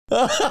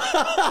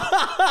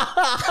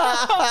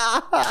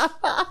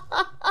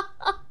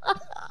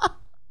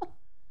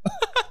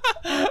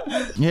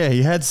Yeah,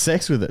 he had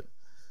sex with it.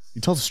 He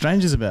told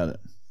strangers about it.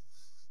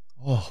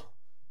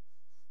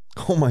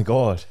 Oh my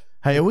God.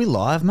 Hey, are we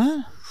live,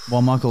 man?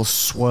 While Michael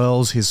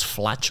swirls his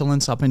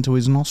flatulence up into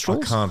his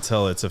nostrils. I can't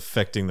tell. It's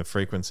affecting the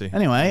frequency.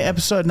 Anyway,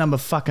 episode number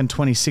fucking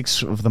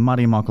 26 of the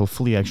Marty and Michael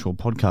Fully Actual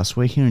podcast.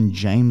 We're here in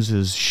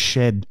James's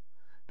shed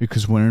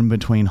because we're in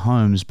between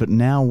homes, but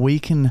now we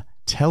can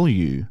tell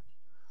you.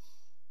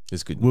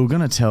 It's good. We're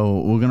going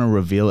to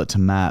reveal it to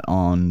Matt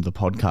on the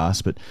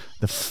podcast, but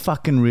the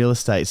fucking real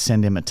estate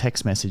send him a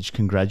text message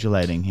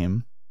congratulating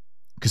him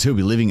because he'll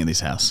be living in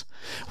this house.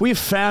 We have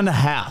found a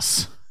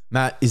house.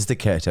 Matt is the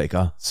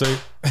caretaker. So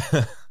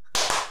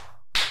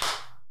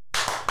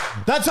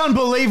That's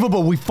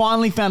unbelievable. We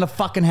finally found a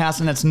fucking house,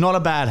 and it's not a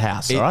bad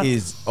house, all right? It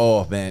is.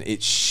 Oh, man.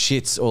 It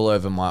shits all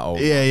over my old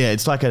Yeah.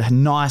 It's like a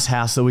nice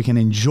house that we can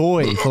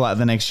enjoy for like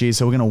the next year.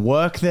 So we're going to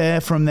work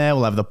there from there.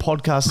 We'll have the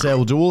podcast there.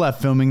 We'll do all our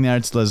filming there.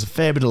 There's a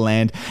fair bit of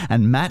land.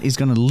 And Matt is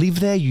going to live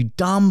there. You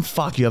dumb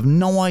fuck. You have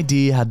no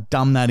idea how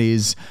dumb that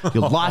is.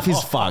 Your life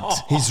is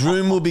fucked. His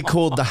room will be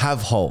called the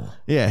Have Hole.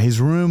 Yeah,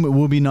 his room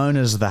will be known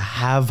as the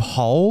Have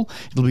Hole.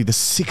 It'll be the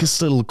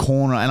sickest little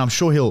corner, and I'm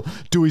sure he'll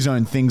do his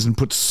own things and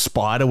put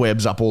spider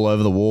webs up all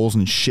over the walls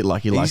and shit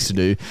like he likes to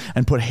do,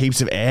 and put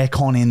heaps of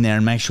aircon in there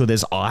and make sure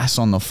there's ice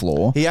on the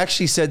floor. He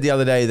actually said the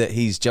other day that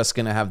he's just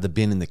going to have the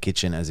bin in the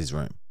kitchen as his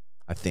room,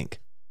 I think.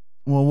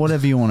 Well,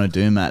 whatever you want to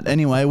do, Matt.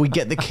 Anyway, we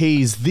get the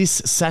keys this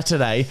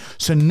Saturday.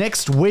 So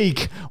next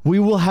week, we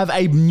will have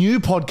a new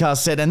podcast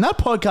set. And that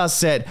podcast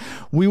set,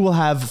 we will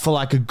have for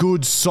like a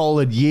good,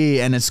 solid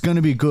year. And it's going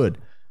to be good.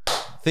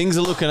 Things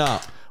are looking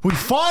up. We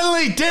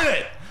finally did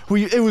it.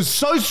 It was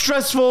so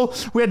stressful.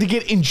 We had to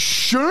get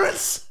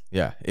insurance.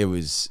 Yeah, it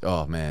was.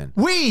 Oh, man.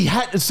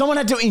 Someone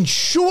had to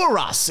insure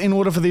us in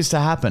order for this to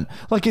happen.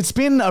 Like, it's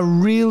been a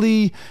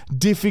really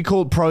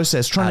difficult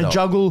process trying to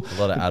juggle.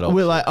 A lot of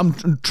adults.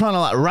 I'm trying to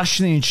like rush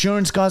the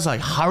insurance guys, like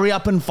hurry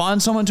up and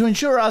find someone to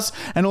insure us,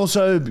 and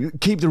also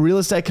keep the real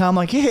estate calm.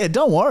 Like, yeah,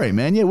 don't worry,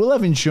 man. Yeah, we'll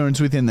have insurance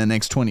within the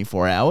next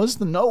 24 hours.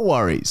 No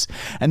worries.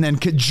 And then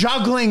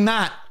juggling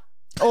that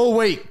all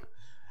week.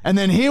 And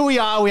then here we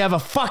are. We have a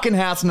fucking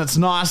house and it's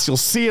nice. You'll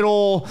see it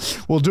all.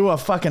 We'll do a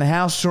fucking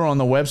house tour on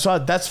the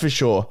website. That's for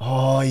sure.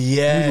 Oh,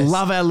 yes. We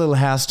love our little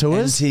house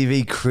tours.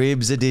 MTV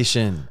Cribs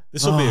edition.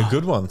 this will be a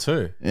good one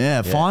too.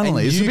 Yeah,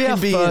 finally. And This will you be our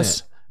can be in first.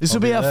 it. This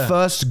will be our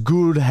first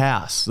good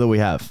house that we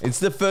have. It's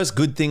the first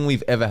good thing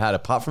we've ever had,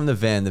 apart from the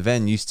van. The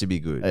van used to be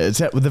good.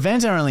 The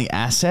van's our only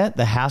asset.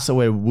 The house that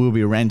we'll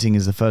be renting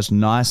is the first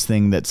nice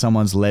thing that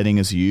someone's letting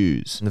us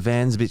use. And the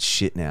van's a bit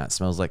shit now. It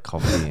smells like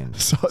coffee. And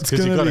So it's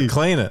Because you got to be.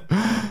 clean it.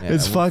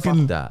 It's well, fucking.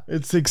 fuck that.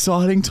 It's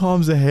exciting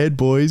times ahead,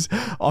 boys.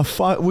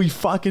 We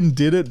fucking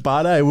did it,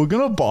 but hey, we're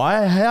gonna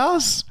buy a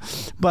house,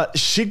 but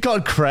shit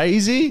got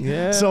crazy.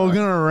 Yeah. So we're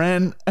gonna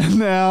rent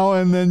now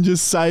and then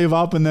just save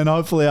up, and then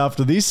hopefully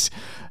after this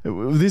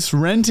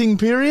renting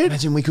period,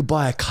 Imagine we could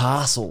buy a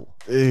castle.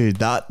 dude,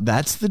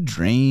 that's the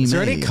dream. Is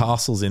there any eh?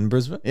 castles in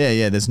Brisbane?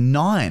 Yeah. There's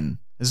 9.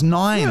 There's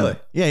 9. Really?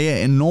 Yeah.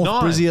 In North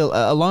 9? Brazil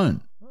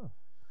alone.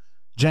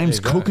 James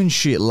There you Cook and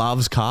shit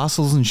loves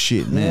castles and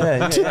shit,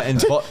 man. Yeah.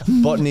 And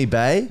Botany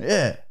Bay.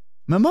 Yeah.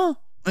 Remember?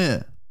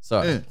 Yeah.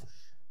 Sorry.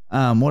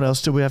 What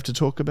else do we have to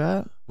talk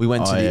about? We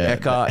went to the yeah,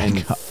 Ekka the and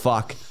Ekka.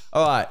 fuck.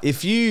 All right.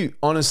 If you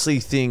honestly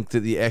think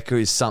that the Ekka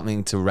is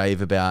something to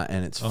rave about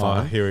and it's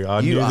fun, here we go. I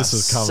you knew are this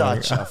was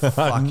coming. such a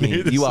I knew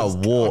fucking. this You are was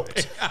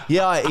warped.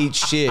 Yeah, I eat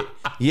shit.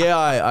 Yeah,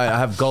 I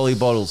have golly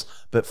bottles.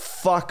 But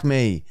fuck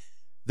me.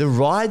 The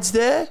rides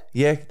there,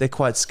 yeah, they're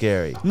quite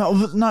scary. No.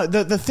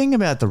 The thing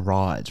about the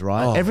rides,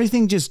 right?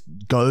 Everything just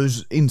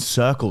goes in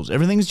circles.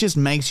 Everything just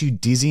makes you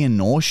dizzy and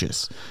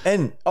nauseous.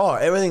 And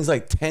everything's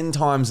like 10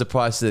 times the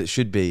price that it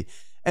should be.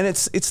 And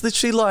it's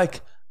literally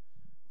like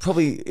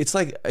it's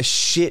like a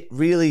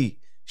really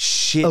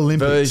shit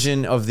Olympics.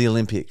 version of the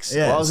Olympics.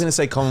 Yes. Well, I was going to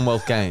say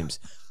Commonwealth Games.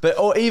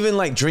 Or even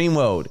like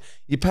Dreamworld.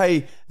 You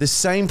pay the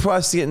same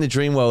price to get in the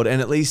Dreamworld and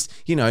at least,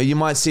 you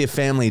might see a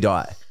family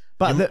die.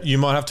 But You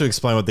might have to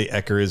explain what the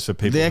Ekka is for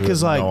people the who have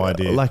Ekka's no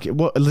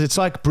idea. it's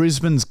like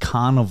Brisbane's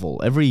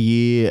carnival. Every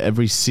year,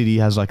 every city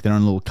has like their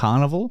own little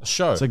carnival.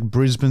 Show. It's like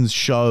Brisbane's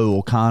show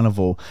or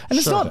carnival. And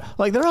it's Sure. not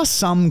like there are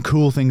some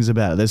cool things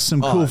about it. There's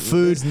some cool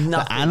food. there's The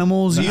nothing.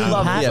 animals. You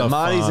love pat- it. are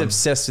Marty's fun.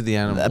 obsessed with the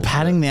animals.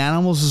 Patting the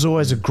animals is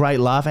always a great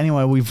laugh.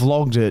 Anyway, we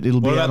vlogged it. It'll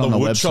what be out about on the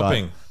the wood website.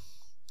 chopping?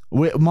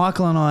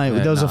 Michael and I,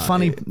 there was a no,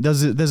 funny,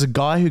 there's a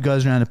guy who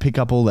goes around to pick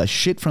up all that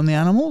shit from the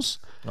animals.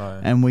 Oh,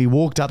 yeah. And we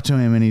walked up to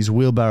him and his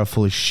wheelbarrow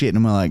full of shit.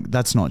 And we're like,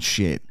 that's not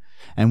shit.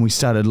 And we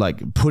started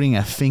like putting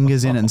our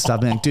fingers in it and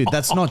stuff. Being like, dude,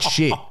 that's not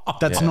shit.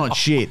 That's not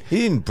shit. He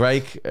didn't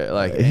break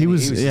He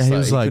was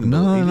like, couldn't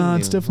no, believe- he no, didn't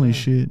it's even- definitely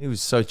shit. He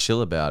was so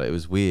chill about it. It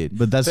was weird.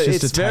 But that's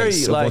just it's a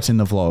taste of what's in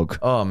the vlog.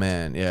 Oh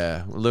man,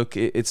 yeah. Look,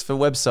 it's for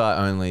website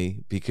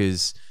only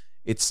because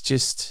it's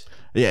just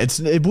Yeah,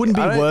 it wouldn't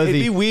be worthy.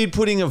 It'd be weird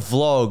putting a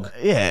vlog.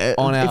 Yeah,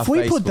 on our if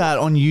we put Facebook. that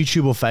on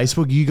YouTube or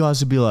Facebook, you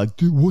guys would be like,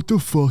 dude, what the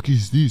fuck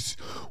is this?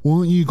 Why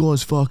aren't you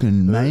guys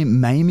fucking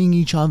maiming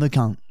each other,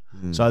 cunt?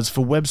 So it's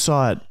for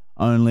website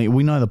only.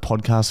 We know the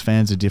podcast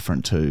fans are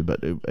different too, but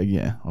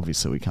yeah,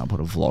 obviously we can't put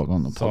a vlog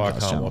on the So podcast I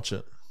can't channel. watch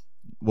it.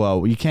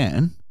 Well, you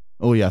can.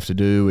 All you have to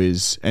do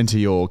is enter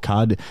your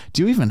card.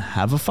 Do you even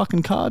have a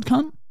fucking card,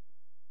 cunt?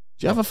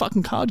 Do you have a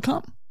fucking card,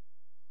 cunt?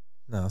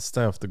 No,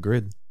 stay off the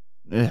grid.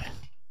 Yeah.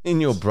 In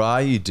your bra,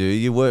 you do.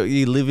 You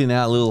live in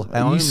our little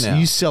home now.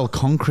 You sell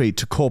concrete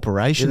to You're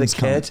corporations, the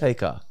cunt.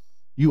 caretaker.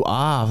 You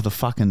are the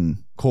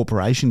fucking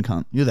corporation,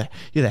 cunt. You're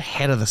the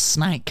head of the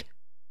snake.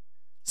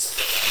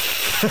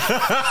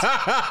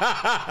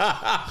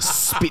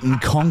 Spitting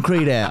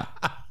concrete out.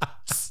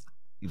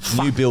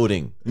 New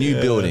building.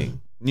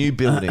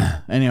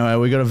 Anyway,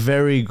 we got a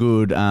very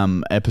good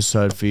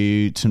episode for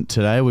you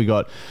today. We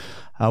got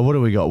what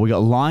do we got? We got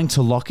Lying to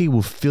Lacci.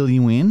 We'll fill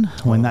you in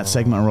when that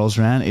segment rolls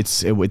around.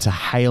 It's a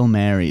Hail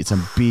Mary. It's a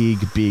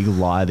big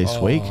lie this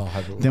week.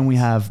 Then we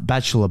have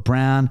Bachelor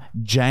Brown.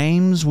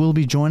 James will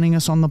be joining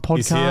us on the podcast.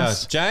 He's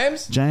here.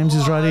 James? James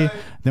is ready.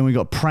 Then we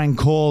got Prank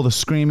Call. The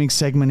screaming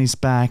segment is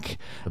back.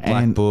 The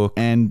Black Book.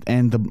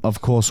 And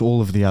of course all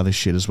of the other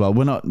shit as well.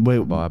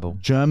 We're Bible.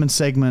 German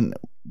segment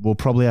we'll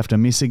probably have to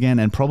miss again,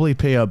 and probably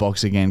PO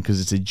Box again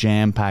because it's a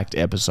jam-packed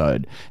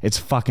episode. It's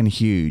fucking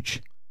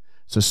huge.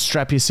 So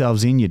strap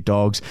yourselves in, you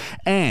dogs.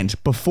 And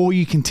before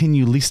you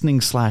continue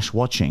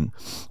listening/watching,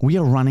 we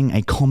are running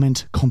a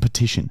comment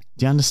competition.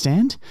 Do you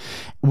understand?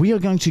 We are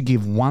going to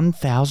give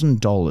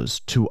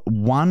 $1,000 to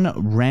one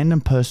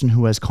random person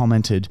who has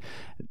commented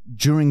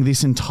during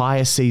this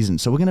entire season.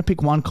 So we're going to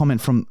pick one comment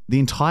from the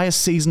entire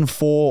season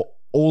for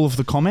all of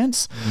the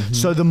comments.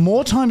 So the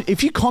more time,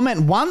 if you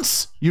comment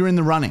once, you're in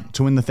the running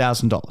to win the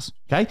 $1,000.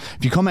 Okay?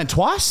 If you comment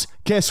twice,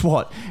 guess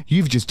what?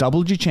 You've just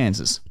doubled your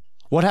chances.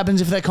 What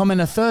happens if they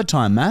comment a third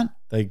time, Matt?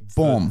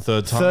 Boom.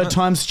 Third time. Third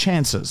time's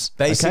chances.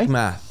 Basic okay?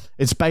 math.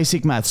 It's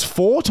basic maths.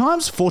 Four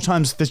times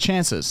the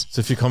chances.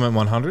 So if you comment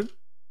 100?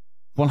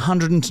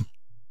 100 and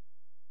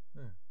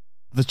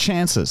the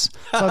chances.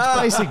 So it's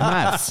basic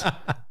maths.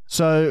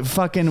 So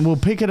fucking we'll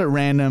pick it at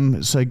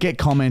random. So get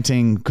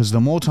commenting, because the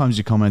more times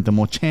you comment, the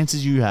more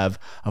chances you have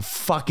of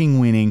fucking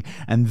winning.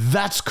 And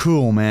that's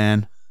cool,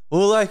 man.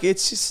 Well, like,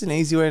 it's just an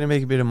easy way to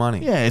make a bit of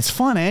money. Yeah, it's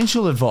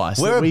financial advice.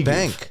 We're that we a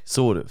bank, give.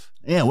 sort of.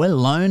 Yeah, we're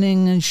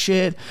loaning and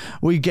shit.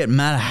 We get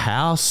Matt a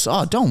house.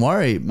 Oh, don't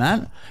worry,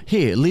 Matt.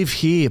 Here, live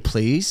here,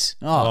 please.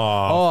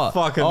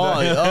 Fucking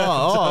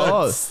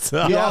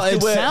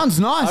it sounds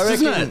nice,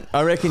 doesn't it?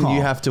 I reckon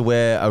you have to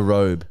wear a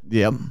robe.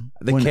 Yep.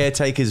 The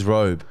caretaker's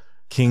robe.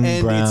 King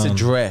And Brown. it's a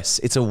dress.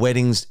 It's a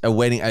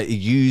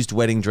used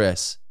wedding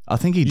dress. I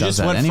think he You does just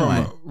that went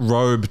anyway. from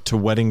robe to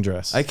wedding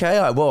dress. Okay,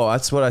 well,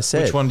 that's what I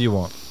said. Which one do you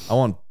want? I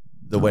want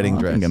the wedding I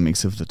dress. think a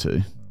mix of the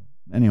two.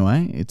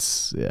 Anyway,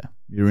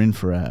 you're in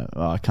for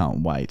I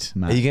can't wait,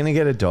 Matt. Are you going to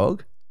get a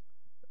dog?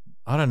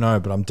 I don't know,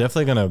 but I'm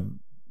definitely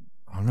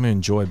I'm gonna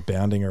enjoy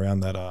bounding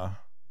around that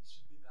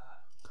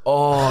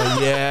Oh,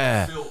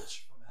 yeah.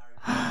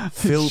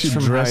 Filch Should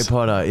from dress-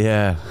 Harry Potter,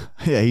 yeah.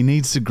 Yeah, he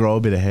needs to grow a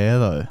bit of hair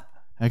though.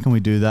 How can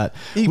we do that?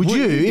 He Would would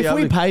you, be if able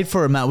we to- paid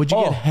for it, Matt, would you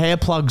Oh. get hair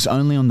plugs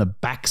only on the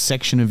back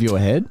section of your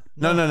head?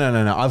 No.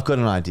 I've got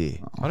an idea.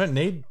 I don't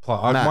need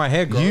Matt, my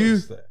hair grows You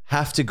there.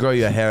 have to grow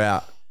your hair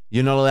out.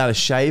 You're not allowed to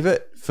shave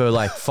it for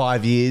like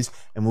 5 years,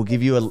 and we'll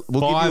give you a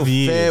 5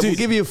 years. We'll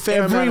give you a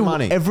fair amount of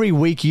money. Every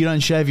week you don't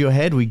shave your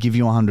head, we give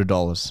you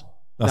 $100.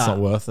 That's Nah. not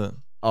worth it.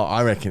 Oh,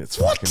 I reckon it's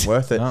fucking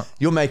worth it. No.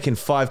 You're making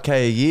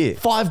 $5,000 a year.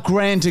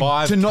 $5,000 to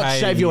 5K not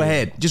shave your a year.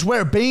 head. Just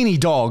wear a beanie,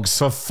 dogs.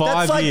 For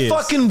 5 That's like years.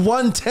 fucking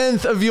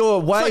 1/10 of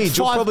your wage,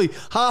 or five- probably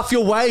half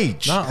your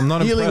wage. No, I'm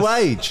not yearly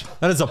impressed. wage.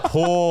 That is a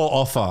poor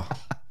offer.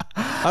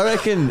 I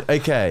reckon.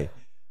 Okay,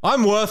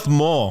 I'm worth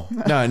more.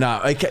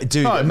 no. Okay,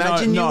 dude. No,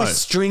 imagine no. you with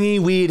stringy,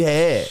 weird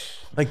hair,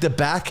 like the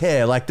back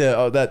hair, like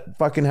that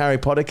fucking Harry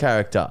Potter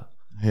character.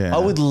 Yeah. I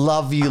would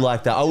love you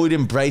like that. I would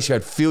embrace you.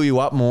 I'd fill you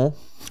up more.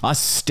 I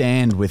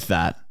stand with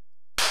that.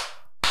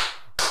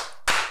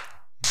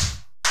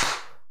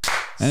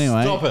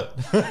 Anyway, Stop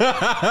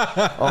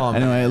it.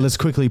 Anyway, let's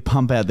quickly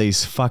pump out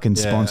these fucking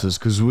sponsors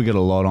because we got a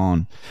lot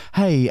on.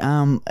 Hey,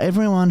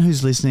 everyone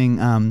who's listening,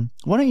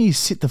 why don't you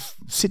sit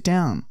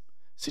down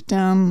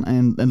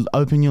and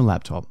open your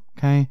laptop,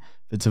 okay?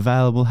 If it's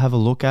available, have a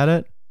look at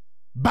it.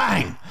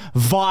 Bang!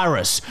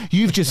 Virus.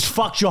 You've just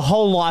fucked your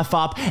whole life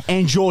up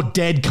and you're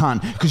dead,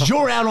 cunt. Because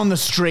you're out on the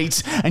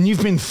streets and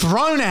you've been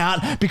thrown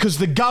out because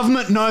the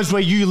government knows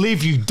where you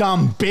live, you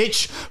dumb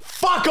bitch.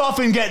 Fuck off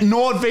and get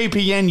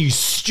NordVPN, you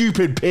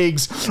stupid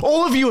pigs.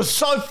 All of you are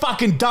so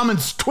fucking dumb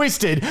and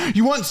twisted.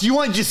 You want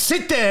to just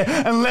sit there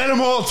and let them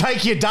all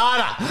take your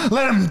data.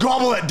 Let them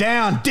gobble it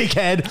down,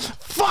 dickhead.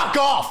 Fuck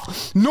off.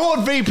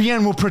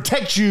 NordVPN will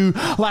protect you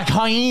like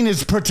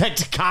hyenas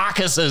protect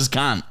carcasses,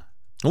 cunt.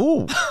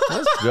 Ooh,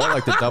 that's good. I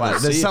like the double.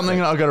 There's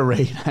something I've got to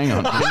read. Hang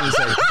on. Give me a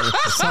second.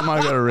 There's something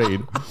I've got to read.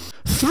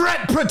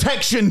 Threat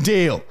protection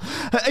deal.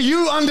 Are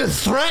you under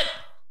threat?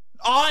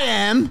 I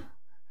am.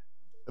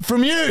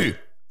 From you.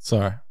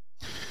 Sorry.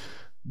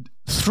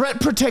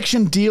 Threat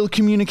protection deal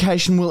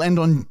communication will end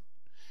on...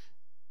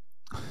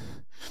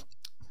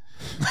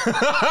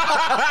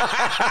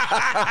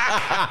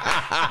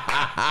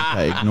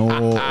 Okay, ignore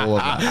all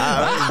of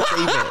that.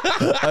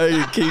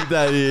 Keep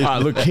that in. All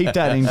right, look, keep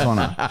that in,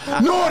 Connor.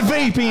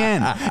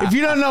 NordVPN. If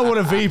you don't know what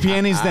a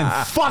VPN is, then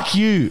fuck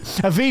you.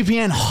 A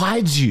VPN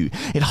hides you.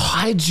 It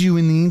hides you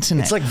in the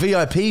internet. It's like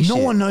VIP shit. No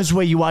one knows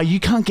where you are.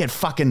 You can't get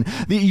fucking...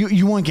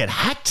 You won't get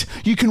hacked.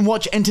 You can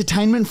watch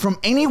entertainment from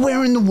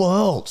anywhere in the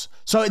world.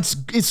 So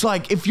it's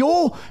like if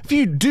you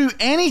do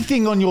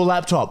anything on your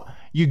laptop,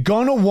 you're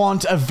going to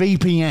want a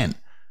VPN.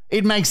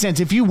 It makes sense.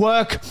 If you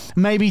work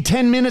maybe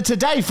 10 minutes a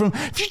day if you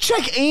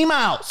check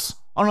emails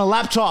on a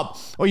laptop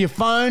or your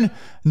phone,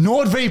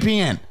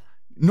 NordVPN.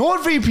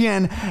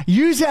 NordVPN,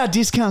 use our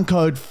discount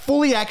code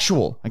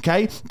FullyActual,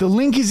 okay? The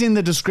link is in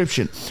the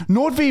description.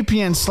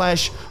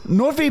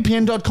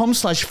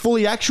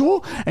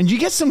 NordVPN.com/FullyActual, and you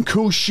get some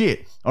cool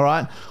shit, all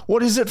right?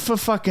 What is it for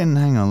fucking...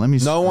 Hang on, let me...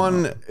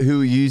 Everyone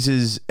who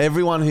uses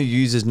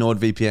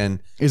NordVPN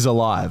is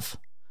alive.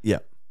 Yeah.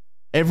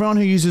 Everyone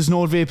who uses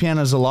NordVPN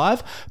is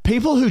alive.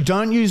 People who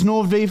don't use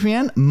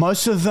NordVPN,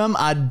 most of them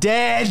are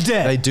dead.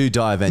 They do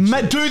die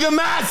eventually. Do the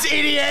maths,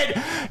 idiot.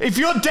 If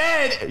you're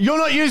dead, you're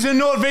not using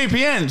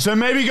NordVPN. So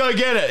maybe go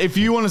get it if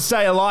you want to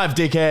stay alive,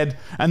 dickhead.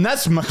 And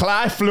that's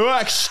Maklai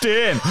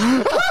Fluaxtin.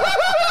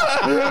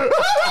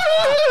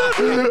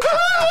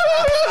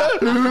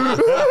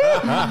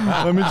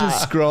 Let me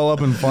just scroll up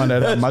and find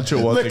out how much it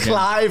was again.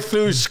 Maklai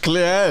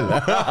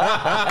Fluaxtin.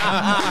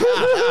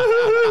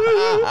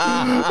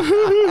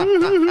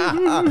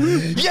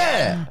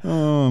 Yeah.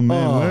 Oh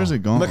man, where is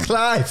it gone?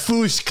 Maklai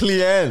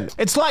Fluaxtin.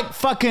 It's like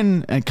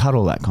fucking cut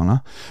all that,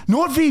 Connor.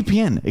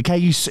 NordVPN, okay,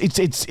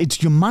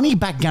 it's your money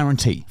back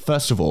guarantee.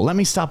 First of all, let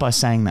me start by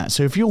saying that.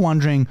 So if you're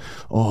wondering,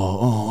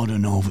 I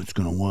don't know if it's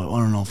gonna work, I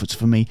don't know if it's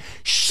for me.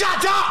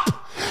 Shut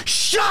up!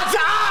 Shut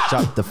up!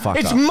 Shut the fuck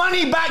up. It's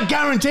money back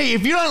guarantee.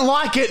 If you don't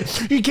like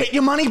it, you get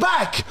your money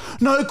back.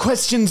 No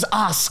questions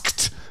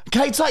asked.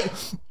 Okay, it's like...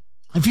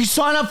 If you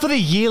sign up for the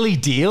yearly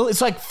deal,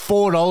 it's like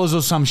 $4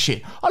 or some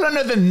shit. I don't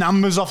know the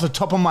numbers off the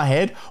top of my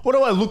head. What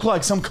do I look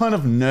like? Some kind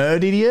of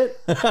nerd idiot?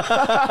 It's like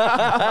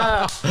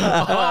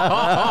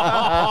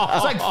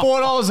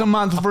 $4 a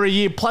month for a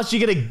year, plus you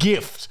get a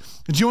gift.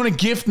 Do you want a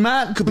gift,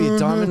 Matt? Could be a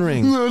diamond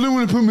ring. No, I don't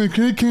want to put my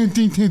credit card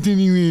details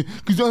anywhere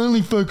because I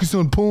only focus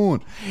on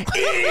porn.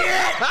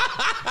 Idiot!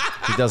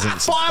 He doesn't.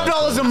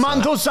 $5 a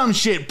month or some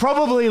shit,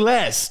 probably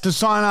less to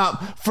sign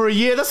up for a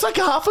year. That's like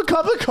half a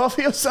cup of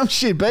coffee or some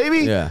shit,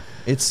 baby. Yeah.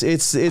 It's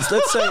let's say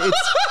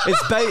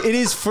it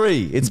is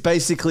free. It's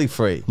basically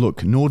free.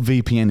 Look,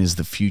 NordVPN is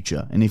the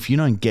future, and if you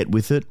don't get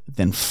with it,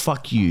 then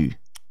fuck you.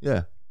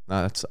 Yeah.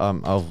 No, that's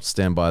I'll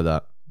stand by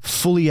that.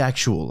 Fully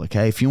Actual,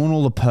 okay? If you want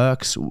all the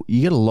perks,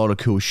 you get a lot of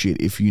cool shit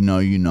if you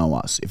know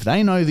us. If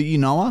they know that you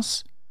know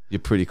us, you're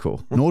pretty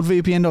cool.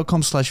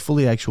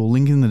 NordVPN.com/FullyActual,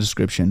 link in the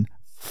description.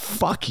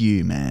 Fuck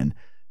you, man.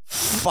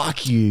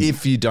 Fuck you.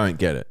 If you don't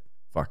get it,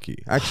 fuck you.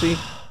 Actually,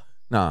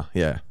 nah,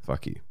 yeah,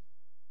 fuck you.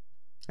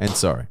 And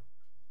sorry.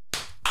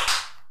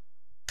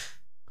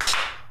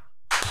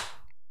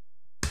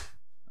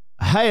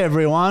 Hey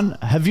everyone,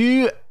 have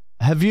you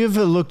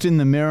ever looked in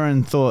the mirror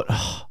and thought,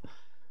 oh,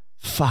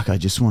 fuck, I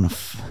just want to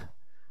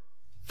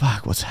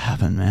fuck, what's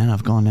happened, man?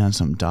 I've gone down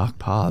some dark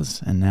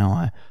paths and now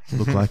I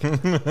look like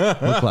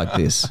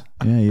this.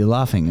 Yeah, you're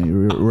laughing,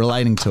 you're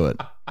relating to it.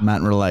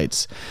 Matt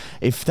relates.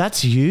 If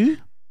that's you,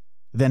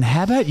 then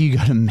how about you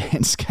go to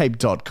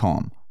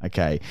manscaped.com,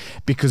 okay?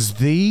 Because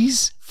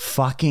these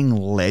fucking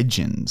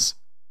legends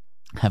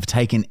have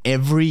taken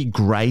every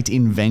great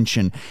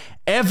invention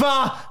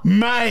ever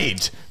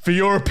made for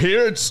your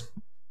appearance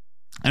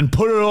and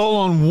put it all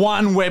on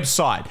one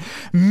website,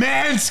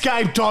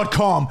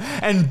 manscaped.com.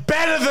 And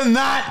better than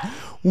that,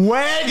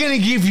 we're going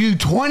to give you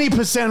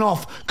 20%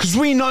 off because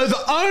we know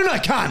the owner,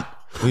 cunt.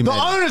 The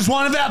owner's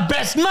one of our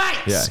best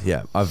mates.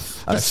 Yeah.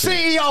 The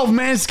CEO of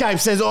Manscaped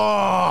says,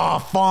 oh,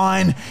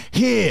 fine.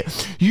 Here,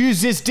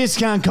 use this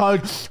discount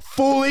code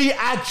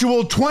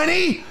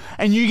FullyActual20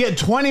 and you get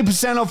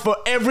 20% off for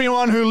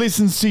everyone who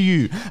listens to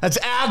you. That's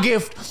our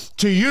gift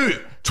to you.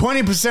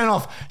 20%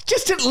 off.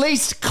 Just at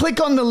least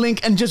click on the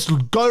link and just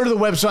go to the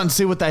website and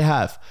see what they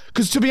have.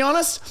 Because to be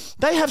honest,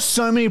 they have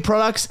so many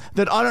products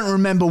that I don't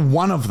remember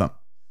one of them.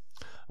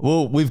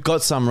 Well, we've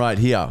got some right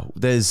here.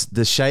 There's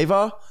the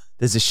shaver.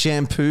 There's a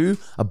shampoo,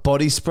 a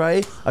body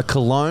spray, a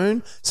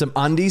cologne, some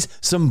undies,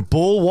 some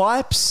ball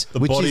wipes, The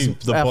which body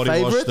is our wash,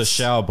 favorites. the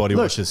shower body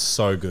wash is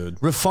so good.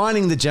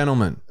 Refining the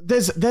gentleman.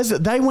 These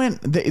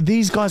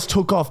guys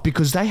took off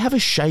because they have a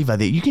shaver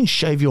there. You can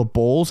shave your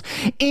balls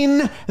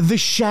in the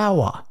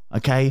shower.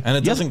 Okay, And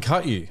it doesn't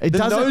cut you. It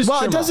doesn't.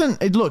 Well, it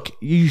doesn't. Look,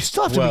 you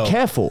still have to be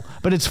careful,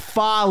 but it's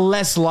far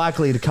less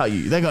likely to cut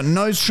you. They got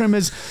nose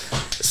trimmers.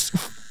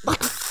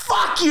 Like,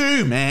 fuck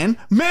you, man.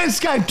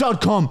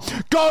 Manscaped.com.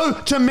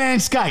 Go to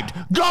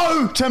Manscaped.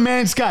 Go to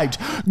Manscaped.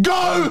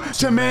 Go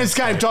to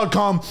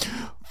Manscaped.com.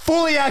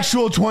 Fully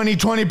Actual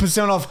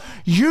 20%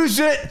 off. Use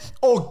it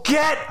or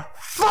get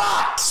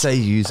fucked. Say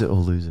use it or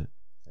lose it.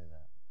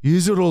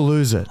 Use it or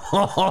lose it.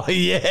 Oh,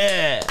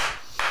 yeah.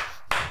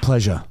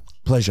 Pleasure.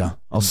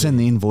 I'll send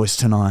the invoice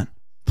tonight.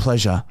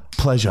 Pleasure.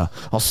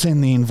 I'll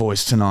send the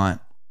invoice tonight.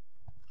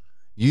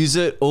 Use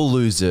it or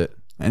lose it.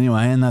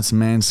 Anyway, and that's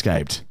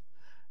Manscaped.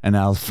 And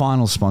our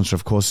final sponsor,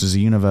 of course, is the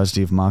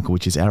University of Market,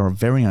 which is our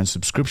very own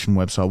subscription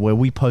website where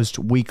we post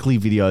weekly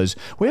videos.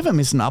 We haven't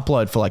missed an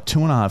upload for like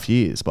 2.5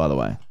 years, by the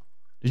way.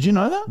 Did you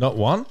know that? Not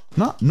one?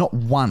 No, not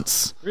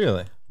once.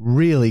 Really?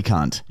 Really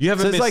can't. You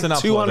haven't So missed it's an like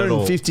upload at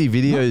all. 250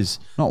 videos.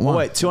 Not one. Oh,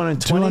 wait,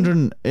 220?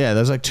 200, yeah,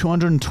 there's like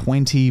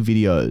 220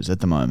 videos at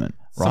the moment.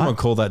 Right? Someone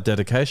call that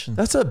dedication.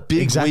 That's a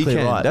big Exactly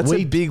weekend. right. That's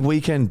a big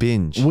weekend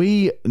binge.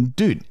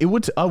 Dude,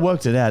 I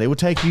worked it out. It would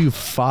take you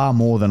far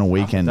more than a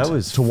weekend That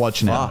was to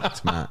watch now.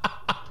 fucked, man.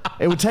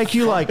 It would take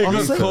you like,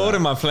 honestly, Caught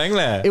in my flang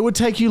there. it would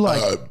take you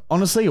like,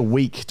 honestly, a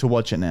week to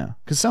watch it now.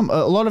 Because a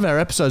lot of our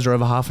episodes are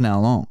over half an hour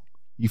long.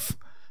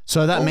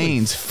 So that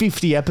means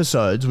 50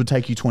 episodes would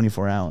take you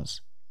 24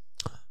 hours.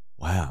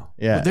 Wow.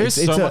 Yeah, But there's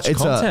so much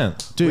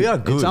content. Dude, We are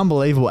good. It's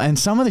unbelievable. And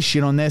some of the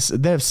shit on this,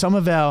 they have some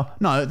of our,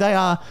 no, they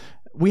are,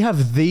 we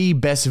have the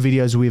best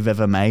videos we've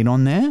ever made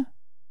on there.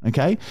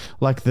 Okay.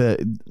 Like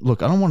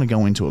look, I don't want to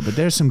go into it, but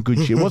there's some good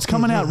shit. What's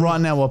coming out right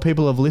now while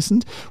people have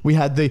listened? We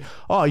had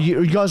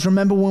you guys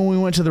remember when we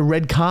went to the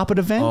red carpet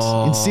event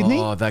in Sydney?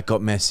 Oh, that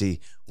got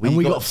messy.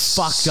 We got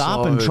fucked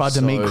up and tried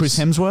to meet Chris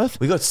Hemsworth.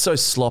 We got so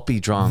sloppy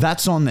drunk.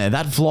 That's on there.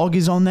 That vlog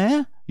is on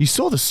there. You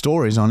saw the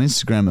stories on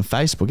Instagram and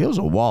Facebook. It was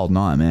a wild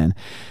night, man.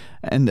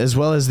 And as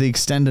well as the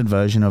extended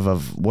version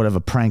of whatever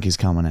prank is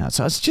coming out.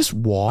 So it's just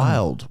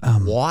wild,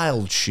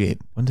 wild shit.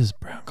 When does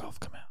Brown Golf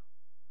come out?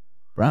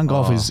 Brown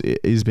Golf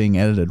is being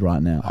edited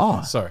right now.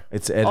 Oh, Sorry.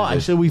 It's edited. oh,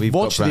 actually, we've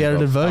watched the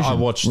edited version. I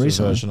watched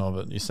recently. the version of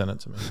it. You sent it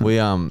to me. We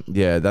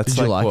yeah, that's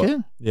Did you like what- it?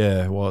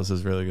 Yeah, it was. It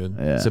was really good.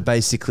 Yeah. So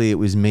basically, it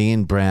was me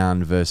and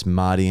Brown versus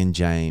Marty and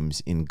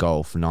James in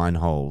golf, 9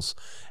 holes.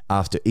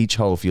 After each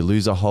hole, if you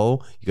lose a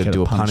hole, you got to Get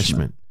do a a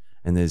punishment.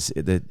 And it's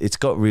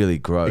got really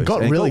gross. It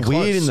got And really weird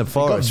close. in the It got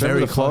forest. very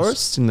Remember the close.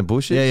 forest in the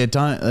bushes. Yeah,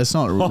 don't. Let's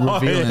not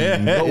reveal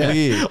anything. Got Yeah.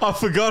 weird. I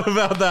forgot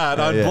about that.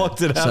 I yeah.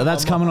 blocked it out. So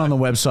that's coming on the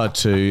website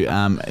too.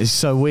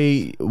 So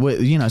we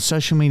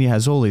social media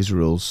has all these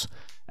rules,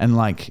 and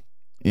like,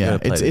 yeah, gotta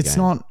play the it's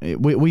game. not.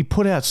 We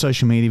put out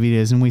social media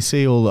videos, and we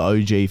see all the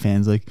OG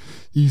fans like,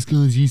 these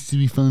guys used to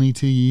be funny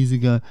 2 years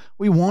ago.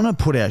 We want to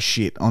put our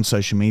shit on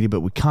social media, but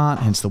we can't.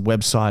 Hence the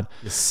website.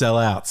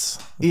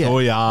 sellouts. Yeah, Oh,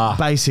 yeah.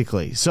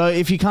 basically. So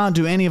if you can't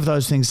do any of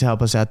those things to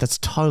help us out, that's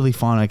totally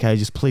fine. Okay,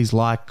 just please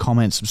like,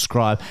 comment,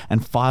 subscribe,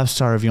 and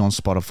 5-star review on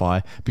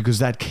Spotify because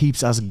that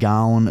keeps us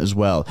going as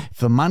well. If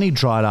the money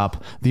dried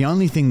up, the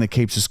only thing that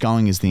keeps us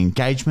going is the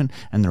engagement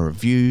and the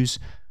reviews,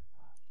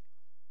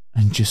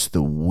 and just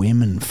the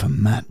women for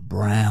Matt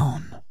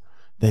Brown.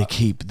 They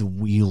keep the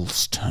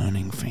wheels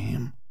turning for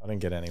him. I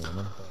didn't get any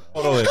women.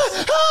 What all this?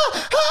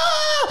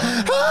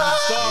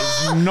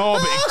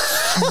 Knob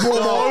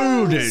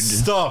exploded.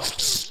 Stop.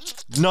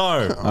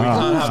 No, we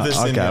can't have this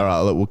in Okay, here. all right.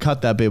 Look, we'll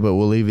cut that bit, but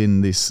we'll leave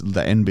in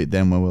the end bit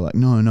then where we're like,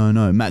 no.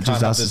 Matt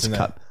just have asked us this to in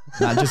cut.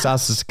 Matt just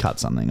asked us to cut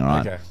something. All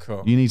right. Okay,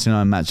 cool. You need to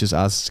know Matt just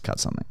asked us to cut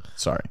something.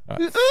 Sorry.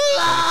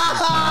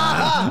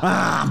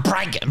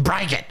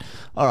 Break it.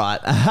 All right.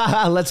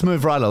 Let's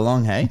move right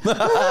along, hey?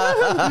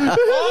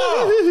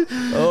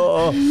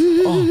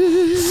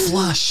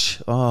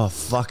 Flush. Oh,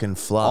 fucking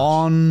flush.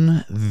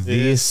 On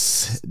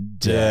this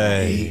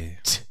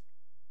date.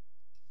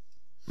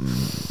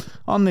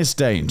 On this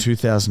day in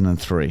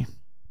 2003,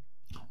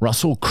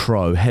 Russell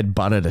Crowe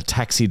headbutted a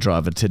taxi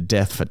driver to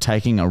death for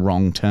taking a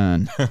wrong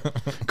turn.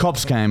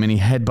 Cops came and he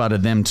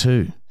headbutted them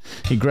too.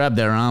 He grabbed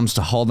their arms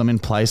to hold them in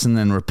place and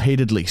then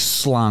repeatedly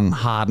slung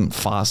hard and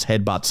fast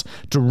headbutts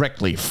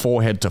directly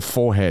forehead to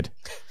forehead.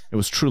 It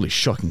was truly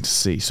shocking to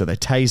see, so they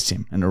tased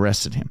him and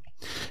arrested him.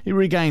 He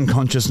regained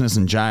consciousness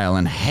in jail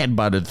and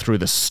headbutted through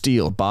the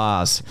steel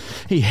bars.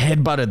 He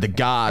headbutted the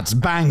guards.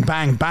 Bang,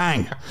 bang,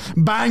 bang.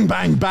 Bang,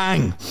 bang,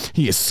 bang.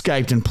 He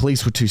escaped and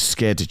police were too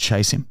scared to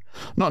chase him.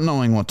 Not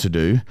knowing what to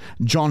do,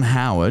 John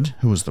Howard,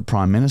 who was the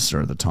Prime Minister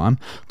at the time,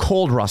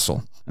 called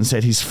Russell and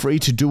said he's free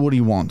to do what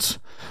he wants.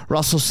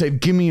 Russell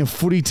said, give me a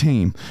footy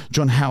team.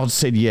 John Howard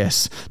said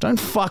yes. Don't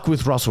fuck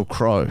with Russell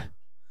Crowe.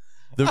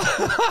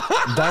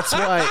 That's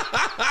why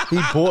he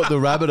bought the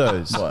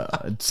Rabbitohs. Well,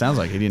 it sounds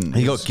like he didn't.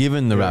 He got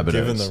given the Rabbitohs.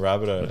 Given the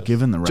Rabbitohs.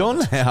 given the John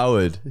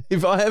Howard.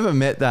 If I ever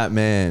met that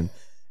man,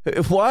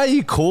 why are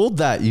you called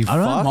that? You I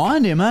don't fuck?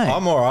 mind him, eh?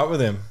 I'm all right with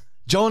him.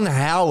 John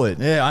Howard.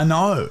 Yeah, I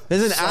know.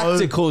 There's an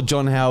actor called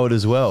John Howard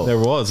as well. There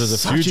was. There's a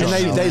few Such a John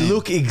and shame. they Howard.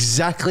 look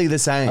exactly the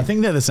same. I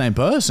think they're the same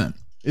person.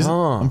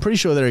 I'm pretty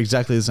sure they're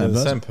exactly the same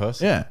They're the person. same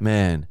person. Yeah.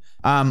 Man.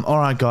 All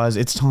right, guys,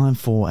 it's time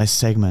for a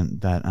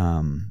segment that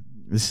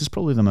this is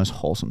probably the most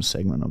wholesome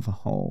segment of the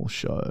whole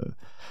show.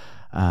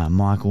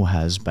 Michael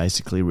has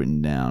basically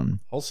written down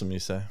Wholesome, you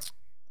say?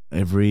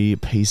 every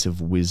piece of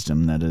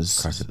wisdom that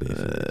has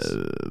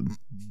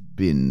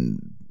been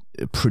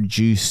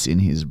produced in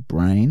his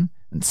brain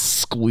and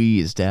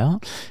squeezed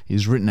out.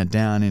 He's written it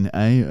down in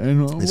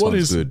This what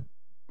one's is good.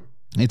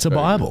 It's a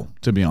Bible,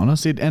 to be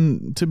honest. It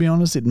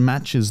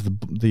matches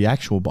the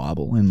actual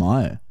Bible, in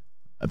my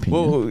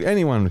opinion. Well,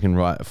 anyone can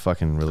write a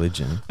fucking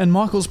religion. And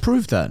Michael's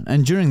proved that.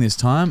 And during this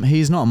time,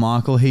 he's not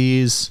Michael, he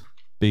is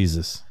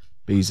Beezus.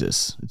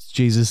 Beezus. It's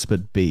Jesus,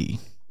 but B.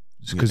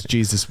 Because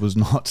Jesus was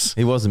not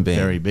He wasn't being.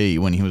 very B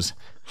when he was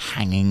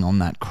hanging on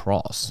that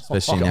cross.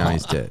 Especially now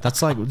he's dead.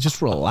 That's like,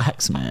 just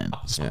relax, man.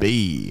 Just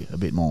be a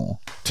bit more.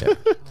 Yeah.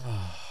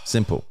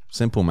 Simple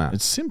math.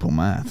 It's simple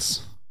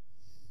maths.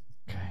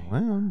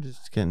 Well, I'm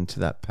just getting to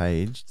that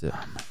page. Okay.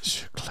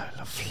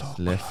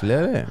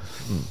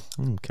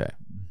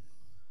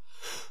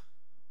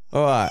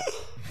 All right.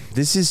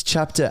 This is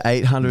chapter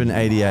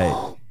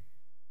 888.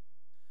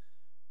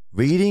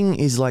 Reading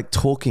is like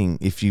talking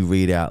if you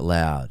read out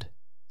loud.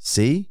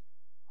 See?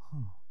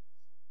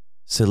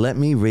 So let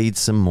me read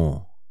some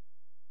more.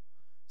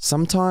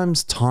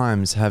 Sometimes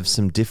times have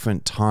some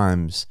different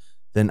times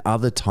than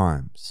other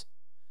times.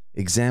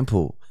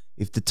 Example,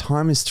 if the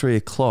time is 3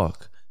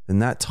 o'clock, then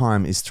that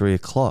time is 3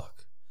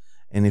 o'clock.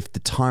 And if the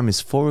time is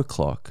 4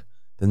 o'clock,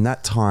 then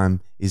that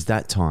time is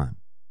that time.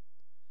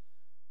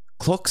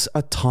 Clocks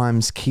are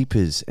time's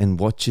keepers and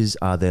watches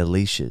are their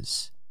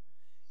leashes.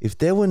 If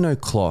there were no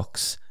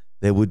clocks,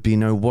 there would be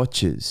no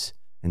watches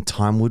and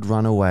time would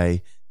run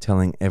away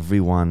telling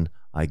everyone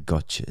I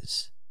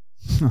gotchas.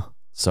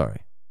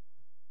 Sorry.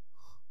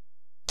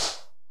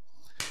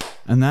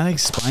 And that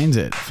explains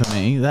it for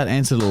me. That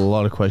answered a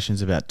lot of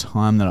questions about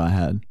time that I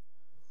had.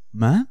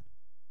 Matt?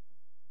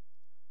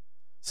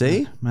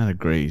 See? Matt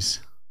agrees.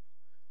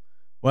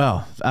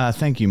 Well,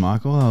 thank you,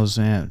 Michael. That was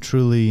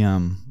truly,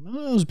 it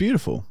was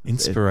beautiful.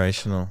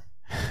 Inspirational.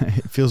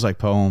 It feels like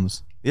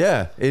poems.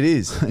 Yeah, it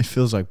is. It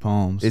feels like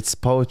poems. It's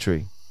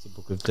poetry. It's a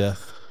book of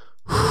death.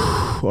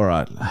 All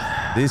right.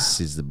 This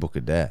is the book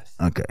of death.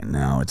 Okay,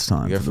 now it's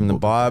time You go for from the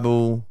book.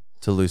 Bible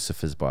to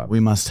Lucifer's Bible. We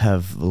must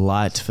have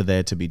light for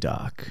there to be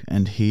dark,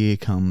 and here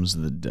comes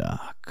the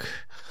dark.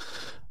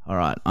 All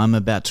right, I'm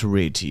about to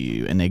read to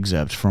you an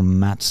excerpt from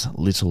Matt's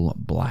little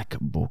black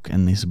book,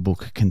 and this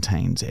book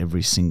contains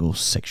every single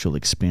sexual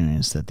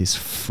experience that this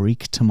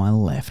freak to my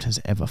left has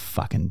ever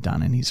fucking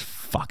done in his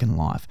fucking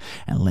life.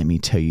 And let me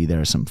tell you,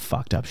 there is some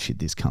fucked up shit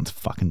this cunt's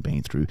fucking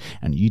been through,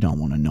 and you don't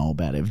want to know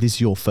about it. If this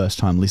is your first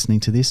time listening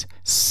to this,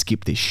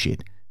 skip this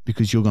shit,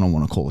 because you're going to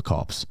want to call the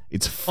cops.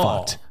 It's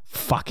fucked.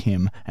 Fuck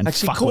him and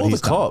Actually, fuck call what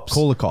he's the done. cops.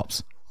 Call the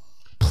cops.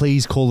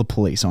 Please call the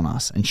police on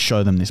us and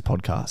show them this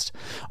podcast.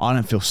 I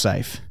don't feel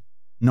safe.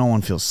 No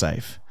one feels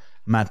safe.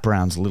 Matt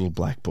Brown's little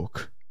black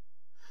book.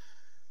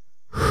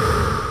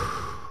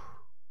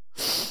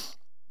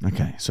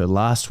 Okay, so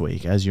last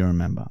week, as you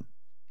remember,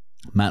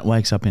 Matt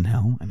wakes up in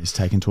hell and is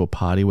taken to a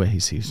party where he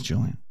sees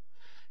Julian.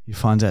 He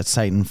finds out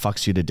Satan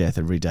fucks you to death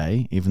every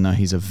day, even though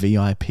he's a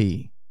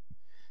VIP.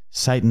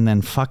 Satan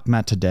then fucked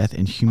Matt to death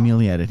and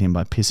humiliated him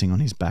by pissing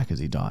on his back as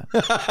he died.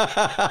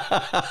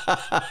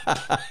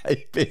 He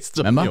pissed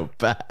on Remember? your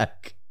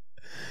back.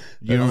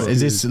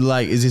 Is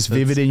this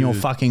vivid in your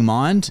fucking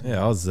mind?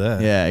 Yeah, I was there.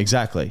 Yeah,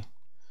 exactly.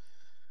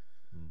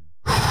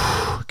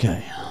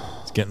 Okay.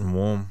 It's getting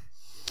warm.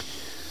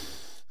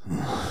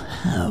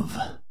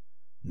 Have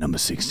number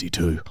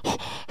 62.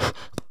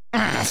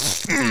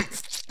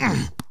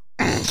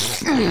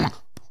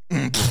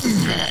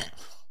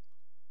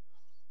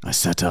 I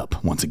sat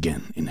up once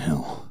again in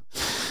hell.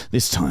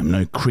 This time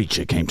no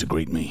creature came to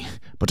greet me,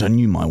 but I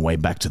knew my way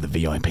back to the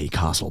VIP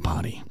castle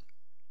party.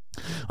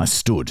 I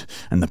stood,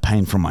 and the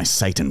pain from my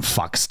Satan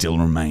fuck still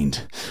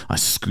remained. I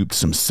scooped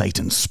some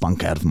Satan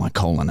spunk out of my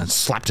colon and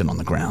slapped it on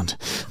the ground.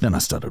 Then I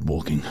started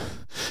walking.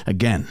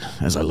 Again,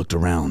 as I looked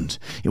around,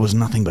 it was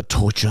nothing but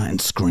torture and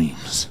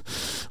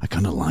screams. I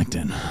kind of liked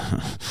it.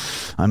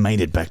 I made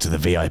it back to the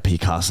VIP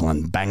castle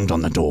and banged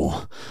on the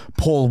door.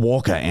 Paul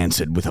Walker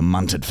answered with a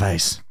munted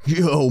face.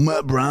 Yo,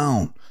 Matt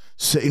Brown.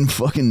 Satan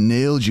fucking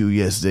nailed you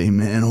yesterday,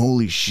 man.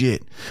 Holy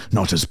shit.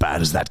 Not as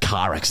bad as that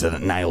car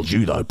accident nailed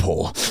you, though,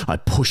 Paul. I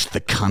pushed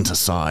the cunt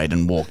aside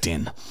and walked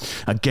in.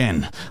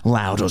 Again,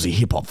 loud Aussie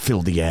hip-hop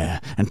filled the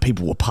air, and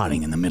people were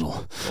partying in the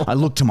middle. I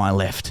looked to my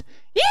left.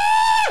 Yeah!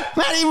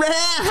 Matty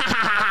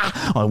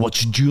I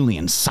watched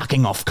Julian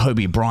sucking off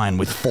Kobe Bryant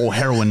with 4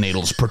 heroin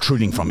needles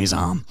protruding from his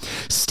arm.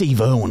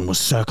 Steve Irwin was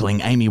circling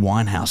Amy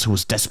Winehouse, who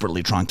was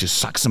desperately trying to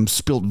suck some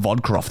spilt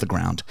vodka off the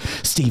ground.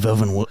 Steve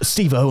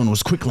Irwin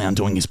was quickly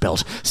undoing his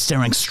belt,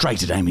 staring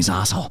straight at Amy's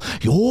asshole.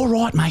 You're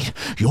right, mate.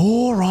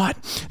 You're right.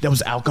 There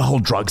was alcohol,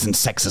 drugs, and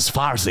sex as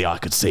far as the eye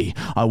could see.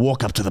 I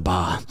walk up to the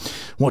bar.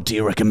 What do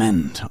you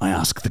recommend? I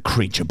ask the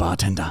creature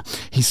bartender.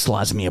 He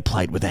slides me a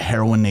plate with a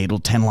heroin needle,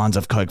 10 lines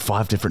of coke,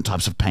 5 different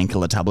types of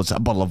painkiller tablets, a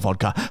bottle of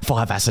vodka,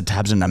 5 acid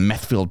tabs, and a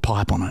meth-filled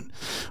pipe on it.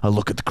 I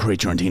look at the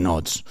creature and he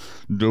nods.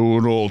 Do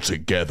it all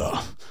together.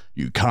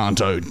 You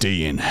can't OD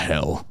in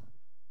hell.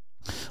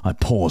 I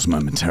pause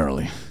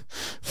momentarily.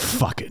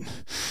 Fuck it.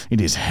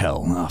 It is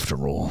hell,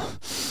 after all.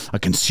 I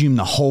consume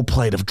the whole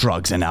plate of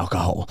drugs and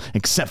alcohol,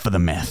 except for the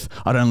meth.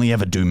 I'd only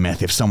ever do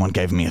meth if someone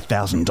gave me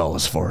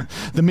 $1,000 for it.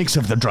 The mix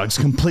of the drugs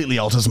completely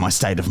alters my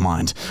state of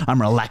mind.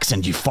 I'm relaxed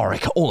and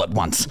euphoric all at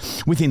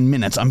once. Within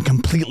minutes, I'm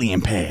completely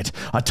impaired.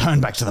 I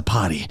turn back to the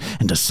party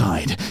and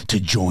decide to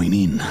join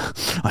in.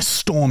 I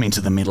storm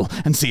into the middle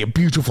and see a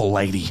beautiful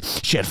lady.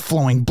 She had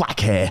flowing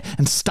black hair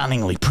and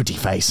stunningly pretty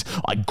face.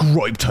 I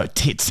groped her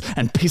tits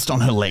and pissed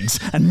on her legs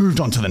and moved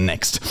on to the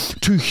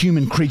next. Two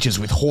human creatures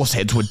with horse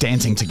heads were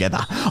dancing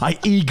together. I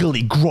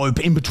eagerly grope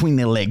in between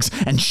their legs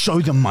and show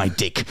them my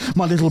dick.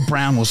 My little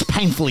brown was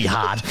painfully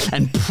hard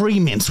and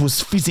pre-mince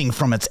was fizzing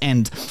from its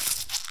end.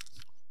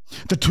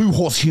 The two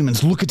horse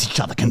humans look at each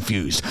other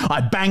confused. I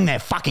bang their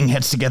fucking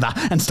heads together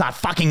and start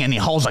fucking any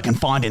holes I can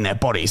find in their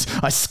bodies.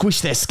 I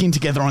squish their skin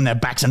together on their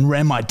backs and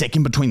ram my dick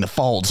in between the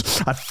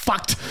folds. A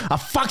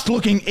fucked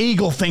looking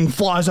eagle thing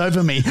flies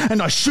over me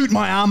and I shoot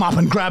my arm up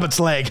and grab its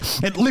leg.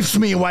 It lifts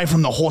me away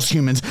from the horse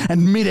humans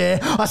and midair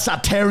I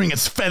start tearing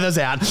its feathers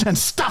out and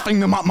stuffing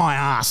them up my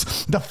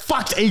ass. The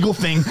fucked eagle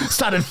thing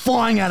started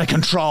flying out of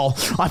control.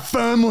 I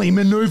firmly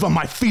maneuver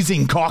my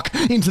fizzing cock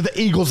into the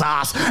eagle's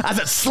ass as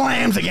it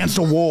slams against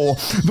a wall.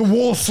 The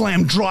wall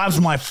slam drives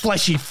my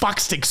fleshy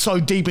fuckstick so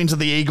deep into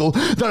the eagle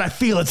that I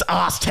feel its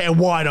ass tear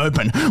wide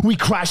open. We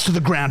crash to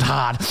the ground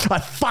hard. I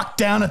fuck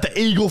down at the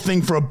eagle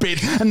thing for a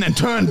bit and then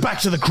turn back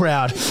to the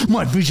crowd.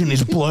 My vision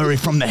is blurry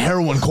from the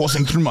heroin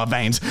coursing through my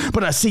veins,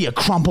 but I see a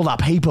crumpled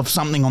up heap of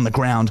something on the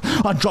ground.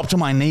 I drop to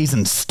my knees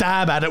and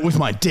stab at it with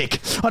my dick.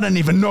 I don't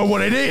even know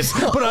what it is,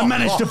 but I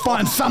managed to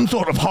find some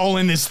sort of hole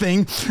in this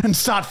thing and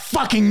start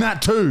fucking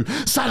that too.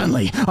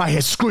 Suddenly, I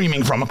hear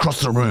screaming from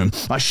across the room.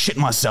 I shit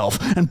myself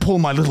and pull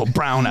my little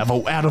brown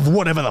out of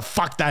whatever the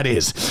fuck that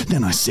is.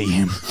 Then I see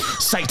him.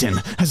 Satan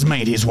has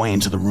made his way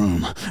into the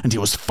room, and he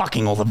was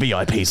fucking all the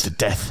VIPs to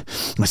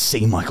death. I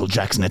see Michael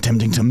Jackson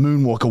attempting to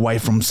moonwalk away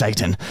from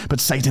Satan,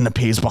 but Satan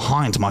appears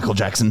behind Michael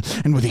Jackson,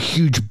 and with a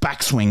huge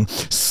backswing,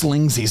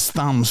 slings his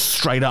thumbs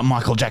straight up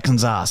Michael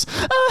Jackson's ass.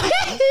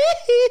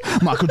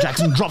 Michael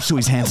Jackson drops to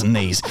his hands and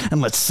knees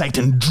and lets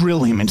Satan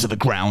drill him into the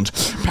ground,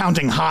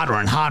 pounding harder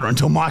and harder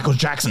until Michael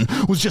Jackson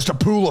was just a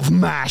pool of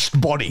mashed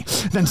body.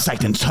 Then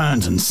Satan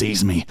turns and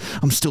sees me.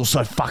 I'm still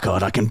so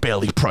fuckered I can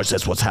barely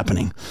process what's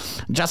happening.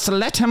 Just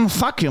let him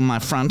fuck you, my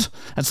friend.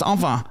 It's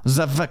over.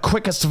 The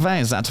quickest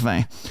way that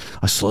way.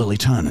 I slowly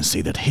turn and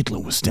see that Hitler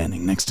was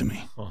standing next to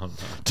me. Oh, no.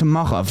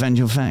 Tomorrow, when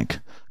you wake,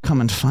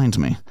 come and find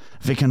me.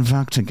 We can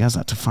work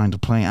together to find a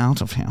play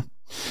out of here.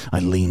 I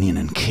lean in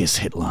and kiss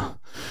Hitler.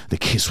 The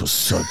kiss was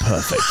so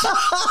perfect.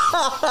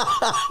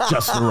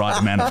 Just the right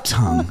amount of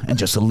tongue and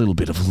just a little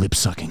bit of lip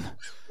sucking.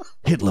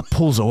 Hitler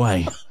pulls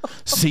away.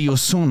 See you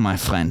soon, my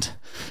friend.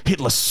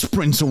 Hitler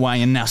sprints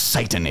away and now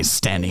Satan is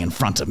standing in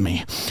front of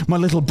me. My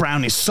little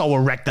brown is so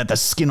erect that the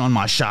skin on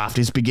my shaft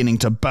is beginning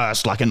to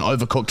burst like an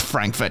overcooked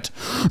Frankfurt.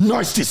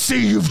 Nice to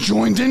see you've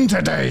joined in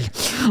today.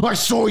 I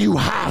saw you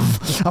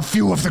have a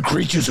few of the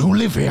creatures who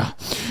live here.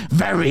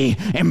 Very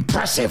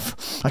impressive.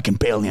 I can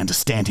barely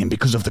understand him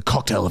because of the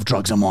cocktail of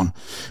drugs I'm on.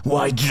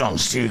 Why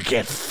don't you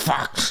get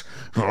fucked,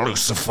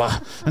 Lucifer?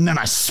 And then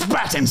I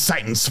spat in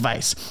Satan's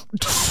face.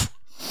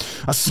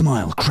 A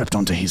smile crept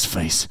onto his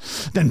face.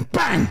 Then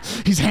bang!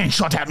 His hand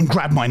shot out and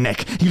grabbed my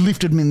neck. He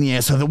lifted me in the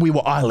air so that we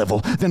were eye level,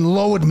 then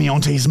lowered me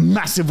onto his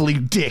massively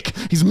dick.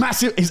 His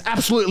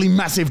absolutely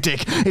massive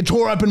dick. It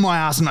tore open my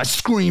ass and I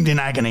screamed in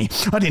agony.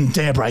 I didn't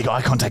dare break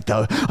eye contact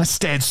though. I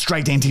stared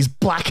straight into his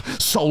black,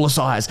 soulless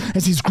eyes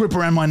as his grip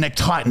around my neck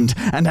tightened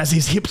and as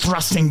his hip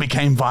thrusting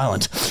became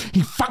violent.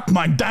 He fucked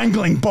my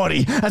dangling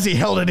body as he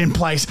held it in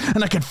place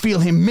and I could feel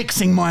him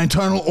mixing my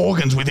internal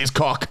organs with his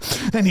cock.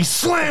 Then he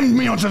slammed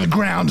me onto the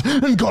ground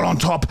and got on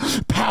top.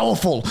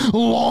 Powerful,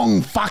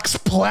 long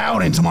fucks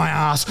plowed into my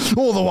ass,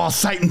 all the while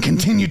Satan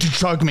continued to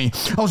choke me.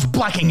 I was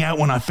blacking out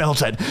when I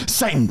felt it.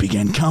 Satan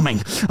began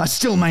coming. I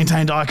still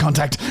maintained eye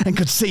contact and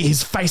could see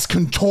his face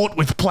contort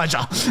with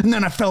pleasure. And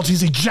then I felt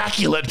his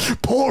ejaculate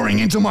pouring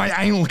into my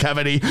anal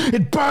cavity.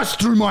 It burst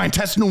through my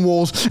intestinal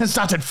walls and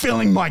started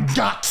filling my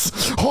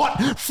guts.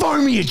 Hot,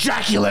 foamy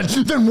ejaculate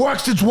then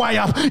worked its way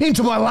up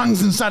into my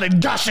lungs and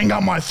started gushing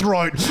up my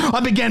throat.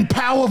 I began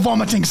power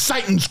vomiting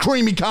Satan's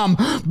creamy cum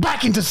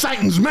back into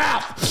Satan's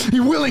mouth. He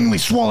willingly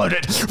swallowed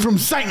it from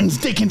Satan's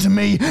dick into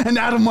me and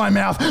out of my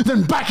mouth,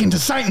 then back into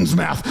Satan's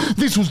mouth.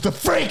 This was the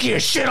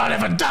freakiest shit I'd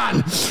ever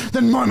done.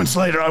 Then moments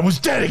later, I was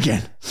dead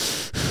again.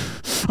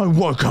 I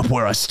woke up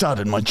where I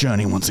started my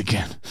journey once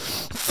again.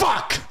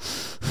 Fuck!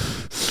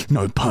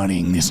 No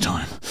partying this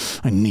time.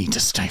 I need to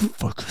stay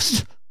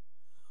focused.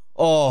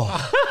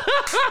 Oh.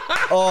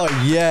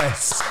 Oh,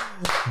 yes.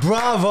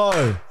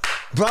 Bravo.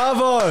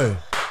 Bravo.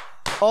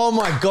 Oh,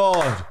 my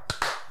God.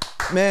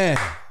 Man,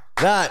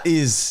 that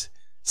is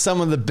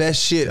some of the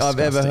best shit I've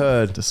ever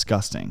heard.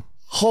 Disgusting.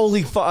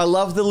 Holy fuck. I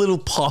love the little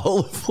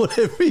pile of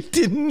whatever he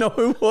didn't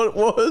know what it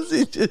was.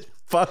 He just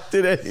fucked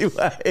it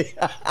anyway.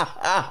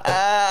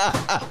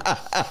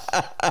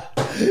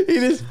 He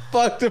just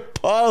fucked a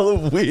pile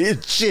of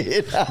weird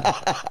shit.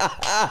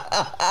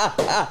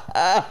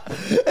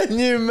 And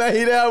you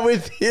made out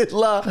with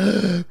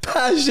Hitler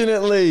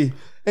passionately.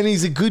 And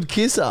he's a good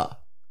kisser.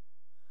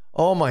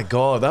 Oh my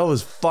God, that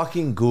was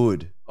fucking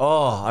good.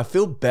 Oh, I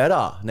feel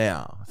better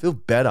now. I feel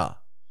better.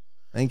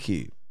 Thank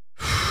you.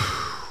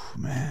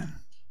 Man.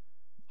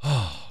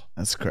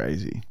 That's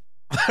crazy.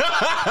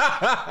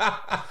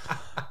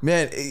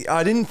 Man,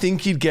 I didn't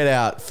think you'd get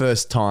out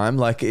first time.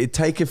 Like it's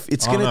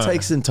going to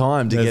take some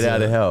time to get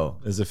out of hell.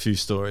 There's a few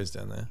stories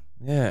down there.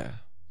 Yeah.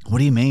 What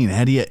do you mean?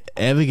 How do you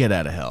ever get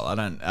out of hell?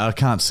 I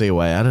can't see a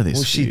way out of this.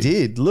 Well, she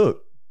did.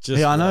 Look.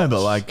 Yeah, I know,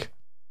 but like,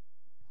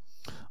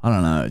 I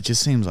don't know. It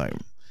just seems like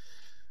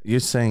You're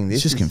saying this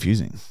it's just is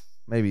confusing.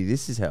 Maybe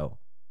this is hell.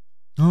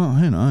 Oh,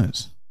 who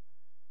knows?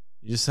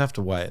 You just have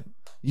to wait.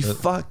 You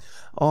fuck.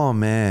 Oh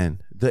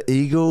man, the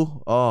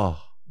eagle.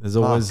 Oh, There's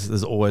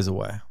always a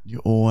way. You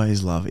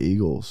always love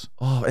eagles.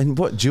 oh, and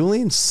what?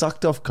 Julian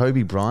sucked off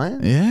Kobe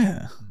Bryant.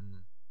 Yeah.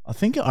 I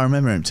think I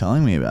remember him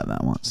telling me about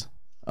that once.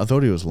 I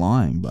thought he was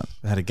lying, but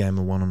They had a game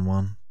of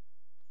 1-on-1.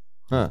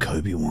 Huh.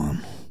 Kobe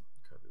won.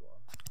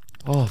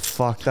 Oh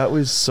fuck, that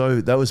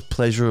was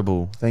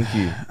pleasurable. Thank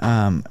you.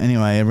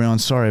 Anyway, everyone,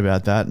 sorry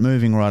about that.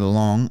 Moving right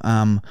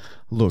along.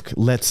 Look,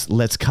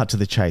 let's cut to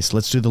the chase.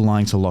 Let's do the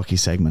Lying to Lacci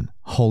segment.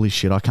 Holy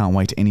shit, I can't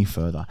wait any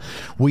further.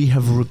 We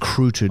have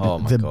recruited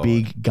the God.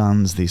 big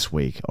guns this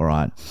week, all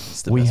right?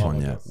 It's the best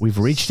one yet. We've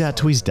reached out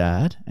to his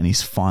dad and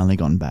he's finally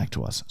gotten back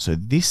to us. So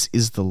this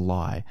is the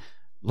lie.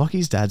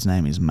 Lacci's dad's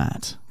name is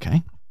Matt,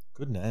 okay?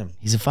 Good name.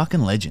 He's a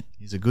fucking legend.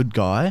 He's a good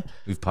guy.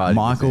 We've partied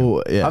Michael,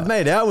 with him. yeah. I've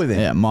made out with him.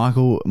 Yeah,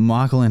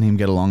 Michael and him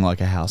get along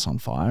like a house on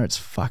fire. It's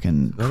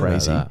fucking Forgot about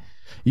crazy. that.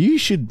 You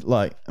should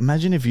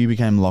imagine if you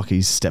became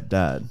Lacci's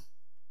stepdad.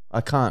 I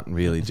can't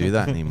really do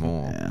that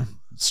anymore. Yeah,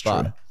 it's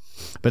But- true.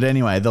 But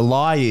anyway, the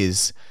lie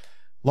is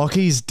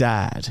Lacci's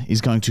dad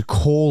is going to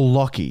call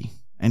Lacci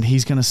and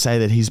he's going to say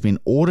that he's been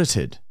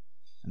audited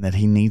and that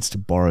he needs to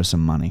borrow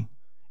some money.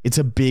 It's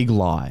a big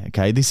lie,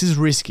 okay? This is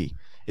risky.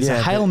 It's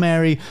a Hail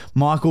Mary.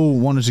 Michael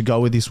wanted to go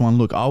with this one.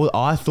 Look,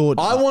 I thought...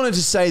 I wanted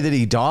to say that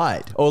he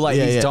died, or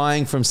he's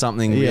dying from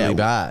something really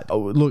bad. Oh,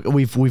 look,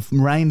 we've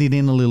reined it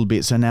in a little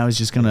bit, so now he's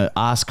just going to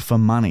ask for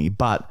money.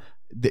 But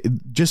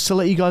just to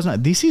let you guys know,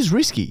 this is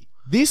risky.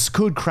 This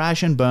could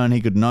crash and burn.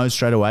 He could know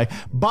straight away.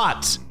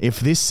 But if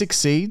this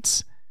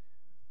succeeds,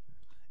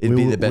 It'd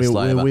be the best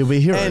lie ever. we'll be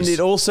heroes. And it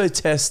also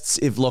tests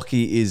if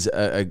Lacci is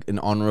an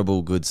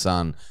honourable, good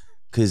son.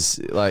 Because,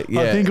 I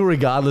think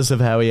regardless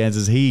of how he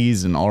answers, he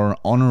is an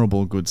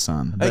honourable good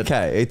son. But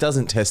Okay, it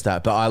doesn't test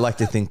that, but I like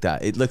to think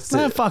that. It looks...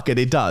 no, fuck it,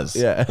 it does.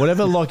 Yeah.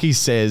 Whatever Lacci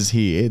says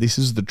here, this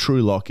is the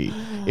true Lacci.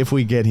 If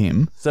we get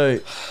him, So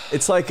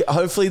it's like,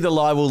 hopefully the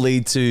lie will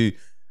lead to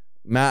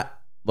Matt,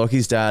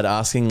 Lacci's dad,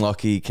 asking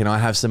Lacci, can I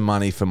have some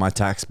money for my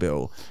tax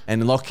bill?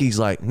 And Lacci's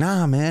like,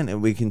 nah, man.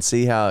 And we can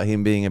see how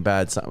him being a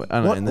bad son...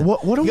 I don't know.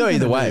 what are we go gonna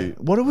either do? way.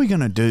 What are we going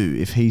to do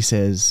if he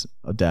says,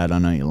 oh, Dad, I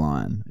know you're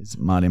lying. It's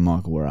Marty and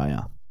Michael, where are you?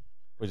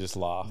 We just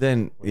laugh.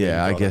 Then,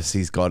 I guess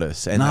he's got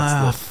us. And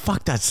Nah, that's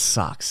fuck, that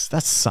sucks.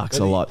 That sucks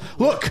a lot.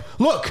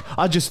 Look,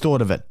 I just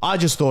thought of it.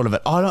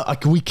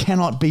 We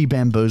cannot be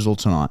bamboozled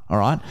tonight, all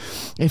right?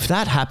 If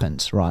that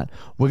happens, right,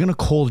 we're going to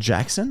call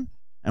Jackson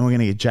and we're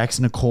going to get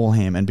Jackson to call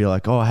him and be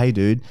like, oh, hey,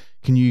 dude,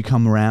 can you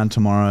come around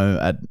tomorrow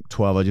at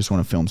 12? I just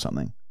want to film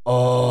something.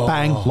 Oh.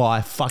 Bang, lie,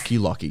 fuck you,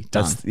 Lacci.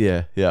 Done.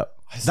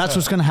 That's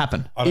what's going to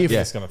happen I don't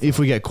think it's gonna if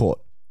we get caught.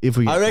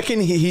 I reckon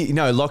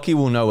Lacci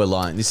will know we're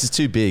lying. This is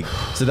too big.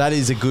 So that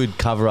is a good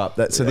cover up.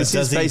 So this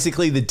is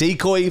basically the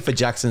decoy for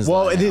Jackson's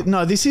lie. Well,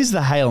 no, this is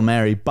the Hail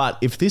Mary, but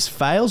if this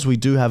fails, we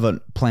do have a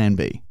plan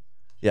B.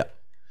 Yeah.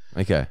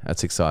 Okay,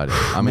 that's exciting.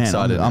 I'm Man,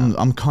 excited.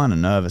 I'm kind of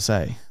nervous,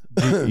 eh?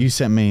 You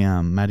sent me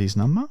Maddie's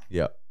number?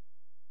 Yeah.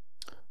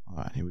 All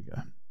right, here we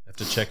go. Have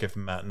to check if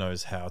Matt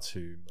knows how to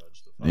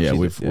merge the Yeah,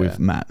 functions. we've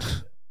Matt.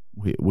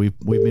 We've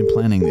been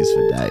planning this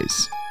for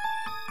days.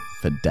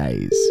 For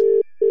days.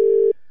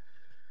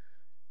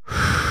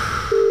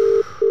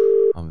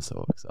 I'm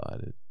so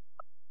excited.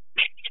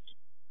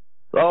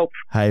 Well,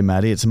 Hey,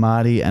 Maddie, it's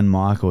Marty and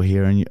Michael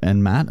here,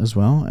 and Matt as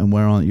well. And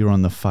you're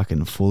on the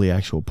fucking fully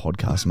actual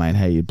podcast, mate.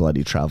 How you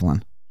bloody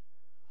traveling?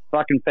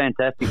 fucking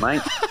fantastic,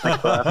 mate.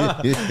 Thanks for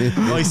having me.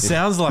 Oh, he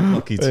sounds like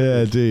Lacci too.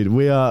 Yeah, dude.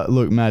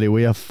 Look, Maddie,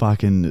 we are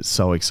fucking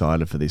so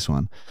excited for this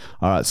one.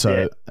 All right, all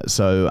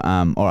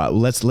right, well,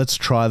 let's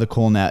try the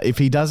call now. If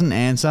he doesn't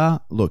answer,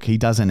 look, he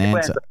doesn't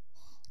answer.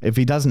 If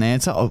he doesn't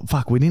answer, oh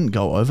fuck, we didn't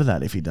go over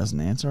that. If he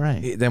doesn't answer,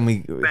 eh? Then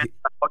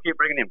I'll keep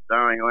bringing him. Don't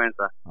worry, he'll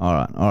answer.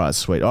 All right,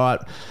 sweet. All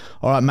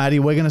right, Maddie,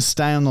 we're gonna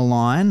stay on the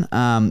line.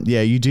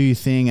 Yeah, you do your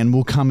thing, and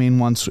we'll come in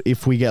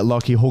if we get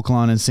Lacci, hook,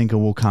 line, and sinker.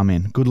 We'll come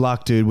in. Good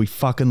luck, dude. We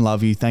fucking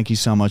love you. Thank you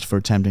so much for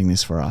attempting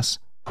this for us.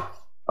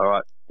 All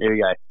right, here we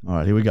go. All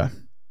right, here we go. Man,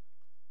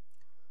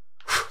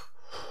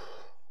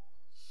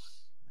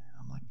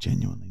 I'm like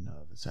genuinely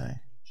nervous, eh?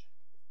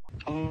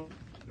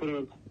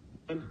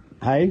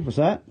 Hey, what's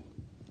that?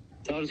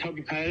 So I'll just help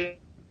you pay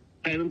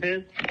a payment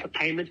plan, a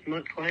payment,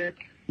 not client.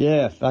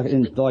 Yeah,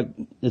 fucking, like,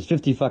 it's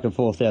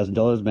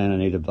 $54,000, man. I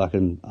need to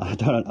fucking,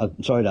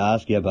 I'm sorry to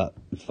ask you, but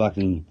it's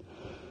fucking,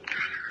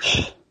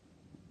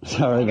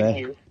 sorry,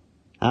 man.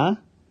 Huh?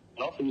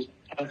 Nothing,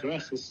 have the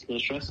rest, it's no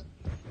stress.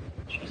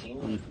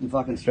 I'm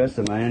fucking stressed,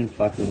 man.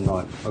 Fucking,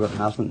 like, I've got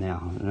nothing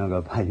now, and I've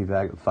got to pay you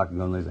back. I'm fucking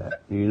gonna lose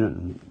that unit,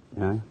 and, you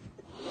know.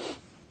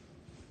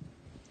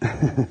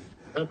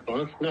 That's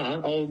fine.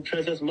 No, I'll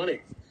transfer some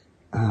money.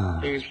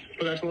 You just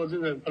put that towards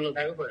it and put it on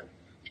paper for you.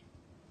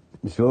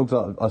 You sure?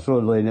 'Cause I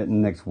sort of lean it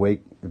in next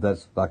week, if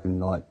that's fucking,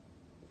 like,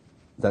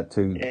 is that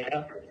too...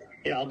 Yeah,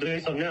 I'll do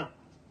something now.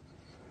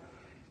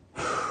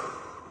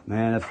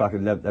 Man, that's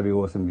fucking, that'd be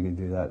awesome if you can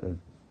do that.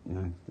 You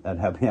know,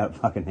 that'd help me out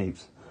fucking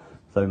heaps.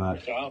 So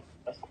much.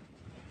 That's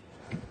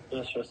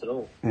no stress at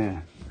all.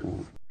 Yeah.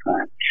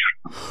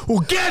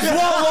 Well, guess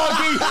what,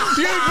 Lockie?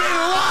 You've been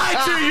lied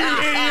to, you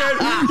idiot!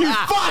 You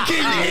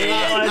fucking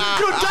idiot!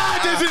 Your dad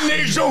doesn't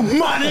need your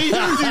money!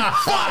 You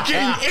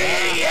fucking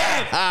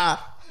idiot!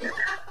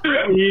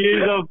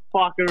 You're a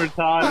fucking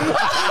retarded.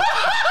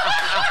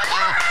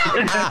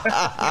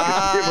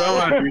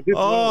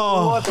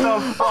 What the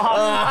fuck?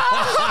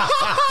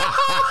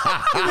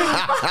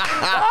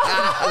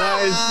 That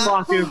is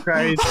fucking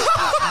crazy.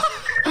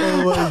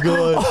 Oh my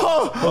god.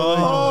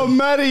 Oh,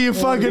 Matty, you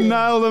fucking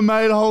nailed it,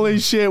 mate. Holy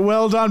shit.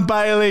 Well done,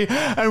 Bailey.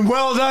 And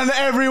well done,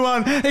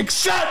 everyone,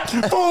 except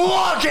for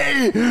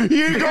Lockie.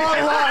 You got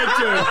lied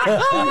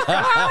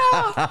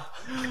to.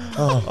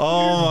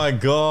 Oh my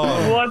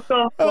god. What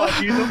the fuck?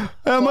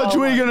 How much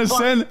were you going to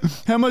send?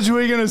 How much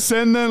were you going to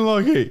send then,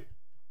 Lockie?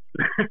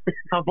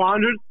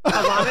 100.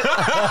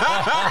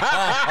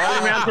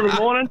 Around to the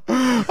morning.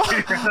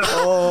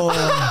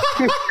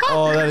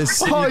 Oh, that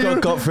is. You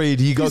got Gottfried.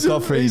 You got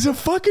Gottfried. He's a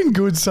fucking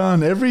good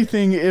son.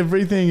 Everything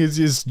is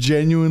just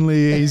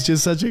genuinely. He's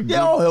just such a.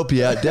 Yeah, I'll help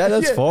you out, Dad.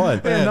 That's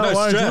fine. Yeah, no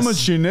worries. stress. How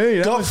much you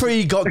need?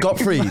 Gottfried got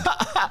Gottfried.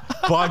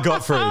 By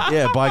Gottfried.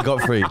 Yeah, by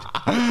Gottfried.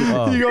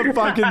 Oh. You got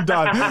fucking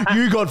done.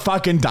 You got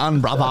fucking done,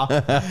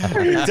 brother.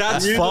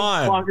 That's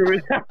fine.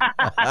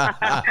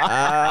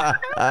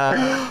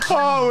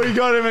 Oh, we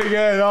got him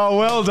again. Oh,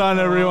 well done,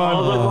 everyone.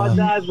 Oh, my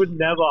dad would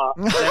never.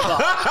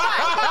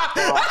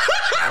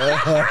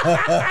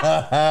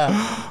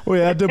 We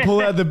had to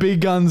pull out the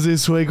big guns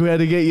this week. We had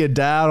to get your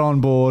dad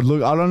on board.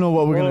 Look, I don't know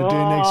what we're going to do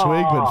next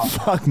week, but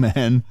fuck,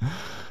 man.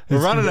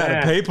 We're running out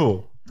of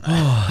people.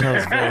 Oh, that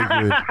was very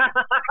good.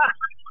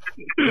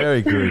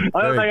 Very good.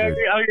 I don't Very think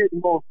good. I'll get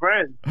more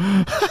friends.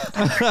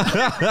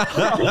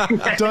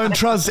 Don't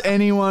trust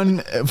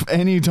anyone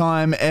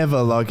anytime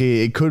ever,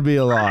 Lockie. It could be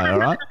a lie, all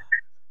right?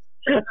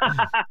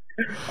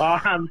 Oh,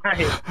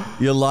 mate.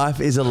 Your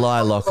life is a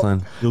lie,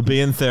 Lachlan. You'll be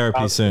in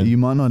therapy soon. You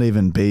might not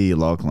even be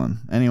Lachlan.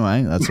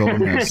 Anyway, that's all I'm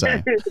going to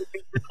say.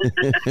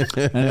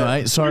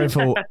 Anyway, sorry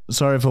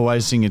for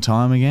wasting your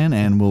time again,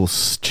 and we'll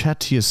chat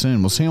to you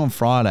soon. We'll see you on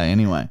Friday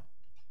anyway.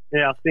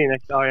 Yeah, I'll see you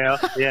next. Oh yeah,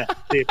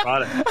 see you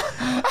Friday.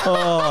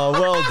 Oh,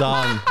 well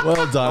done.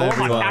 Well done,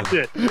 everyone.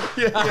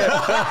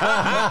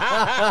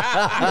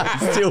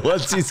 Still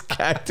wants his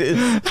cactus.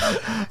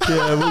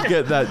 Yeah, we'll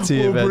get that to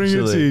you I'll bring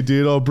eventually. it to you,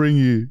 dude. I'll bring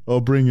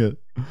it.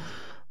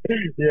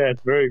 Yeah,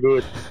 it's very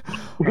good.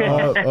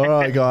 All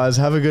right, guys.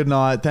 Have a good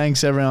night.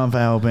 Thanks, everyone, for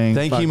helping.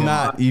 Thank you,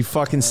 Matt. You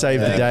fucking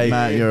saved the day.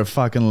 Matt, you're a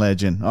fucking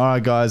legend. All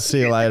right, guys.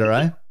 See you later,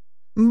 eh?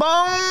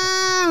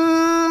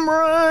 Bum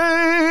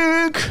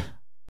break.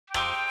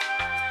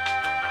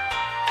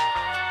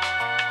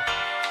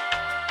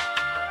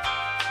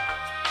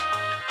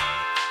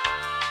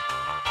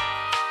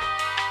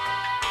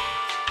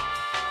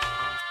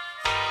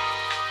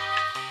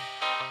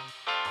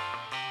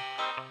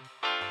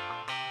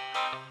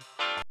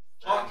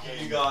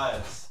 You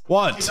guys.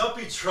 What? Cannot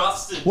be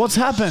trusted. What's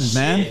happened,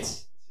 man?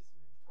 Shit.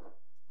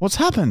 What's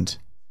happened?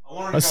 I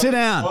want to go sit to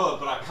down. the toilet,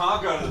 but I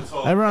can't go to the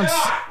toilet.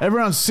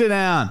 Everyone sit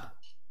down.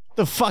 What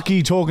the fuck are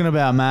you talking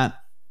about, Matt?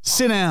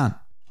 Sit down.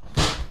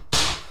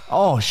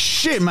 Oh,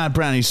 shit, Matt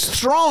Brown. He's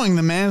throwing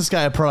the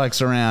Manscaped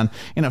products around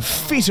in a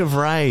fit of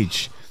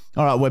rage.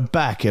 All right, we're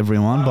back,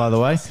 everyone, by the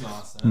way.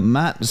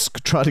 Matt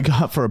tried to go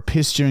up for a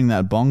piss during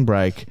that bong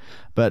break,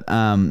 but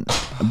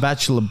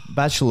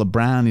Bachelor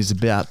Brown is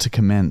about to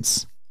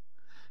commence.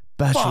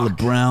 Bachelor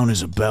Brown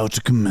is about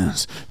to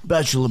commence.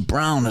 Bachelor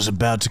Brown is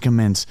about to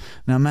commence.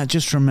 Now, Matt,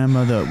 just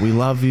remember that we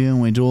love you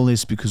and we do all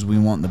this because we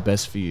want the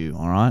best for you,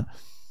 all right?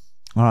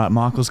 All right,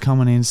 Michael's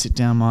coming in. Sit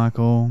down,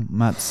 Michael.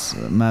 Matt's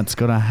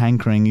got a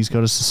hankering. He's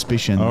got a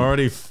suspicion. I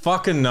already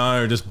fucking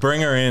know. Just bring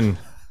her in.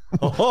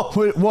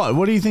 What?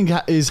 What do you think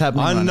is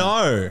happening? I right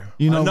know. Now?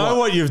 You know I know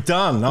what you've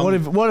done.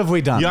 What have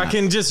we done? Yeah, I Matt?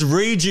 can just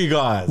read you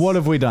guys. What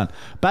have we done?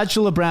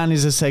 Bachelor Brown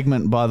is a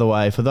segment, by the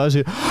way, for those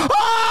who...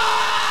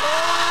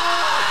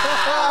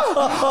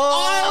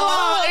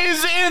 Isla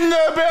is in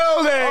the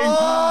building!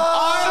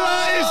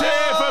 Isla is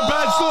here for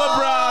Bachelor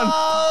Brown!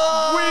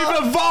 We've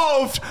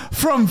evolved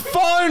from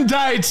phone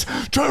dates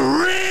to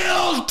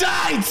real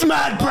dates,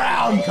 Matt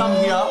Brown! Come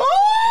here.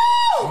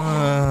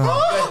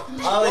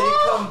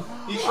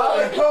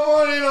 Come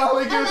on in,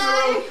 Ollie. Give us a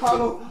little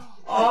cuddle.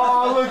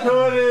 Oh, look who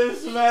it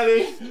is,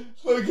 Matty.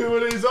 Look who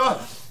it is. Oh,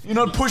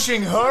 You're not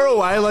pushing her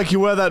away like you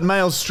were that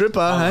male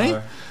stripper,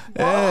 hey?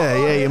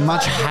 Yeah, you're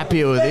much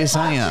happier with this,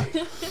 aren't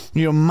you?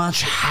 You're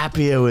much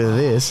happier with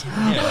this.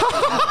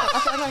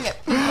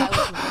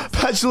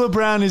 Bachelor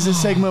Brown is a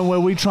segment where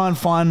we try and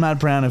find Matt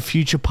Brown a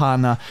future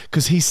partner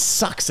because he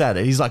sucks at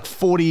it. He's like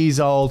 40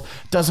 years old,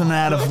 doesn't know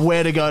how to,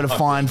 where to go to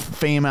find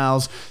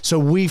females. So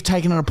we've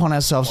taken it upon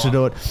ourselves to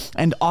do it.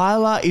 And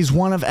Isla is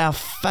one of our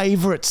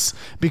favourites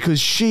because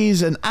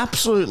she's an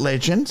absolute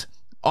legend.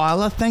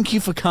 Isla, thank you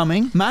for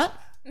coming. Matt,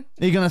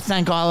 are you going to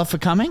thank Isla for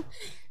coming?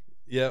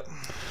 Yep.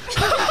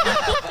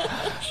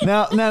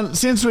 Now,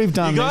 since we've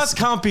done You this, guys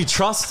can't be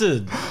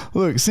trusted.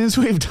 look, since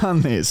we've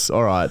done this,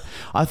 all right,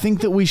 I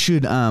think that we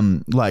should,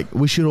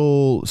 we should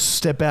all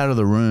step out of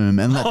the room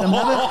and let them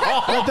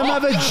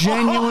have a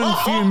genuine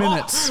few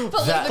minutes. But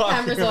leave the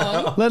cameras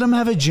on. Let them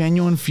have a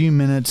genuine few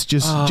minutes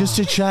just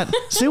to chat,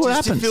 see what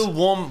Just happens. to feel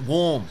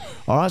warm.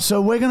 All right,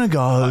 so we're gonna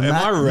go. Am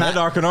I red?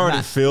 I can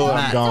already feel that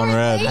I'm going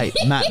red. Hey,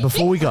 Matt,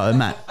 before we go,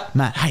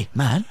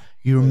 Matt,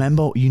 you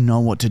remember, you know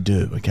what to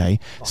do, okay?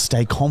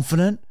 Stay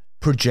confident,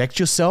 project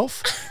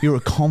yourself. You're a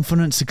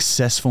confident,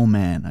 successful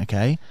man,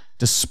 okay?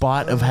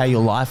 Despite of how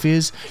your life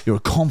is, you're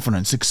a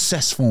confident,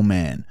 successful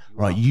man,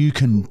 right? You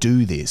can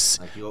do this.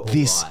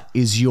 This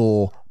is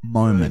your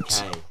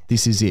moment.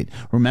 This is it.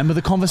 Remember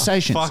the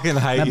conversation. Fucking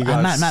hate you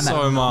guys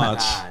so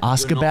much.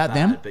 Ask about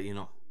them.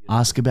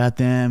 Ask about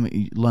them,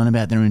 learn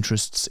about their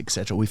interests,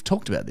 etc. We've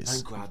talked about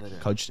this. Don't grab it.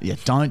 Coach,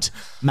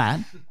 Matt,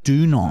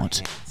 do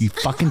not. You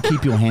fucking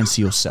keep your hands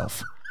to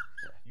yourself.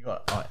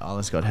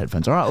 Let's got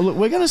headphones. All right, look,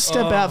 we're going to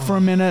step out for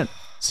a minute,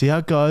 see how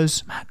it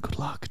goes. Matt, good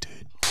luck,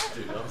 dude.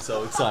 Dude, I'm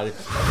so excited.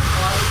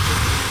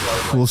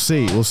 We'll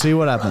see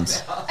what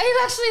happens. Are you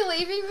actually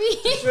leaving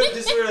me?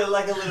 Just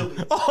like a little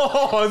bit.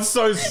 Oh, I'm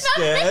so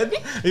scared.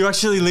 Are you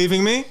actually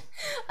leaving me?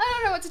 I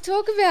don't know what to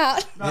talk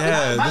about.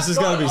 Yeah, this is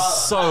going to be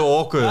so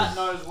awkward. Matt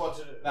knows what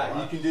to do. Matt,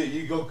 you can do it.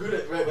 You got good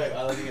at. Wait.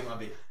 I think it might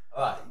be.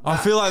 All right. I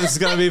feel like this is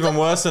going to be even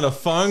worse than a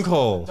phone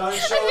call. Don't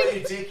show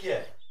your dick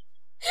yet.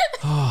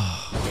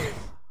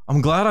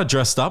 I'm glad I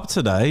dressed up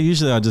today.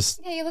 Usually I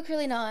just... Yeah, you look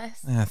really nice.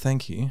 Yeah,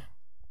 thank you.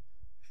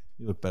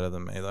 You look better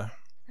than me, though.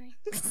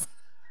 Thanks.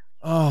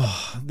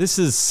 Oh, this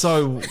is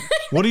so...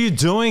 What are you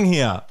doing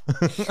here?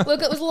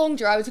 Look, it was a long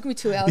drive. It took me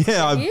 2 hours to Yeah,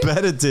 get I here.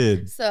 bet it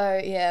did. So,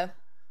 yeah.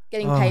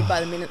 Getting paid by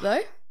the minute,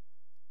 though.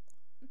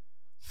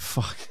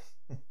 Fuck.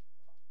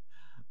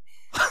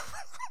 Come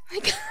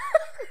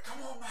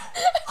on, Matt.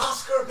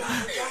 Ask her about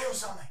her day or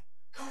something.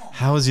 Come on.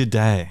 How was your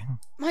day?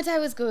 My day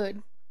was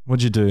good.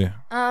 What'd you do?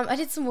 I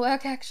did some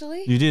work,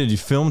 actually. You did. You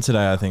filmed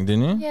today, I think,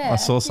 didn't you? Yeah, I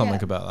saw something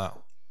yeah. about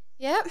that.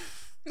 Yep.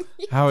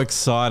 How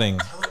exciting.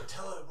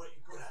 Tell her what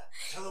you're good at.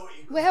 Tell her what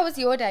you're good Well, how was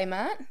your day,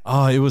 Matt?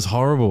 Oh, it was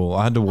horrible.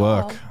 I had to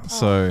work.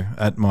 So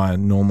at my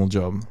normal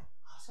job.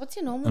 What's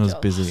your normal I was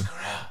job? busy. Ask her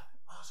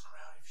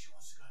out if she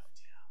wants to go for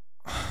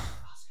dinner.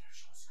 Ask her if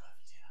she wants to go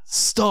for dinner.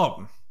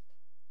 Stop.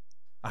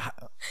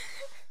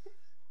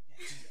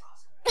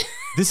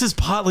 This is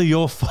partly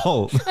your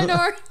fault. I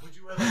know.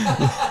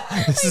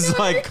 This is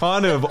like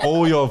kind of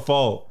all your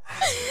fault.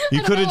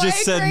 You could have know, just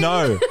I said agree.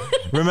 no.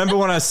 Remember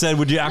when I said,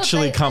 would you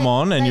actually come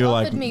on? And they you're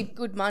offered like, me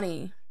good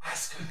money.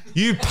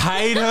 you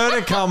paid her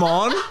to come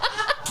on?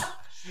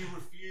 She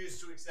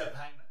refused to accept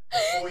payment.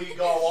 Before you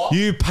go off.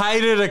 You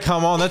paid her to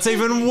come on. That's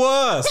even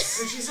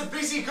worse. She's a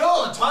busy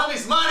girl and time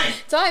is money.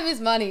 Time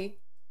is money.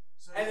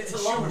 And it's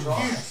a long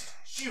drive.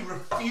 She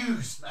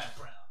refused, Matt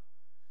Brown.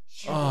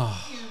 She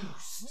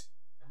refused.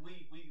 And we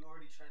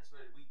already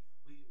transferred it.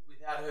 We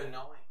without her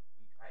knowing,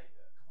 we paid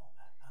her. Come on,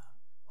 Matt.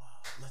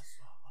 Let's,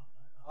 I don't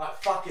know. All right,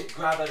 fuck it.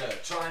 Grab at her.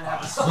 Try and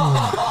have a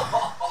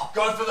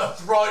Go for the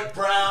throat,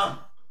 Brown.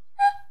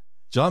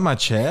 Do you like my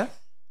chair?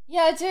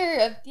 Yeah, I do.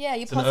 Yeah,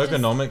 your It's an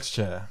ergonomics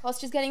chair.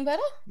 posture's getting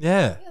better?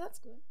 Yeah. Yeah, that's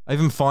good. I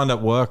even find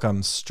at work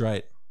I'm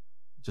straight.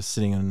 Just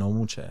sitting in a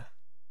normal chair.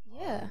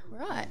 Yeah,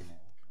 right.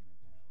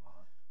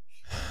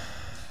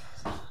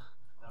 All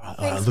right,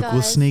 Thanks, look,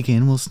 we'll guys. sneak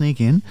in. We'll sneak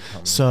in.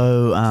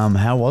 So,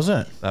 how was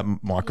it? That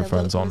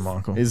microphone's on,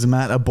 Michael. Is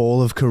Matt a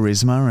ball of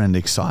charisma and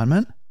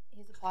excitement?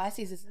 He's a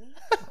Pisces, isn't he?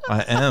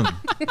 I am.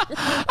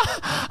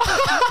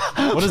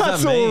 What does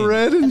That's that mean? all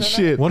red and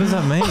shit. What does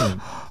that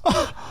mean?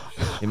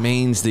 It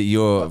means that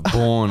you're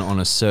born on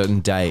a certain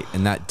date,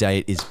 and that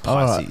date is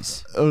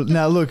Pisces.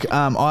 Now look,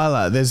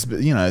 Isla, there's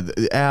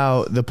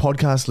the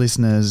podcast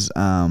listeners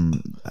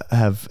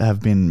have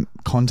been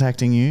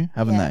contacting you,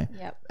 haven't Yeah, they?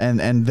 yep.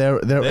 And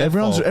they're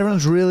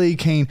everyone's really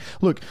keen.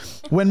 Look,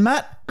 when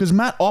because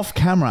Matt off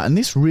camera, and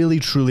this really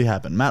truly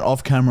happened. Matt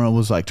off camera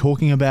was like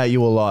talking about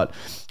you a lot,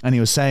 and he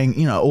was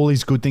saying all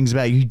these good things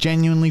about you. He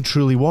genuinely,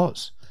 truly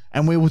was,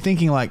 and we were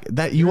thinking like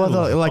that. You are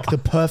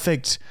the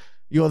perfect.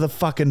 You're the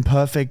fucking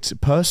perfect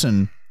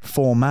person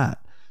for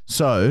Matt.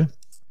 So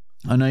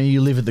I know you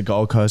live at the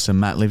Gold Coast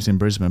and Matt lives in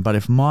Brisbane, but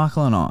if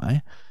Michael and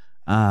I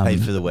Pay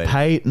for the wedding.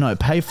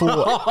 pay for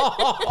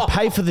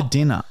the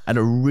dinner at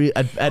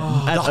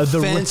the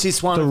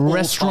fanciest one the of all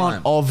restaurant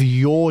time. of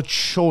your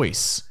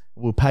choice,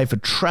 We'll pay for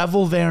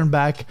travel there and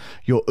back.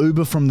 Your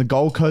Uber from the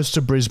Gold Coast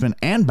to Brisbane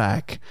and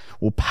back.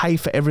 We'll pay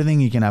for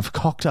everything. You can have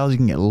cocktails. You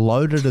can get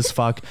loaded as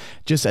fuck.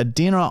 Just a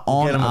dinner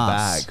on Get him a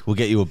us. bag. We'll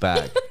get you a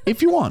bag.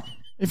 If you want.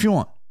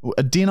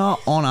 A dinner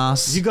on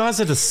us. You guys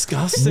are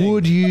disgusting.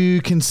 Would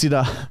you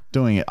consider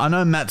doing it? I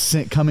know Matt's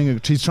coming.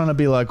 He's trying to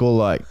be like all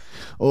like,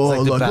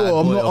 like the bad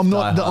boy off Die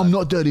Hard. I'm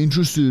not that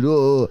interested.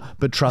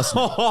 But trust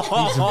me,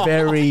 he's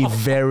very,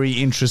 very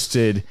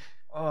interested.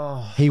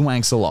 He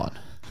wanks a lot.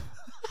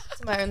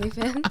 To my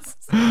OnlyFans.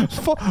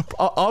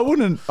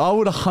 I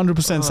would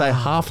 100% say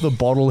half the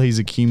bottle he's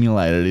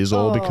accumulated is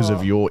all because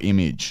of your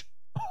image.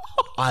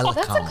 Isla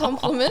That's a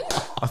compliment.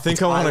 I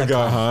think I want to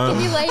go home.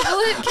 Can you label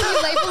it? Can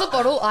you label the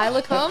bottle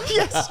Isla cum?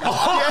 Yes.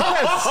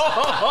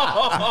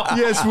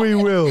 Yes, we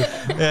will.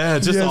 Yeah,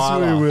 just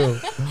Isla. We will.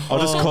 I'll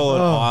just call it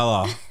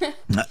Isla.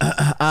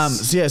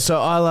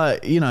 So Isla,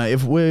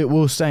 if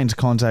we'll stay into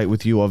contact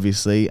with you,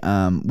 obviously.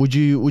 Would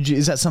you?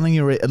 Is that something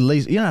you're at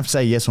least? You don't have to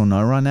say yes or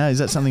no right now. Is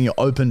that something you're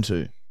open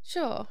to?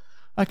 Sure.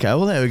 Okay,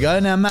 well, there we go.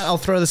 Now, Matt, I'll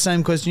throw the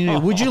same question to you.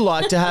 Would you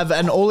like to have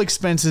an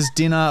all-expenses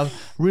dinner,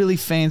 really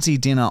fancy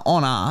dinner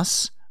on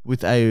us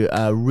with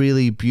a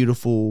really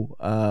beautiful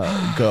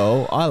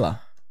girl, Isla?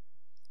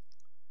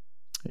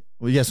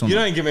 Well, yes or You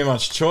no? don't give me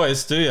much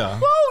choice, do you?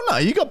 Well, no,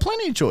 you got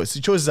plenty of choice.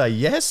 The choices are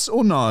yes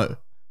or no.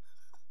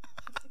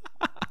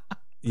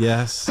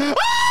 Yes. It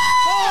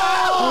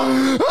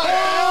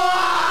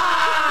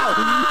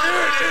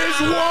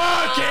is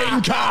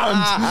working,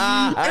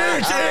 cunt!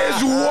 It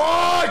is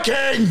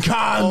working,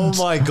 cunt! Oh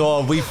my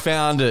God, we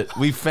found it.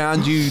 We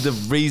found you the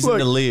reason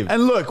to live.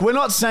 And look, we're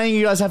not saying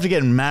you guys have to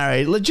get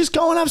married. Just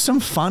go and have some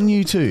fun,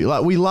 you two.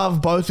 Like, we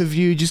love both of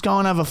you. Just go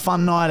and have a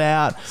fun night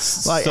out.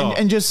 Like, Stop.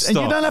 and you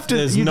Stop. don't have to.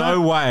 There's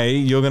no way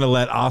you're going to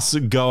let us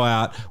go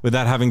out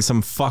without having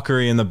some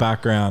fuckery in the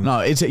background.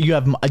 No, you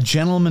have a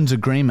gentleman's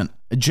agreement.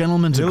 A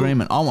gentleman's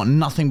agreement. I want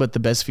nothing but the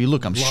best for you.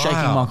 Look, I'm shaking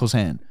Michael's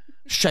hand.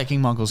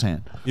 Shaking Michael's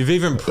hand. You've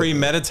even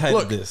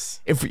premeditated this.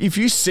 If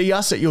you see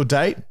us at your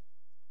date,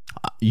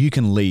 you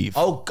can leave.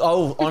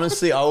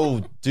 Honestly, I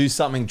will do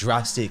something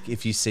drastic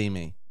if you see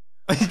me.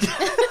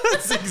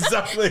 That's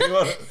exactly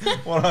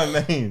what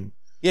I mean.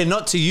 Yeah,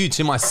 not to you,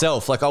 to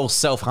myself. Like, I will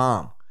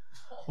self-harm.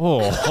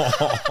 Oh.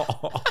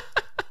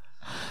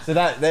 So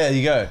there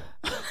you go.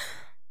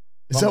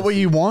 Is that what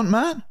you want,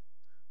 Matt?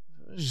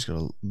 I just got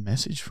a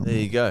message from There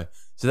you go.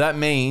 So that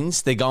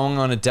means they're going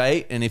on a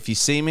date, and if you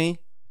see me,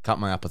 cut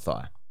my upper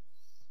thigh.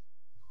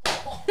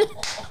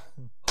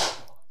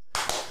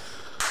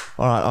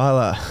 All right,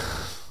 Isla,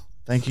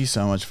 thank you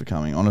so much for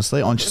coming.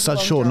 Honestly, on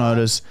such short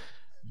notice,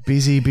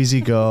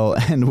 busy girl,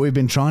 and we've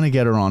been trying to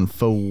get her on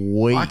for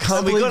weeks. I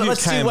can't believe you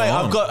came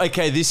on.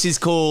 This is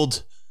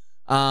called,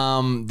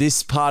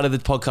 this part of the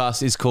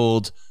podcast is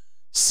called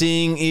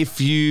Seeing If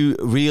You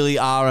Really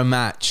Are a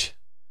Match.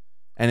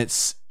 And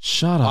it's,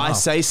 Shut up. I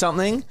say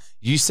something,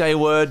 you say a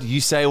word,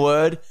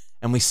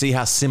 and we see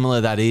how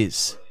similar that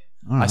is.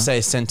 I say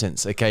a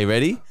sentence. Okay,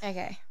 ready?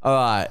 Okay. All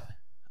right.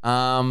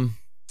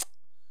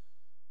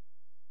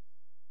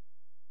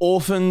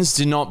 Orphans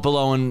do not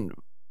belong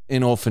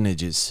in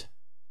orphanages.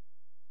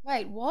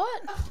 Wait,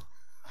 what?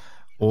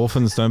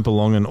 Orphans don't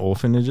belong in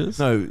orphanages?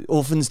 No,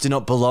 orphans do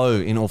not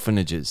belong in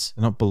orphanages.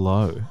 They're not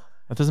below.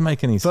 That doesn't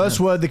make any sense. First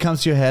word that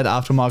comes to your head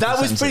after Michael. That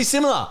was pretty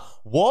similar.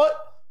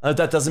 What?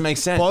 That doesn't make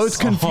sense. Both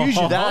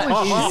confusion. That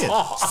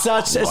is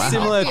such a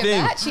similar Happy thing.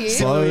 about you.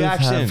 Similar Both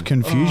reaction. have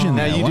confusion.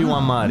 Now there. you do Wow.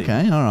 one, Marty.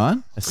 Okay, all right.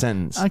 A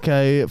sentence.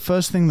 Okay,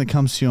 first thing that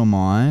comes to your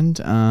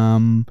mind,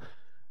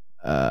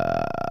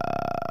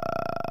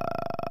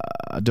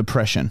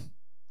 depression.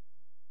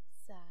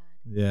 Sad.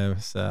 Yeah,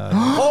 sad.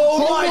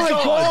 Oh my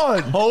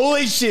God.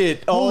 Holy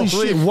shit. Holy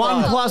shit.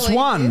 1 plus believe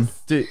 1.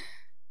 this. Dude.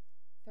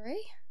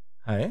 3?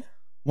 Hey?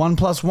 1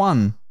 plus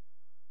 1.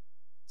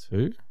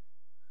 2?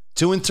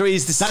 2 and 3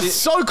 is the That's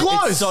so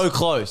close. It's so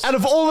close. Out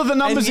of all of the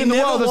numbers in the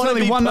world, there's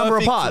only one number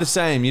apart. The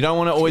same. You don't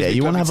want to always. Yeah, be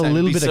you want to have a perfect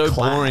little same. bit Be of so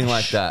clash. boring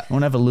like that. You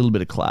want to have a little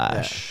bit of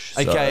clash.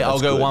 So Okay, I'll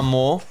that's go good. one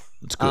more.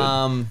 That's good.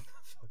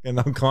 And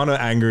I'm kind of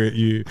angry at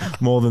you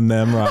more than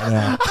them right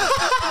now.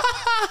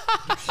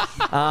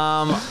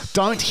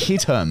 Don't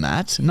hit her,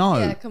 Matt. No.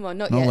 Yeah, come on,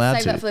 not Not yet. allowed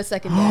Save to. that for the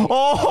second day.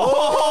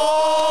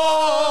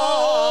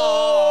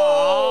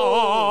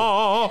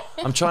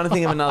 I'm trying to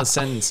think of another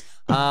sentence.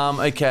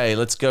 Okay,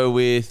 let's go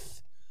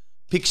with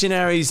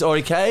Pictionary's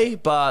okay,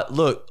 but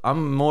look,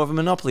 I'm more of a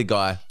Monopoly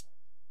guy.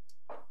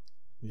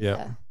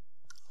 Yeah.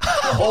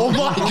 Oh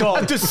my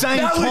God. At the same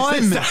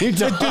time, Matt. At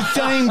the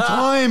same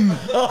time.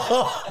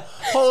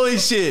 Holy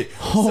shit.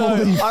 So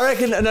I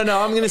reckon,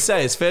 no, I'm going to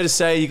say, it's fair to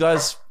say, you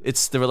guys,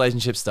 it's the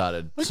relationship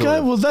started. Okay, sort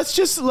of. well, that's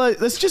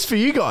just for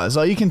you guys.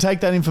 Like, you can take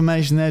that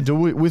information there, do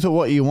with it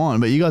what you want,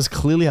 but you guys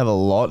clearly have a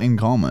lot in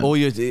common.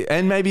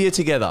 And maybe you're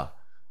together.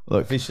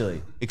 Look,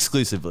 Officially.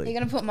 Exclusively. You're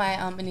going to put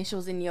my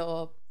initials in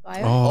your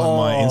bio? Oh,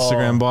 my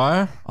Instagram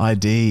bio?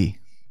 ID.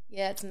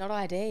 Yeah, it's not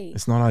ID.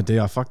 It's not ID.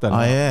 I fucked that Oh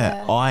up.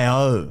 yeah,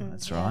 IO.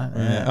 That's right.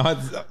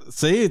 Yeah.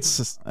 See, it's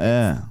just,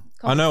 Yeah.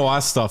 I know I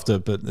stuffed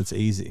it, but it's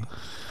easy.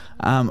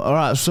 All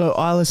right. So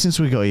Isla, since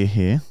we got you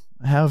here,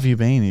 How have you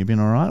been? You been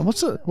all right?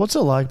 What's it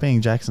like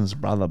being Jackson's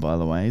brother, by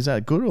the way? Is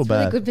that good or Really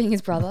bad? good being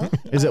his brother.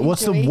 Is it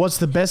what's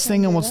the best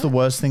thing and what's the that?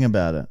 worst thing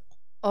about it?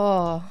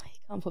 Oh, you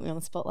can't put me on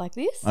the spot like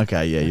this.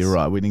 Okay, yeah, you're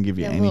right. We didn't give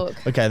you Yeah, any. look.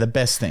 Okay, the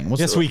best thing.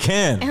 Yes, we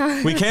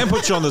can. We can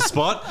put you on the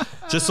spot,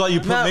 just like you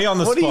put Matt, me on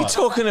the what spot. are you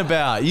talking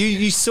about?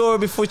 You saw her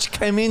before she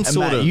came in, And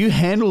sort Matt, of. you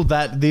handled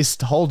that this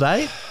whole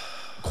day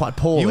quite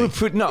poorly. You were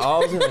put. No, I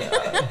was.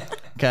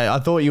 Okay, I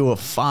thought you were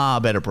far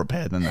better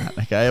prepared than that.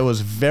 Okay, it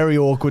was very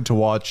awkward to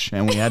watch,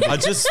 and we had to, I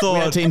just we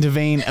had thought. to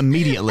intervene I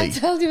immediately.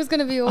 told you it was going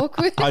to be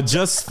awkward. I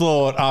just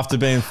thought after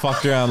being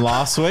fucked around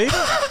last week,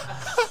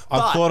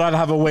 I thought I'd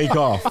have a week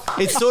off.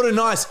 It's sort of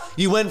nice.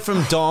 You went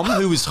from Dom,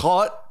 who was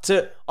hot,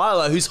 to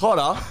Isla, who's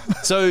hotter.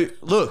 So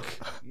look,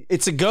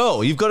 it's a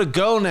girl. You've got a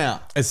girl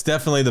now. It's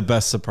definitely the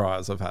best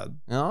surprise I've had.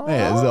 Oh,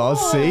 Yeah, so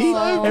see,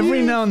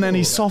 every now and then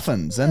he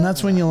softens, and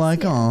that's when you're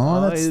like,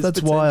 oh, there's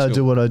that's why I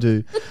do potential. what I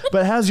do.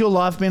 But how's your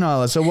life been,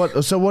 Isla? So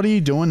what are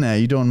you doing now?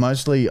 You doing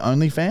mostly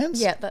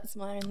OnlyFans? Yeah, that's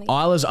my only.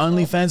 Isla's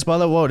OnlyFans, by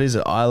the way. What is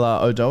it?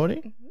 Isla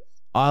O'Doherty?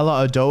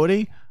 Isla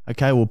O'Doherty.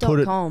 Okay, we'll put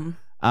it. .com.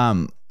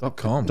 .com.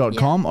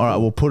 .com. All right,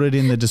 we'll put it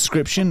in the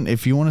description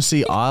if you want to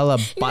see Isla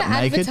You butt know,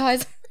 naked.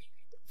 advertise.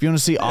 If you want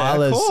to see of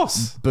Isla's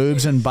course.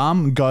 boobs and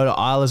bum, go to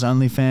Isla's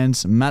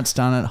OnlyFans. Matt's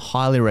done it.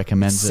 Highly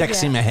recommends it.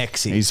 sexy Yeah.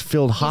 mahexy. He's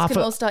filled You half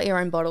can all a. start your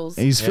own bottles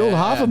He's filled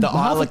half a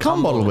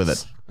cum bottle with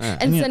it.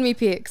 and send me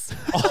pics.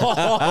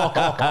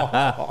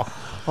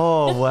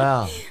 Oh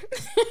wow!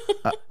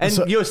 And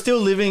So- you're still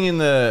living in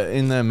the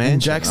mansion. In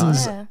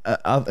Jackson's, Yeah.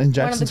 in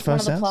Jackson's one of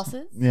first the house.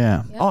 pluses.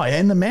 Yeah. Yeah. Oh, yeah,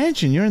 in the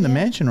mansion. You're in the Yeah.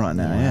 mansion right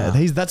now.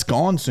 Yeah. That's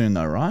gone soon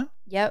though, right?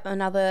 Yep,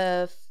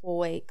 another 4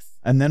 weeks.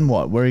 And then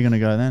what? Where are you going to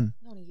go then?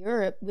 I'm going to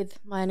Europe with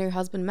my new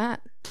husband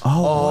Matt.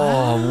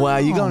 Oh wow!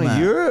 You're going to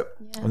man. Europe?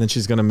 Yeah. And then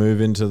she's going to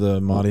move into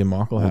the Marty and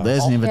Michael Well, house.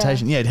 there's an Yeah.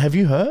 invitation. Yeah. Have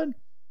you heard?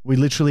 We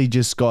literally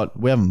just got.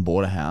 We haven't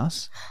bought a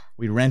house.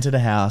 We rented a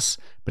house,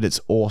 but it's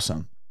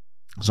awesome.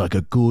 It's like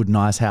a good,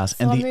 nice house,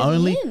 So I'm and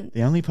moving in.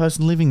 the only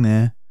person living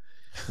there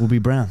will be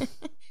Brown.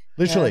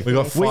 Literally, We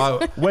got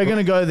five. we're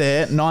gonna go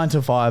there 9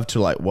 to 5 to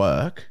like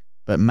work,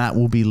 but Matt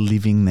will be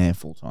living there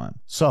full time.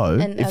 So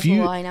And if as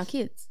you will I and our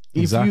kids. if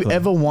you Exactly.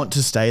 ever want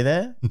to stay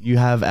there, you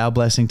have our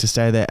blessing to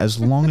stay there as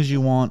long as you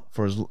want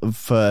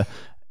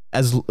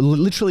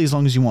literally as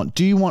long as you want.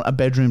 Do you want a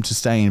bedroom to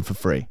stay in for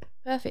free?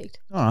 Perfect.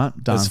 All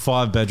right, done. There's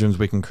 5 bedrooms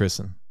we can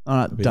christen. All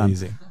right, It'll be done.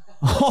 easy.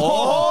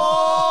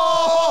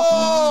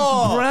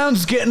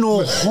 Brown's getting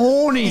all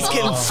horny. He's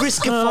getting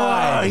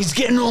friskified. He's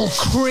getting all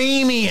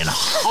creamy and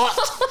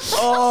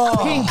hot.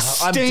 Pink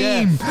I'm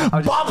steam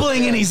deaf.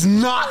 bubbling in his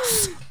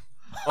nuts.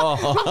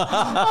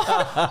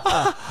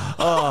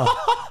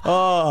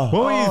 What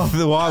were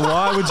you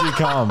why would you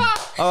come?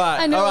 All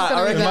right, I knew all it was right.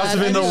 gonna I be reckon It must have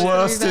been I the knew it was gonna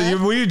worst. be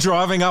bad. Were you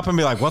driving up and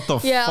be like, what the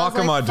Yeah, fuck I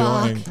was am like,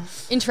 I doing?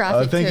 fuck. In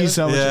traffic Thank too. you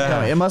so much Yeah. for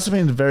coming. It must have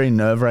been very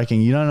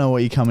nerve-wracking. You don't know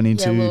what you're coming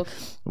into. Yeah,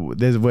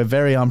 We're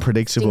very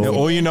unpredictable. Yeah,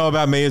 all you know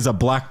about me is a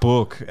black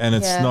book, and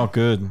it's Yeah. not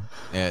good.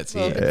 Yeah, it's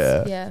Look, here.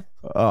 it's- yeah.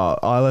 Oh,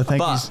 Isla, thank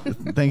But you.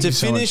 Thank To you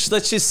so finish, much.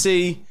 let's just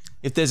see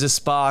if there's a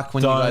spark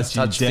when you guys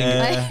touch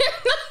dare.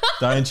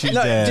 Don't you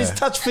No, dare. just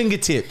touch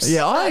fingertips.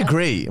 Yeah, I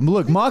agree.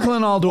 Look, Michael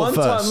and I'll do One it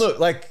first. time, look,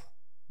 like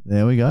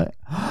There we go.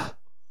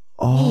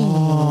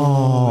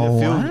 Oh, It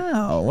feel-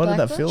 wow. What did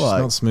that feel It's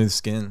like? not smooth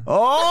skin.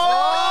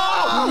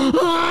 Oh!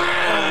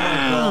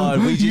 God,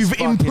 we just You've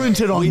fucking-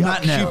 imprinted on we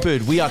Matt are now.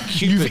 Cupid. We are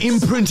You've Cupid.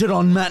 imprinted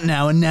on Matt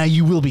now, and now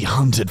you will be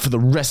hunted for the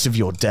rest of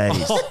your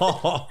days.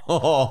 But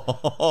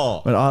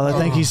Isla,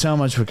 thank you so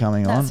much for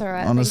coming on. That's all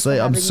right. Honestly,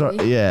 I'm Thanks for sorry.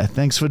 having me. Yeah,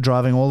 thanks for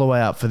driving all the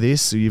way up for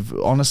this. You've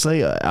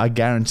honestly, I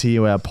guarantee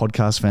you, our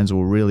podcast fans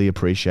will really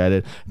appreciate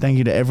it. Thank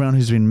you to everyone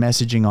who's been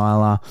messaging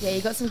Isla. Yeah,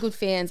 you got some good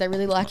fans. I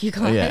really like you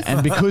guys. Yeah,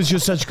 and because you're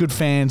such good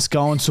fans,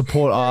 go and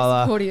support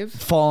Isla. supportive.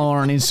 Follow her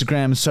on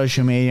Instagram and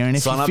social media, and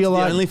if Sign you up feel to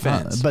the like,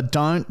 OnlyFans. but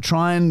don't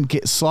try and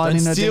slide Don't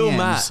in her steal DMs.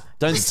 Matt.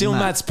 Don't It's steal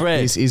Matt. Matt's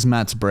bread. This is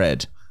Matt's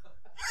bread.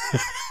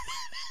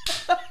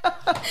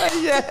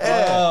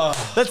 Yeah.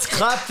 Let's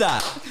clap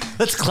that.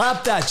 Let's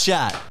clap that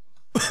chat.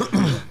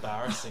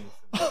 Embarrassing.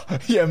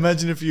 Yeah,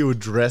 imagine if you were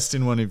dressed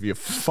in one of your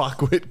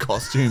fuckwit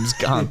costumes,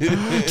 cunt.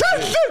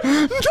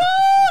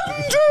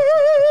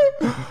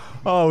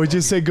 Oh, we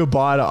just said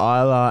goodbye to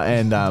Isla,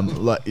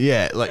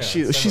 and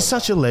she's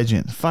such a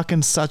legend,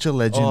 fucking such a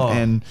legend, Oh.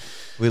 and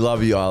We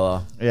love you,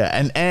 Isla.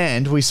 yeah,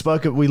 and we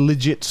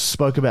legit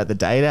spoke about the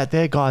date out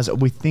there, guys.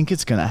 We think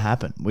it's gonna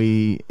happen.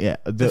 The That's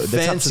up to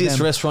fanciest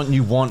them. restaurant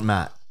you want,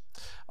 Matt.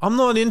 I'm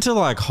not into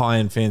like high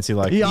and fancy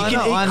like Yeah, You I can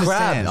know, eat I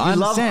understand. crab. I You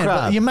love understand, but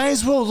crab. you may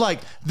as well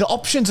the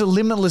options are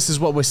limitless, is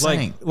what we're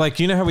saying. like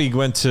you know how we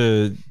went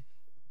to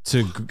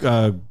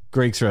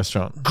Greek's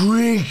restaurant.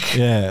 Greek.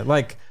 Yeah,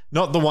 like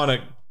not the one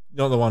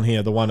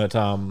here, the one at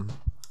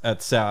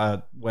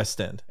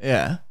West End.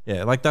 Yeah.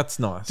 Yeah, like that's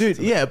nice. Dude,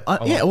 yeah,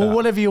 like well, that.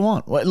 whatever you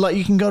want. Like,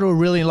 you can go to a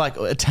really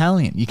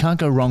Italian. You can't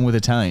go wrong with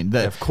Italian.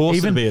 of course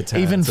it'd be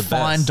Italian. Even It's the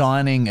fine best.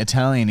 dining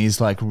Italian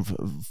is like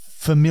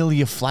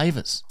familiar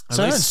flavors. So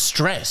don't least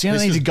stress. You don't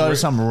this need to is go to Greek.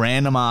 some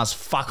random ass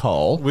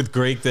fuckhole With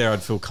Greek there,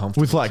 I'd feel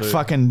comfortable. with like too.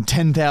 fucking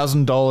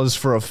 $10,000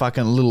 for a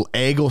fucking little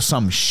egg or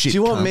some shit. Do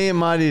you want cunt. me and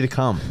Marty to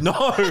come? No.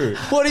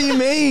 What do you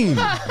mean?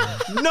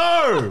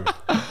 No.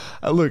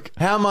 Look,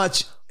 How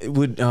much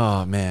would?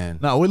 Oh man.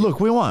 no, we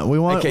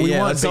won't. Okay, We yeah.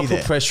 won't Let's be not there.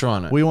 put pressure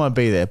on it. We won't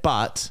be there.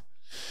 But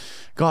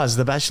guys,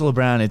 the Bachelor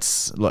Brown,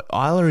 it's look,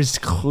 Isla is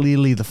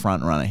clearly the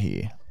front runner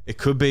here. It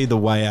could be the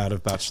way out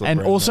of Bachelor And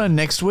Brown. also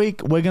next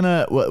week we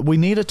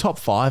need a top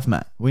 5,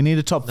 Matt. We need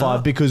a top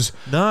 5 because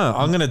No,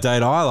 I'm going to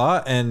date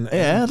Isla and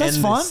yeah, that's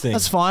end fine. this thing.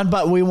 That's fine.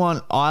 But we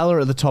want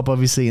Isla at the top,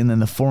 obviously, and then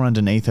the 4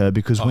 underneath her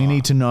because we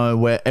need to know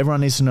where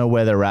everyone needs to know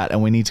where they're at,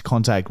 and we do need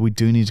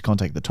to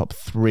contact the top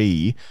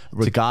 3,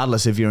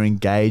 regardless if you're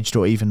engaged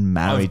or even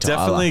married I've to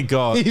definitely Isla.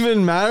 got.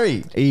 Even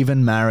married.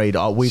 Even married.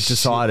 We've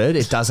decided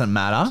it doesn't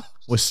matter.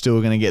 We're still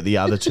going to get the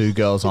other 2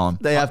 girls on.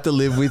 They have to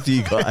live with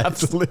you guys. have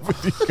to live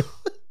with you.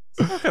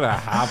 Not gonna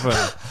happen.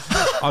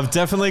 I've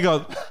definitely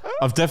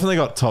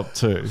got top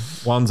 2.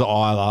 One's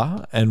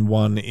Isla and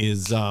one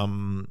is I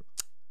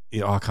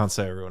can't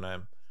say her real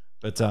name,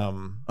 but All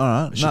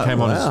right. she No,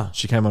 came on wow. as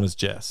she came on as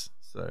Jess.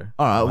 So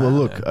All right. Well,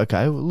 look. Yeah.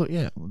 Okay. Well, look.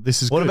 Yeah.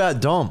 This is What good.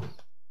 about Dom?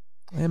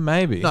 yeah,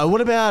 maybe. No. What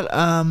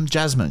about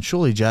Jasmine?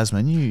 Surely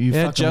Jasmine. You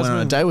Yeah, fucking went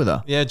on a date with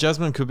her. Yeah,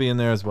 Jasmine could be in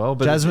there as well.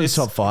 But Jasmine's it's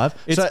top 5.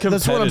 it's so that's what I'm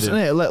competitive.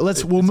 saying. We'll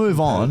It's move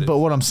on. competitive. But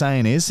what I'm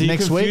saying is, So you're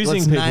next week, let's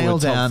confusing people nail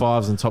with down.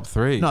 top 5s and top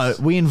 3s. No,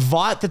 we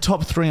invite the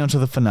top 3 onto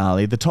the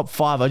finale. The top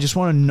 5, I just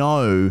want to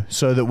know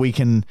so that we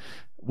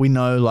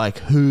know like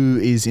who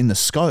is in the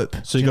scope.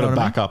 so Do you know got to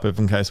what I back up if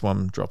in case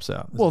one drops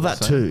out. mean? Well, that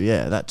too.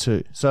 Yeah, that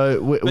too.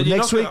 So But you're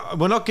next not week, gonna-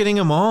 we're not getting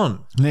them on.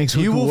 next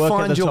week You we'll will work out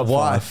find the your top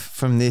wife 5.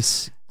 from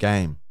this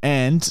game.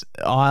 And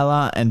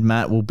Isla and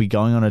Matt will be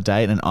going on a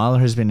date, and Isla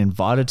has been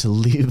invited to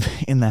live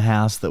in the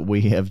house that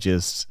we have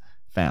just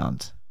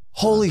found.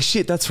 Holy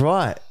shit, that's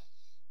right.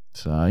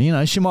 So,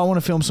 she might want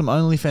to film some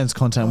OnlyFans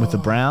content with the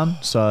Brown,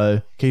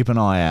 so keep an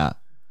eye out.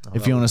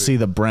 If you want to see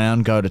the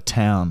Brown go to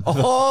town.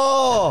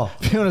 Oh,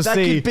 If you want to that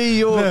see could be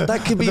your the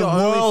the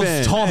world's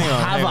OnlyFans. top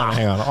Hang on.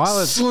 haver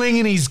Isla,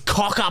 slinging his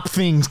cock up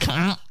things.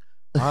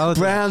 Isla,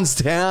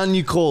 Brownstown,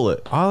 you call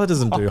it. Isla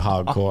doesn't do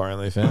hardcore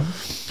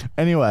OnlyFans.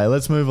 Anyway,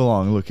 let's move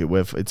along. Look,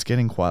 it's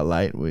getting quite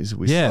late. We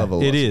still Yeah, have a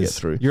lot it to is. get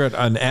through. You're at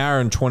an hour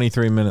and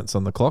 23 minutes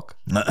on the clock.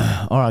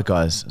 All right,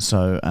 guys.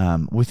 So,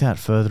 without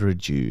further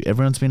ado,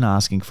 everyone's been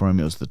asking for him.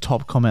 It was the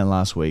top comment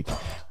last week.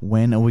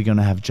 When are we going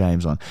to have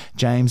James on?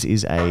 James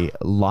is a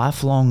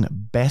lifelong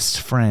best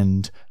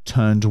friend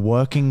turned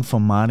working for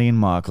Marty and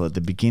Michael at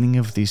the beginning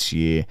of this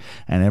year,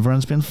 and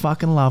everyone's been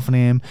fucking loving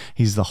him.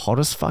 He's the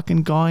hottest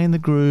fucking guy in the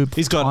group.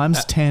 He's got-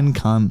 times 10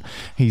 cunt.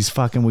 He's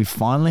fucking. We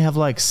finally have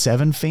like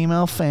 7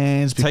 female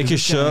fans. Take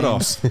because your of shirt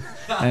James.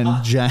 off.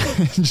 And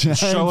James,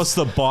 Show us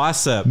the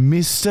bicep.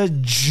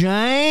 Mr.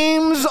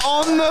 James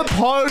on the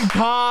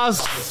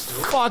podcast.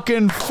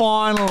 Fucking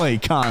finally,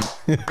 cunt.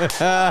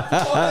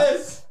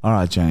 All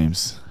right,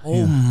 James.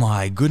 Oh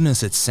my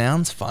goodness, it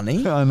sounds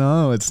funny. I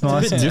know, it's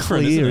nice bit and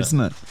different, clear, isn't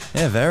isn't it?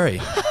 Yeah, very.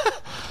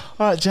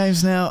 All right,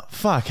 James, now,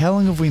 fuck, how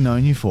long have we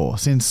known you for?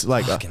 Since,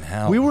 like, Fucking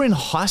hell. we were in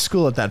high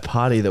school at that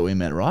party that we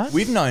met, right?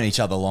 We've known each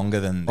other longer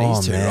than these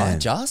Oh, two, man. right?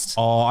 Just?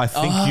 Oh, I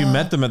think you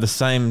met them at the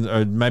same,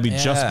 or maybe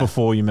just Yeah.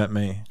 before you met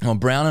me. Well,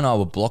 Brown and I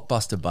were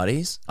Blockbuster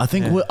buddies. I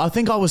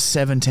think I was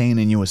 17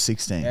 and you were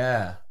 16.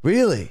 Yeah.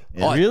 Really?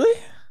 Oh, Really?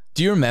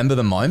 do you remember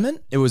the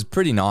moment? It was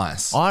pretty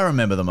nice. I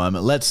remember the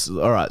moment.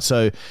 All right,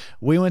 so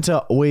we went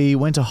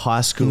to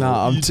high school. No,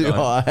 I'm too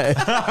high.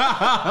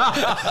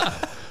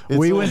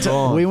 we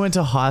went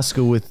to high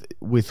school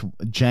with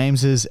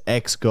James's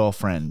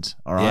ex-girlfriend,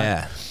 all right?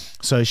 Yeah.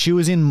 So she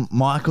was in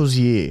Michael's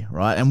year,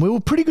 right? And we were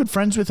pretty good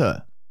friends with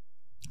her.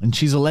 And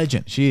she's a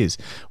legend. She is.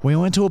 We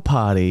went to a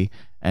party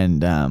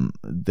and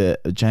the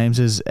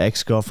James's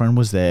ex-girlfriend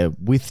was there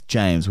with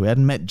James. We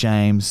hadn't met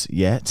James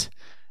yet.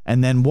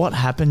 And then what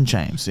happened,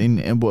 James? How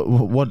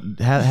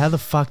the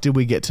fuck did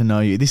we get to know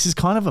you? This is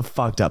kind of a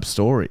fucked up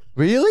story.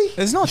 Really?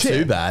 It's not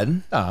too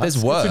bad. There's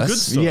it's a worse. good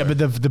story. Yeah, but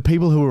the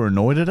people who were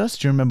annoyed at us,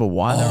 do you remember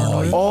why they were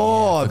annoyed?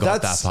 Oh,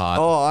 forgot that's that part.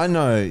 Oh, I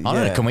know. I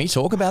don't know. Can we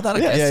talk about that? I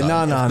Yeah, guess yeah,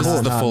 so. no, This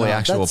is the no, fully no.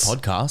 actual That's-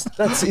 podcast.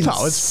 That's insane.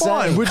 No, it's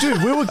fine. We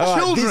were All right,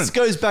 children. this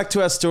goes back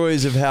to our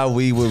stories of how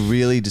we were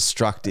really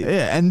destructive.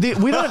 Yeah, and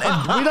we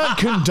don't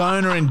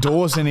condone or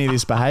endorse any of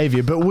this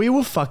behavior, but we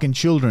were fucking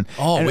children.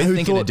 Oh, And we're who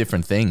thinking thought, of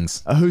different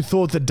things. who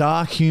thought the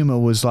dark humor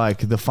was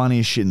like the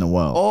funniest shit in the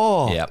world.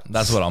 Oh, Yeah,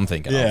 that's what I'm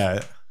thinking of. Yeah.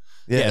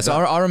 Yeah, so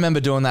I remember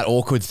doing that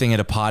awkward thing at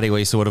a party where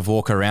you sort of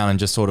walk around and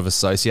just sort of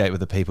associate with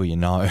the people you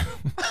know.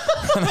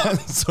 And I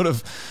sort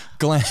of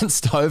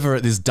glanced over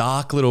at this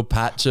dark little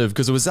patch of,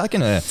 because it was like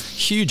in a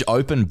huge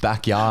open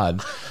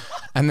backyard.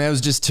 And there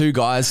was just 2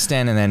 guys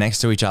standing there next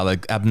to each other,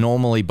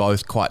 abnormally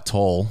both quite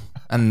tall,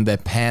 and their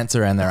pants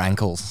around their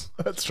ankles.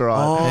 That's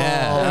right.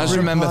 Yeah, and I just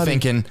remember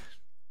thinking,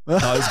 those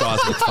guys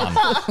look fun.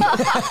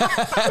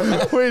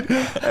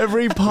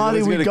 Every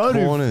party always we go to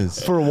go corners.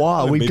 to for a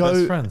while, Wanna we be go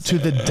best friends. to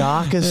the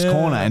darkest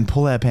corner and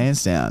pull our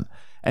pants down.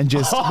 And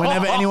just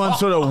whenever anyone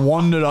sort of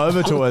wandered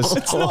over to us,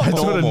 and sort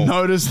of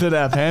noticed that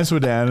our pants were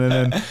down, and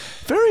then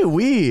very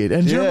weird.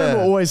 And do you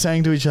remember always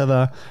saying to each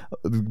other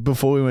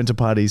before we went to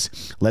parties,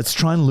 let's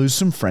try and lose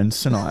some friends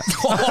tonight?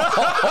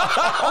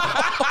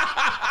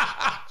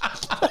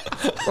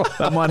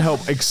 That might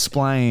help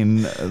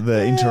explain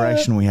the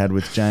interaction we had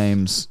with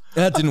James.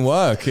 That didn't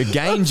work. It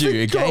gained you.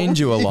 It gained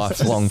you a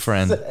lifelong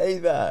friend. Say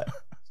that.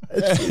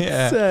 It's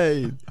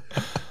insane.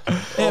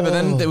 Yeah, but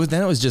then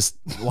it was just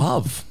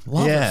love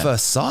at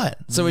first sight.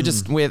 So we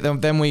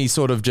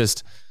sort of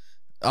just.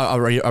 I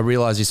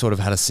realized you sort of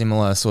had a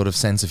similar sort of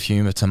sense of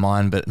humor to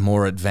mine, but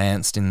more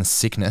advanced in the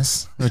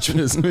sickness, which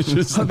was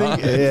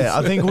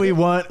I think we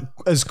weren't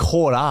as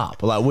caught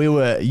up. Like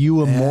you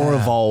were more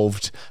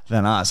evolved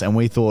than us, and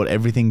we thought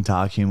everything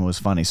dark humor was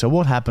funny. So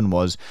what happened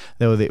was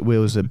there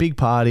was a big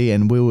party,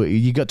 and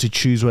you got to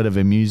choose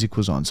whatever music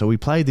was on. So we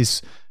played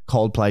this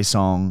Coldplay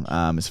song.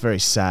 It's a very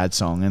sad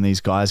song, and these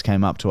guys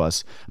came up to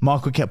us.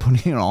 Michael kept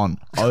putting it on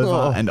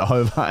over and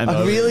over and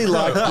over. I really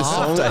liked the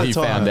song after he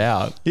found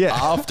out. Yeah,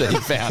 after he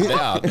found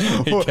out,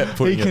 he kept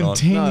putting it on.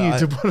 He continued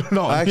to put it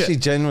on. I actually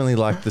genuinely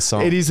liked the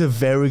song. It is a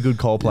very good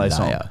Coldplay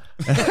song.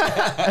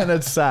 And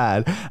it's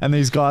sad. And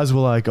these guys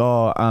were like,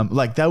 to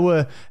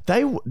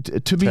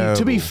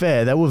be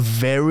fair, they were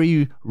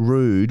very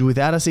rude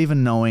without us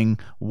even knowing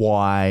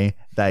why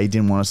they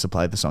didn't want us to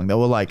play the song. They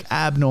were like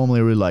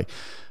abnormally rude,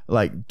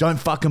 like, don't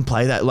fucking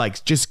play that.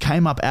 Like, just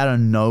came up out of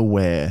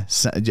nowhere,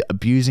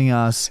 abusing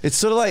us. It's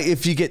sort of like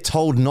if you get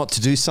told not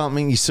to do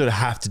something, you sort of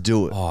have to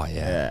do it. Oh,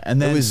 yeah.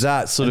 And then it was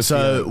that sort of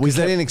so because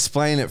they didn't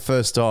explain it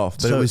first off,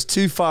 but it was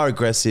too far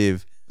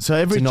aggressive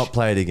to not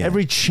play it again.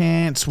 Every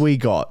chance we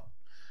got,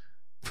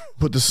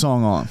 put the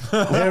song on.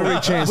 Every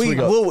chance we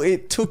got. Well,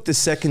 it took the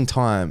second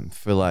time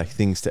for like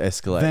things to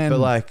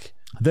escalate.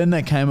 Then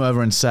they came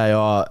over and say,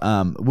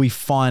 we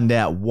find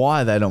out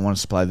why they don't want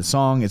us to play the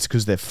song. It's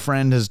because their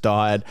friend has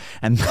died.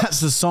 And that's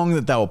the song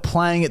that they were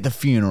playing at the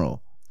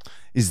funeral.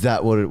 Is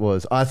that what it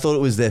was? I thought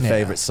it was their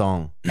favorite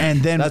song.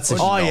 And then,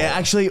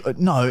 actually,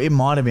 no, it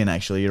might have been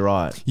actually, you're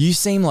right. You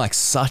seem like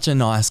such a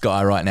nice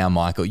guy right now,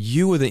 Michael.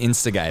 You were the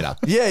instigator.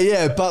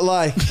 Yeah, but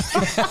like,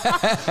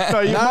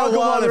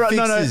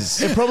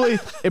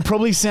 it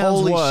probably sounds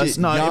holy worse. Shit,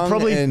 no, young it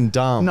probably and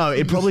dumb. No,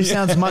 it probably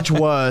sounds much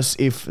worse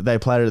if they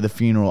played it at the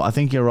funeral. I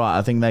think you're right.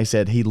 I think they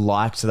said he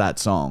liked that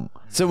song.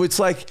 So it's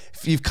like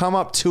if you've come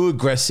up too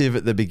aggressive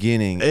at the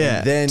beginning,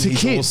 and then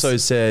he's also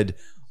said,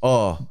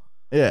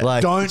 yeah,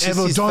 like don't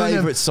ever,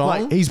 favorite song.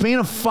 Like, he's being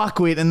a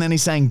fuckwit, and then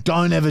he's saying,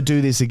 "Don't ever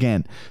do this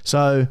again."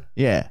 So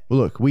yeah,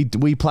 look, we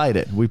played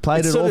it. We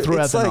played it all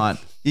throughout the night.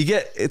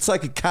 It's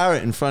like a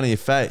carrot in front of your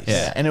face.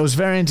 Yeah, and it was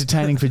very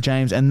entertaining for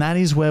James, and that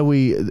is where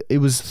it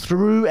was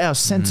through our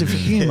sense of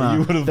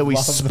humor that we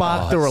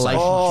sparked the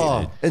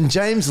relationship. And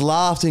James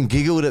laughed and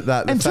giggled at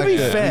that. And to be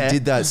fair, we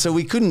did that, so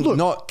we couldn't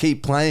not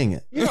keep playing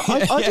it.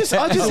 I just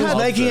had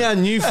making our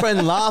new friend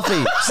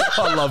laughy.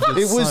 I loved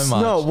it so much.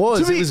 No,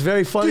 it was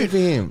very funny for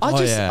him.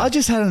 I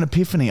just had an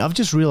epiphany. I've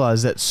just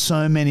realized that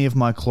so many of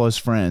my close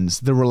friends,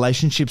 the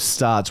relationship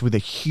starts with a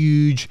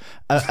huge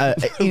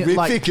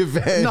horrific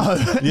event.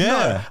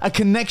 No, a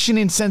connection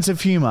in sense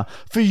of humor.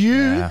 For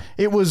you,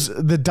 it was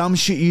the dumb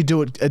shit you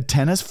do at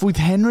tennis. With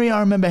Henry,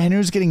 I remember Henry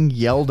was getting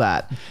yelled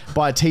at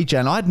by a teacher,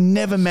 and I'd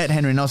never met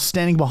Henry, and I was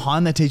standing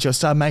behind the teacher. I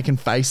started making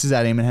faces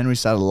at him, and Henry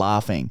started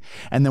laughing,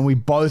 and then we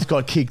both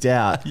got kicked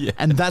out.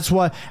 And that's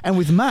why. And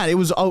with Matt, it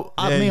was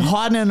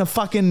hiding in a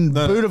fucking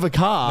boot of a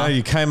car. No,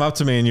 you came up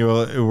to me and you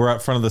were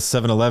out front of the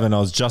 7-Eleven. I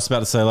was just about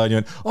to say hello, and you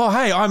went, "Oh,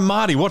 hey, I'm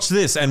Marty. Watch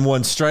this," and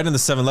went straight in the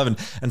 7-Eleven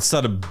and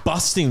started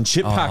busting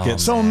chip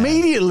packets. So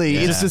immediately,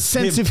 it's a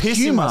sense of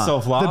humor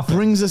that laughing.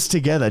 brings us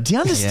together. Do you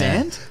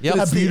understand? Yeah.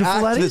 How It's beautiful the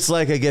act that is? that's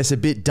like, I guess, a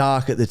bit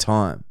dark at the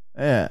time.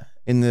 Yeah.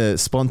 In the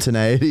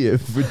spontaneity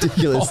of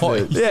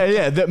ridiculousness.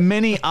 That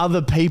many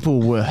other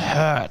people were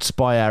hurt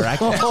by our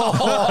acting.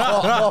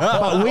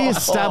 But we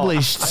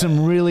established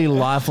some really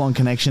lifelong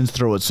connections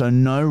through it, so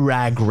no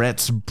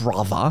regrets,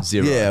 brother.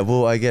 Zero. Yeah,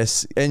 well, I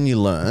guess, and you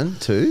learn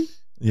too.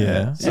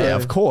 Yeah. Yeah,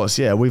 of course.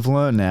 Yeah, we've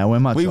learned now. We're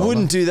much We older.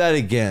 wouldn't do that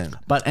again.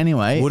 But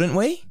anyway. Wouldn't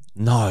we?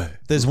 No.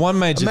 There's one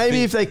major Maybe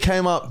thing. if they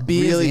came up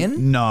Beers really...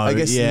 in? No, I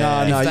guess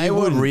yeah. no, If they you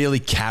were wouldn't. really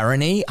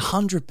Karen-y,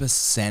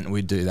 100%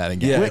 we'd do that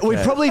again. Yeah. We'd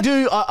probably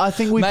do, I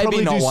think we'd Maybe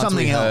probably not do once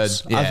something we heard,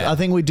 else. yeah. I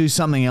think we'd do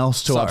something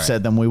else to Sorry.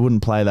 upset them. We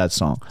wouldn't play that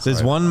song.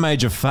 There's one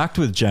major fact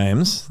with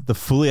James. The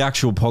fully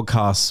actual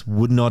podcast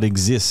would not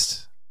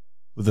exist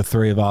with the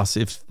three of us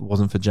if it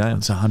wasn't for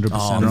James. It's 100%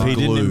 Oh, If right. he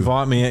didn't glue.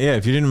 invite me,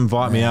 if you didn't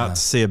invite me out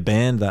to see a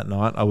band that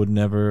night, I would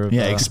never have,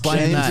 Yeah, explain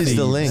James that. is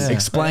the link.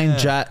 Explain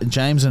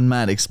James and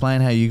Matt.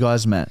 Explain how you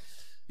guys met.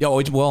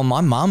 Well,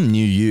 my mum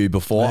knew you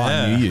before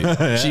I knew you.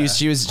 Yeah.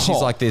 She's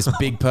like this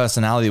big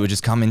personality that would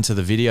just come into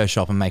the video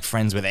shop and make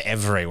friends with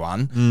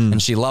everyone. And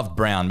she loved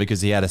Brown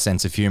because he had a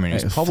sense of humor and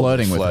he was probably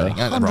Flirting with her.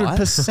 right?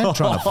 100%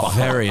 trying to fuck.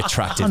 Very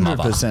attractive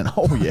mother. 100%.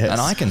 Oh, yes.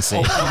 And I can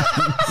see.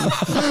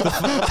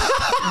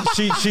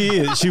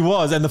 She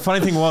was, and the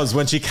funny thing was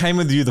when she came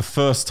with you the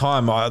first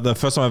time I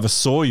ever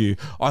saw you,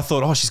 I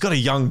thought, oh, she's got a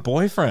young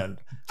boyfriend.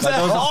 Like,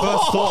 that was the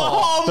first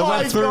thought that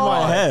went through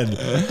my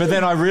head. But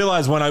then I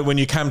realized when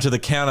you came to the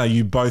counter,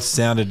 you both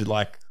sounded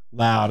like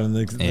loud and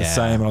the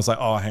same. And I was like,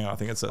 oh, hang on, I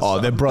think it's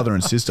they're brother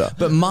and sister.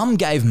 But Mum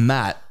gave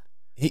Matt,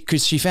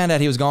 because she found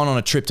out he was going on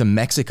a trip to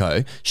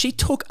Mexico, she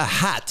took a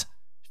hat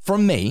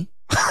from me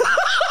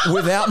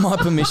without my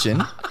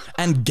permission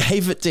and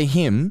gave it to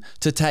him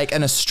to take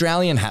an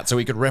Australian hat so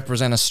he could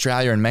represent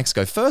Australia and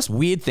Mexico. First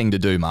weird thing to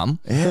do, Mum.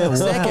 Yeah,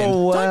 Second,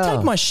 wow. don't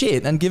take my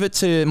shit and give it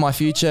to my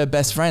future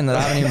best friend that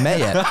I haven't even met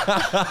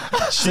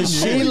yet.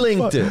 She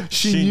linked it.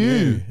 She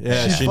knew.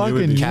 Yeah, she she knew fucking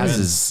it'd be knew. Kaz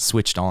is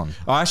switched on.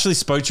 I actually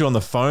spoke to you on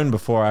the phone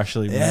before I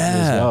actually met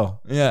you as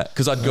well. Yeah,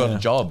 because I'd got a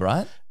job,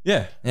 right?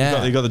 Yeah,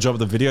 Yeah. You got the job at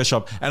the video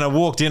shop, and I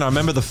walked in. I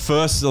remember our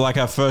first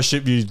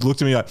shift. You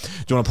looked at me like, "Do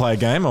you want to play a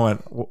game?" I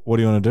went, "What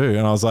do you want to do?"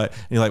 And I was like,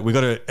 "You're like, we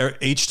got to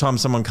each time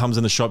someone comes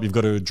in the shop, you've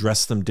got to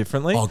address them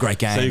differently." Oh, great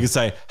game. So you can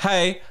say,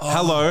 "Hey,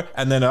 hello,"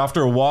 and then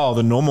after a while,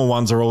 the normal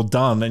ones are all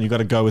done, and you got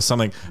to go with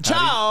something.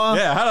 Ciao.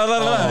 Yeah,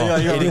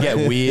 hello. It'd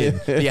get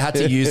weird. You had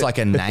to use like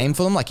a name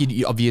for them. Like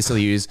you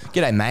obviously use,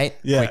 "G'day, mate."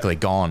 Yeah. Quickly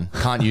gone.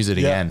 Can't use it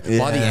again.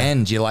 By the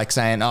end, you're like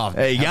saying, "Oh,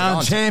 Hey, how's it young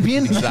going?"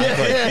 champion.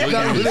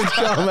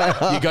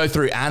 Exactly. You go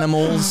through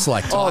animals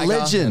like tiger.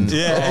 Legend.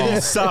 Yeah,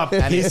 what's up?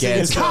 And it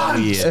gets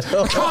weird.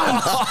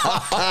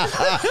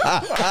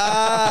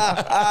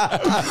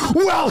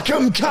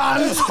 Welcome,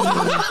 cunt.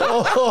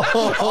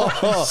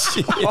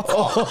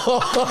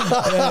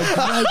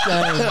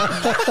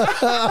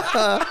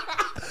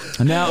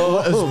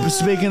 Now,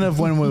 speaking of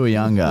when we were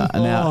younger,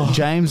 now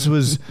James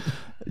was.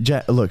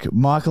 Look,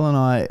 Michael and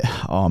I,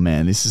 oh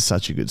man, this is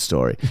such a good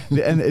story.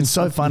 And it's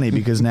so funny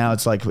because now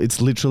it's like, it's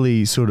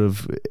literally sort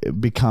of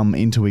become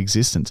into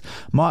existence.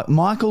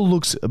 Michael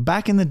looks,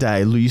 back in the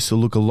day, used to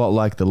look a lot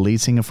like the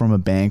lead singer from a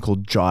band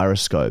called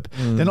Gyroscope.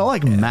 They're not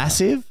like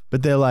massive,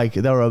 but they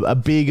were a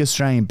big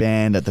Australian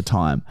band at the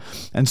time.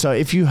 And so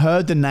if you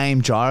heard the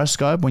name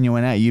Gyroscope when you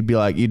went out, you'd be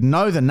like, you'd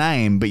know the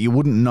name, but you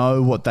wouldn't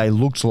know what they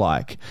looked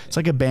like. It's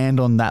like a band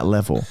on that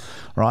level.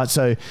 Right,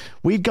 so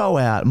we'd go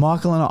out,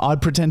 Michael and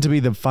I'd pretend to be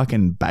the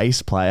fucking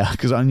bass player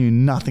because I knew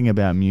nothing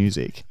about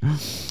music.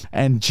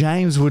 And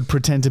James would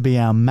pretend to be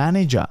our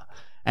manager.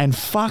 And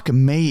fuck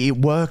me, it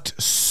worked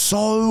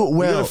so well.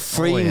 We got a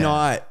free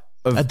night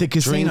of at the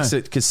casino. drinks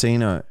at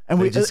casino. And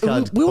we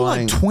were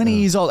like 20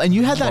 years old, and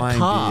you had that buying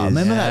car. beers.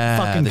 Remember that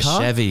fucking the car?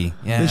 Chevy.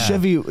 Yeah. The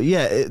Chevy,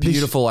 yeah.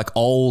 Beautiful, like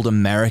old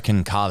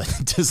American car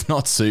that does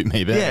not suit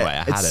me, but anyway,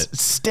 I had it.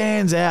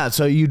 Stands out.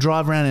 So you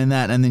drive around in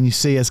that, and then you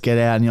see us get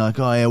out, and you're like,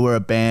 oh yeah, we're a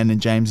band, and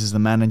James is the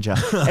manager.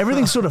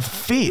 Everything sort of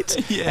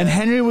fit. Yeah. And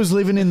Henry was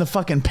living in the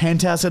fucking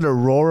penthouse at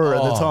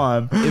Aurora at the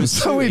time. It was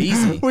so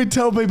easy. We'd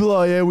tell people,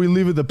 oh yeah, we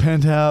live at the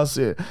penthouse.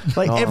 Yeah.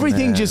 Like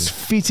everything just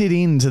fitted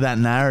into that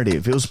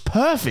narrative. It was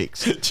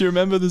perfect. Do you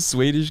remember the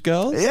Swedish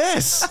girls?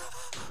 Yes.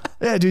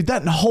 Yeah, dude,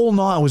 that whole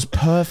night was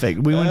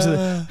perfect. We went to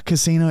the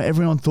casino.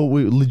 Everyone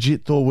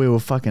legit thought we were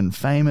fucking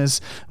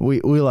famous.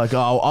 We were like,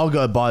 oh, I'll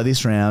go buy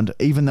this round,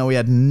 even though we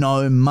had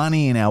no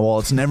money in our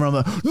wallets. And everyone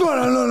was like, no,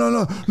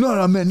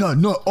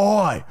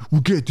 I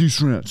will get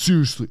this round.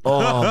 Seriously.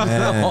 Oh,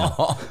 man.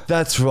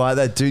 That's right.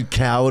 That dude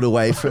cowered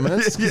away from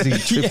us because he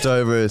tripped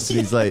over us. And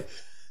he's like,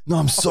 no,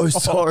 I'm so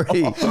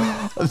sorry.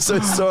 I'm so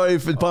sorry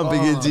for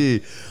bumping into you.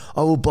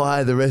 I will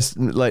buy the rest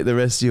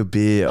of your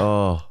beer.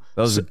 Oh,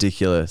 that was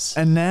ridiculous.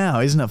 And now,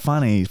 isn't it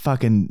funny?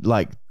 Fucking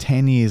like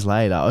 10 years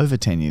later, over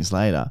 10 years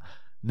later,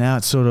 now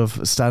it's sort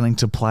of starting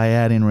to play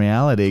out in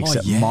reality,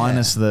 except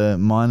minus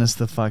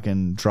the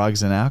fucking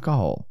drugs and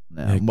alcohol.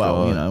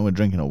 Now, we're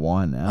drinking a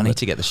wine now. I need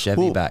to get the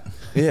Chevy back.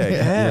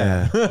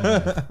 Yeah.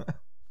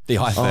 The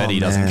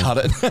i30 doesn't cut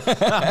it.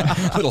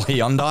 Little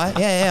Hyundai.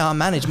 Yeah, I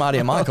manage Marty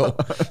and Michael.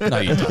 No,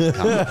 you don't.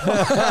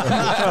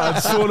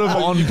 It's sort of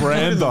on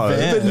brand though.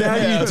 But now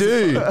you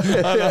do.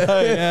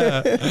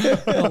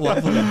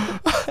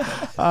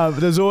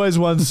 There's always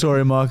one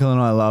story Michael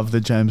and I love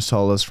that James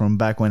told us from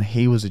back when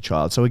he was a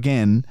child. So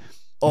again,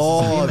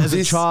 as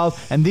a child,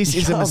 and this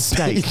is a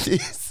mistake.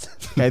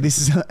 Okay,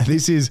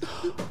 this is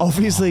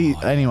obviously.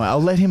 Anyway,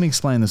 I'll let him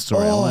explain the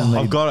story.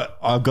 I've got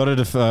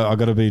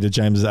to be to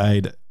James's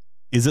aid.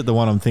 Is it the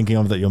one I'm thinking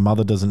of that your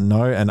mother doesn't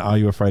know? And are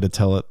you afraid to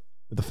tell it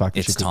with the fact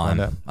that she could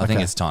find out? I think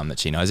it's time that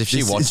she knows. If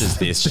she watches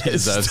this, she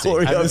deserves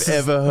story it. I've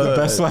ever heard. The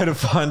best way to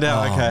find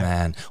out. Oh,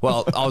 man.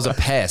 Well, I was a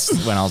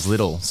pest when I was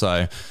little,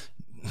 so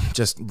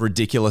just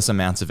ridiculous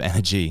amounts of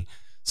energy.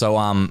 So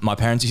my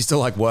parents used to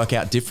like work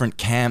out different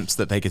camps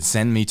that they could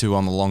send me to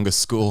on the longest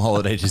school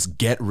holiday to just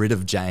get rid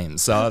of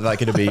James. So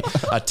like it'd be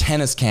a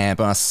tennis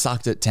camp and I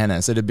sucked at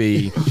tennis. It'd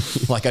be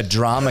like a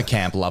drama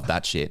camp. Love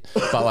that shit.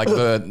 But like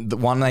the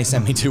one they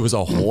sent me to was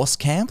a horse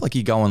camp. Like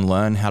you go and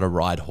learn how to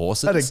ride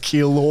horses. How to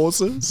kill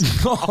horses.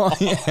 Oh,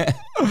 yeah.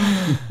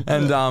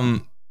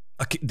 And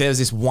there's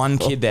this one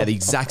kid there, the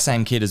exact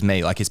same kid as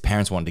me. Like his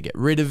parents wanted to get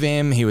rid of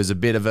him. He was a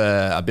bit of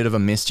a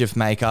mischief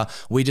maker.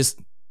 We just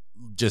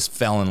just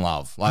fell in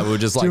love. Like we were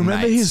just like. Do you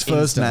remember mates his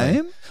first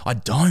instantly. name? I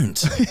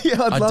don't.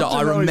 Yeah, I'd love to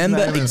I know his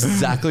remember name.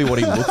 exactly what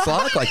he looked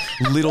like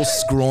little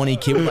scrawny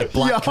kid with like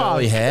black Yeah.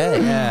 curly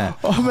hair. Yeah.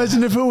 Oh,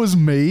 imagine if it was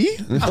me.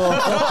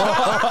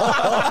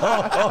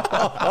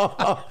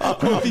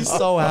 I'd be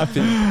so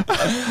happy.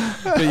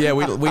 But yeah,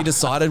 we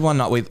decided one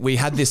night we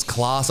had this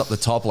class up the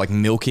top, like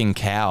milking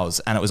cows,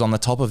 and it was on the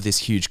top of this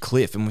huge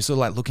cliff, and we sort of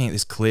like looking at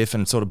this cliff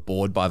and sort of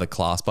bored by the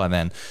class by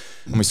then,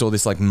 and we saw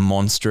this like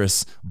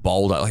monstrous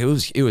boulder. Like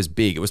it was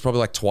big. It was probably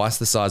like twice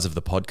the size of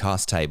the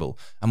podcast table,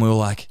 and we were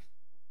like,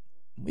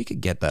 we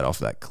could get that off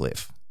that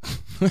cliff.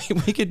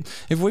 We could,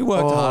 if we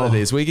worked hard at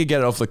this, we could get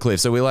it off the cliff.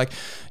 So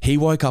he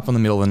woke up in the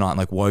middle of the night and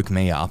like woke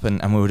me up,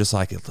 and we were just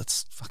like,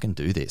 let's fucking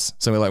do this.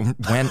 So we like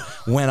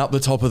went up the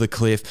top of the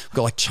cliff,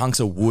 got like chunks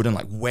of wood and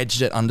like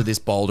wedged it under this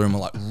boulder, and we're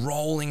like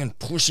rolling and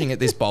pushing at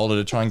this boulder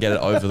to try and get it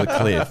over the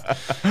cliff.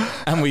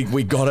 And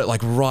we got it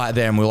like right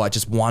there, and we were like,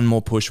 just one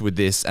more push with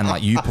this, and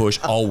like you push,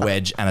 I'll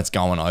wedge, and it's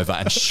going over.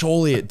 And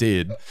surely it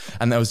did.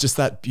 And there was just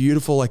that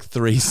beautiful like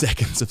 3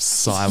 seconds of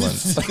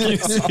silence. Like you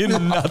see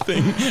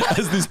nothing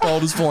as this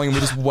boulder's falling, and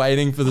we're just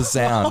waiting for the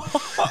sound.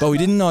 But we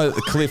didn't know that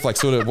the cliff like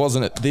sort of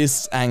wasn't at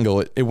this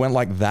angle. It went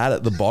like that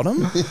at the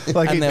bottom.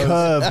 Like And it there was-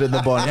 curved at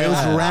the bottom. It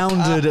was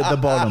rounded at the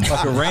bottom.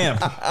 Like a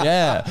ramp.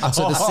 Yeah.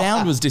 So the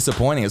sound was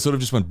disappointing. It sort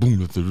of just went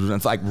boom, and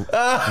it's like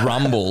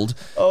rumbled.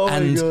 Oh my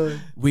and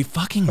God. we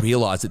fucking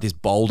realized that this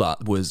boulder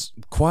was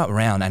quite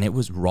round and it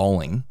was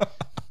rolling.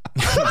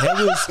 There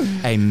was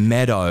a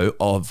meadow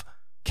of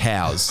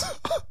cows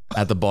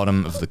at the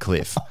bottom of the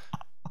cliff.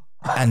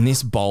 And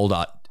this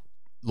boulder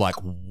like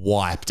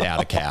wiped out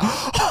a cow.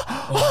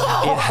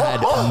 It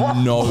had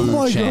no Oh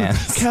my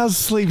chance. God. Cows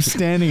sleep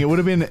standing. It would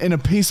have been in a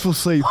peaceful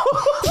sleep.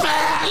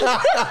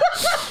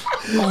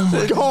 Oh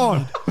my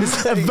God.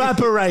 It's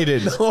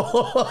evaporated.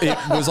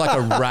 It was like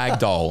a rag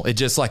doll. It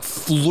just like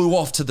flew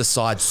off to the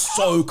side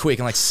so quick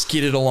and like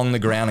skidded along the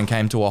ground and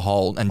came to a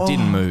hole and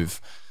didn't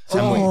move.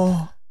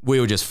 And we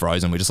were just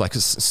frozen. We just like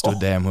stood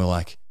there and we were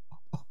like,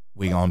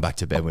 we're going back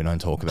to bed. We don't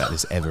talk about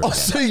this ever again.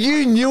 So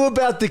you knew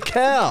about the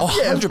cow?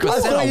 Oh, 100%. I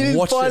thought you didn't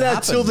watched find it out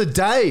happen. till the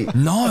day.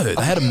 No, they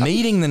had a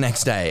meeting the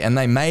next day and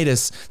they made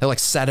us, they like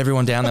sat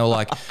everyone down. They were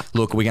like,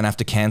 look, we're going to have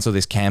to cancel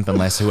this camp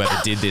unless whoever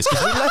did this.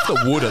 Because we left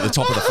the wood at the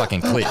top of the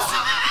fucking cliff.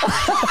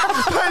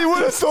 I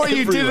would have thought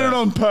you did it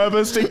on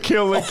purpose to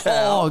kill the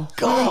cow. Oh,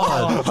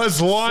 God.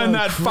 Let's line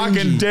that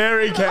fucking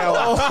dairy cow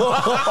up.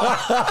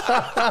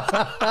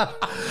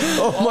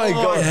 Oh my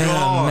God.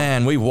 Oh,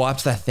 man, we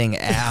wiped that thing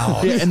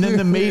out. Yeah, and then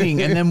the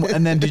meeting,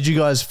 and then did you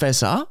guys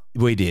fess up?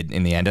 We did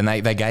in the end. And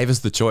they gave us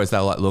the choice. They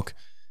were like, look,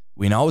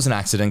 we know it was an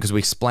accident because we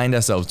explained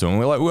ourselves to them.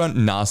 We weren't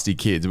nasty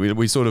kids.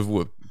 We sort of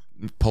were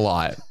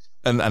polite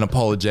and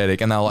apologetic.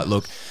 And they were like,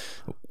 look,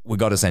 we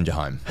got to send you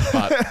home.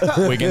 But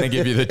we're going to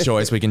give you the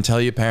choice. We can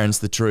tell your parents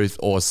the truth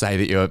or say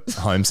that you're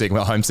homesick.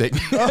 We're homesick.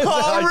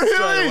 Oh,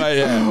 really? Away,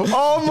 yeah.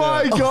 Oh,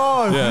 my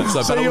God. Yeah,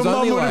 so- but it your was mum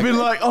only would have like- been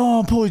like,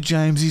 oh, poor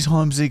James, he's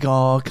homesick.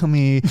 Oh, come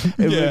here.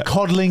 Yeah.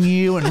 Coddling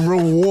you and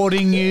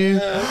rewarding you.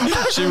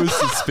 She was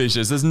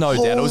suspicious. There's no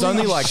doubt. It was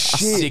only Holy like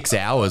shit. 6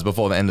 hours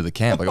before the end of the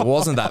camp. Like it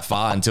wasn't that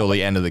far until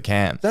the end of the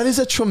camp. That is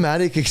a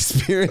traumatic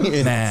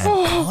experience. Man,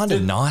 kind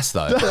of nice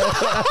though.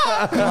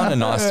 Kind of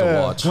nice to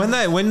watch.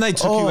 When they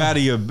took you out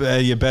of your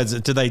beds,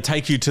 did they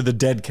take you to the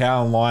dead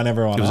cow and line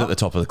everyone It was up? at the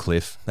top of the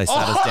cliff. They sat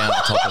us down at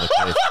the top of the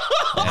cliff.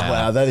 Yeah.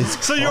 Wow, that is.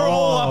 So you're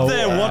all up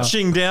there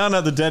watching down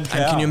at the dead cow.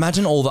 And can you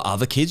imagine all the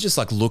other kids just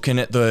like looking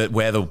at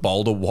where the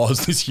boulder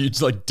was, this huge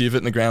like divot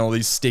in the ground, all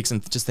these sticks,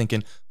 and just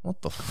thinking,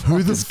 what the fuck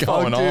is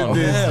going on?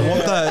 did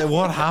this? Yeah,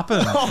 what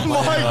happened? Oh,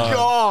 my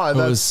God.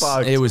 That's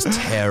fucked. It was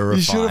terrifying.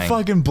 You should have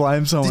fucking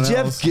blamed someone Did you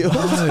else. have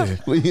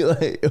guilt?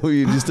 Were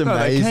you just No,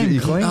 they amazed that came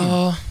you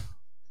clean.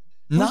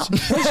 No.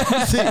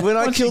 See, when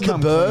I Once you killed the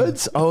come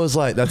birds, I was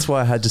like, that's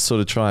why I had to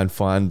sort of try and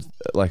find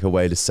like a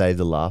way to save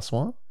the last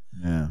one.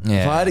 Yeah.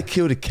 Yeah. If I had to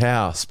kill a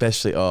cow,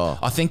 especially,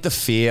 I think the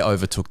fear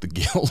overtook the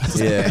guilt.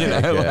 Yeah, You know,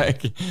 okay.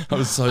 like I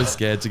was so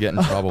scared to get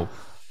in trouble.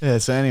 Yeah,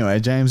 so anyway,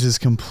 James has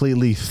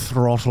completely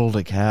throttled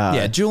a cow.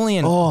 Yeah,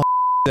 Julian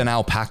an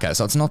alpaca,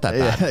 so it's not that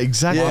bad. Yeah,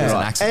 exactly. It's an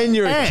Right. accident. and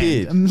you're a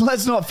kid. And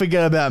let's not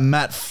forget about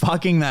Matt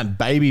fucking that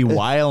baby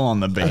whale on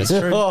the beach.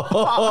 Hang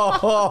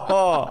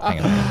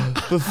on.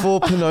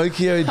 Before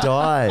Pinocchio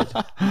died.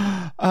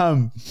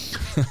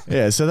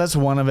 Yeah, so that's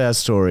one of our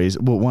stories.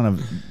 Well,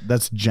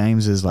 that's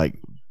James's like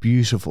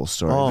beautiful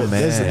story. Oh, But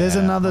man. there's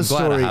another I'm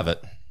glad story I have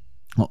it.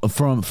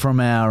 from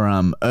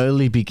our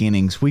early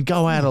beginnings. We'd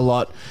go out a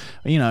lot,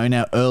 you know, in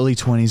our early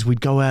 20s.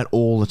 We'd go out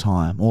all the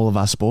time. All of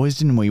us boys,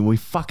 didn't we? We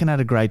fucking had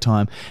a great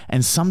time.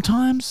 And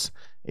sometimes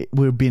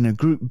we'd be in a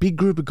big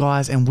group of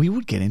guys, and we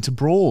would get into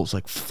brawls,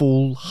 like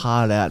full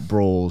hard out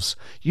brawls.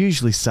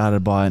 Usually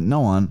started by no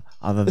one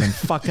other than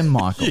fucking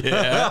Michael.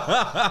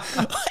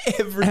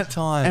 Every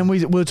time. And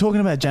we were talking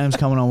about James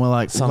coming on. We're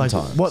like,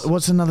 Sometimes.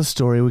 what's another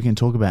story we can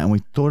talk about? And we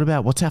thought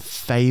about what's our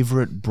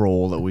favorite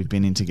brawl that we've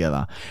been in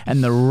together.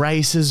 And the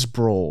races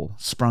brawl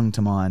sprung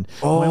to mind.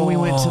 When we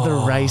went to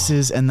the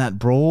races and that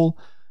brawl,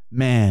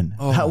 man,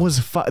 that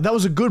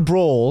was a good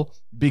brawl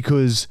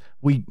because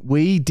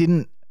we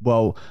didn't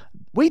Well,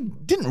 we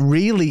didn't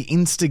really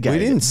instigate. We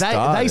didn't it.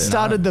 start They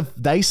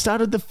it,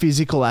 started the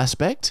physical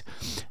aspect.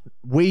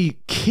 We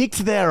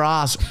kicked their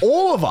ass,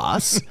 all of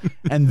us,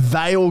 and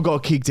they all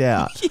got kicked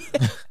out.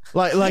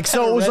 Like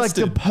so it was like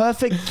the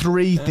perfect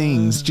three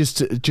things just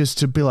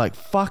to be like,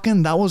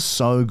 fucking, that was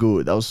so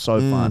good. That was so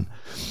fun.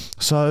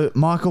 So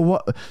Michael,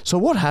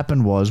 what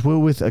happened was we were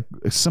with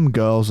some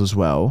girls as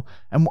well,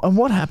 and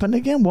what happened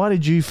again? Why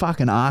did you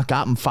fucking arc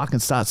up and fucking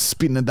start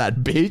spitting at that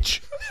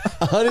bitch?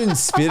 I didn't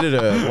spit at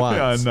her once.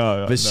 Yeah, I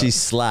know. But she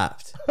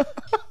slapped.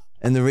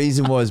 And the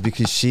reason was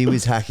because she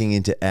was hacking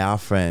into our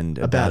friend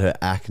about her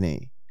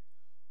acne.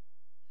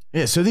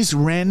 Yeah, so this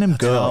random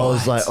girl, I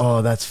was like,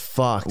 oh, that's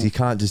fucked. You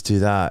can't just do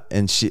that.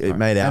 And it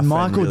made our and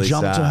friend Michael really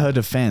jumped to sad. her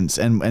defense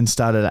and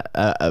started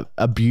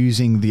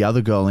abusing the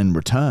other girl in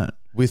return.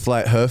 With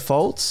like her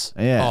faults.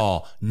 Yeah.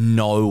 Oh,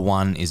 no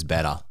one is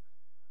better.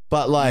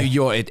 But like,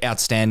 You're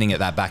outstanding at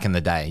that back in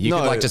the day. You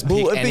could like just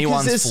pick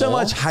anyone's because there's so flaw.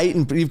 much hate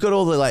and you've got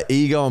all the like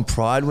ego and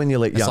pride when you're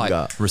like It's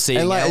younger. like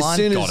receiving And, like, as airline,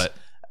 soon got as- it.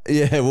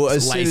 Yeah, well,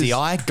 as soon Lazy as,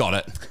 eye, got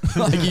it.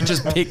 Like you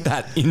just pick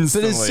that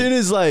instantly. But as soon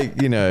as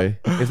like, you know,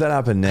 if that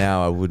happened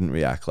now, I wouldn't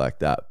react like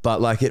that. But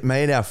like it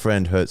made our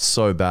friend hurt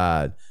so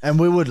bad. And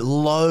we were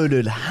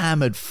loaded,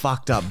 hammered,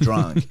 fucked up,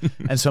 drunk.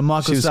 And so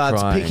Michael She was starts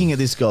crying. picking at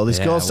this girl. This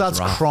Yeah, girl it was starts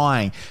rough.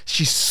 crying.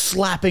 She's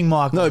slapping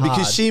Michael No, because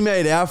hard. she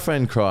made our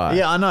friend cry.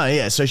 Yeah, I know.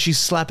 Yeah. So she's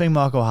slapping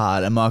Michael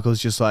hard, and Michael's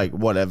just like,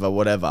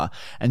 whatever.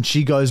 And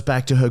she goes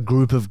back to her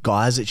group of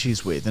guys that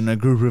she's with, and a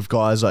group of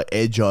guys like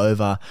edge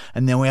over,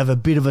 and then we have a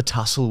bit of a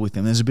tussle with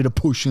them. There's a bit of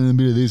pushing, a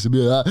bit of this, a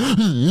bit of that.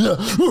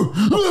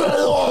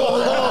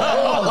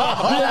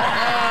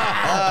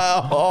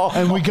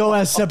 And we go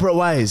our separate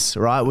ways,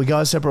 right? We go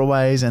our separate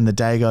ways, and the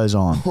day goes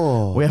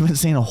on. We haven't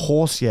seen a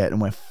horse yet,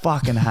 and we're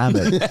fucking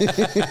hammered.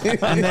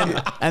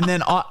 and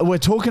then we're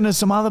talking to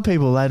some other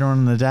people later on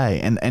in the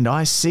day, and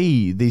I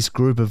see this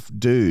group of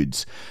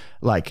dudes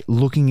like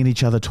looking at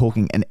each other,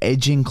 talking, and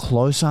edging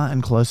closer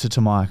and closer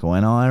to Michael.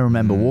 And I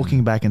remember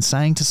walking back and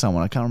saying to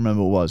someone, I can't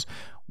remember who it was,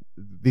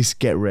 this,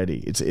 get ready.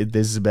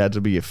 This is about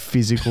to be a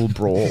physical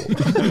brawl.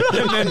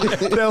 And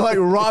then they're like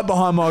right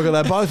behind Michael.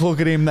 They both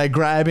look at him. They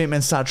grab him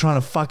and start trying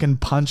to fucking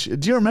punch.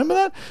 Do you remember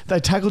that? They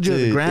tackled you at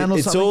the Dude, ground or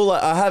it's something. all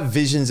like, I have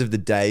visions of the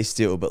day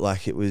still, but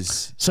like it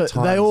was. So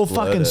times they all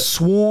blurred fucking it.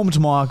 swarmed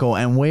Michael,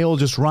 and we all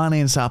just run in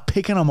and start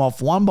picking them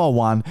off one by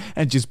one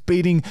and just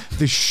beating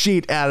the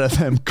shit out of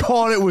them.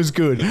 God, it was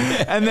good.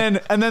 And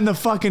then the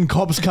fucking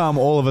cops come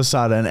all of a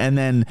sudden, and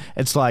then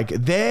it's like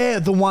they're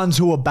the ones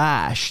who are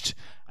bashed,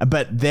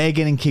 but they're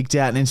getting kicked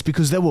out, and it's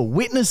because there were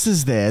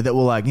witnesses there that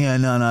were like, yeah,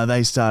 no,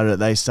 they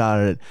started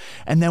it.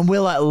 And then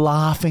we're like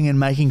laughing and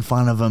making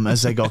fun of them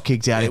as they got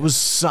kicked out. It was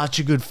such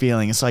a good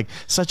feeling. It's like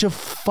such a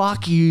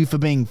fuck you for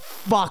being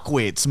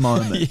fuckwits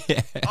moment.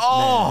 Yeah.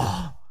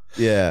 Oh,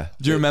 Yeah.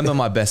 Do you remember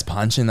my best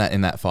punch in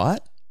that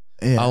fight?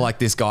 yeah. I like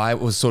this guy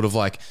was sort of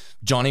like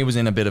Johnny was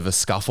in a bit of a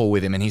scuffle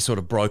with him, and he sort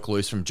of broke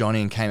loose from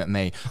Johnny and came at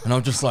me, and I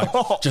was just like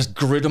just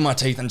gritted my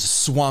teeth and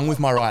just swung with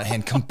my right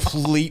hand,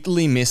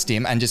 completely missed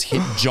him, and just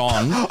hit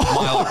John,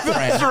 my old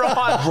friend,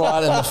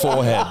 right in the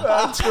forehead.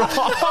 That's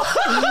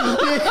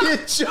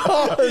right.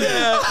 John.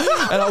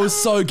 And I was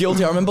so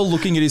guilty. I remember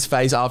looking at his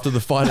face after the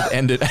fight had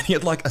ended, and he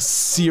had like a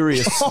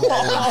serious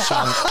swollen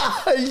chunk.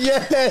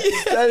 Yes,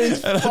 that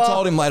is. And I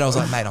told him later, I was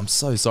like, mate, I'm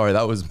so sorry,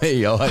 that was me. I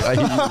hit you right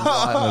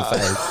in the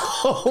face.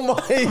 Oh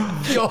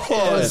my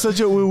god.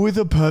 We're with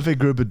a perfect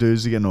group of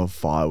dudes to get into a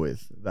fire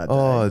with that day.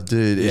 Oh,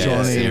 dude. Yeah, Johnny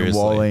and seriously.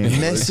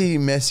 Wally.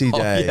 Messy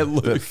day. yeah,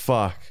 Luke. But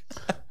fuck.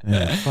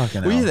 Yeah,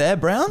 fucking Were you hell. there,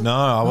 Brown? No,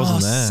 I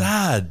wasn't there.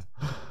 Sad.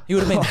 He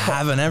would have been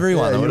having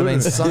everyone. That would have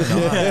been so nice.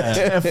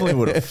 Definitely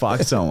would have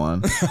fucked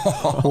someone.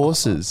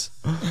 Horses.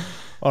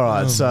 All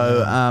right,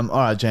 so all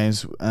right,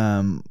 James.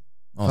 Oh,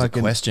 the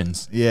Fucking-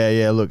 questions.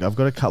 Yeah. Look, I've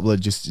got a couple of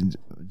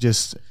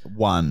just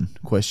one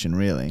question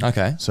really.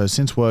 Okay. So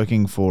since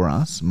working for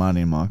us,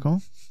 Marty and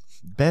Michael,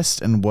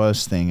 best and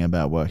worst thing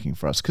about working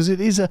for us, because it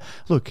is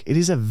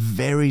a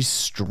very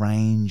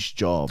strange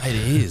job. It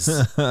is.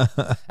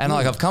 And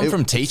like I've come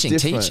from teaching.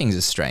 different. Teaching's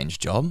a strange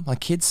job. Like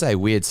kids say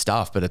weird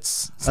stuff, but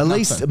it's At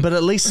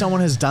nothing. least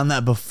someone has done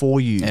that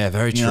before you. Yeah,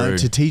 very you know, true.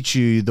 to teach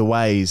you the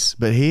ways.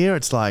 But here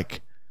it's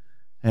like,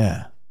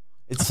 yeah.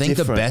 It's I think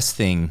different. the best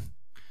thing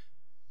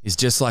is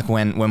just like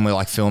when we're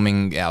like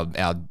filming our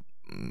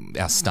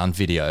stunt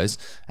videos,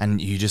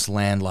 and you just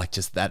land like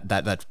just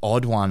that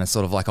odd one. It's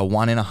sort of like a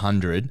 1 in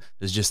 100.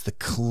 There's just the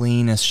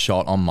cleanest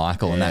shot on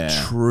Michael, and that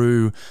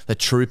true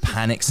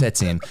panic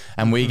sets in,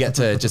 and we get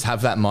to just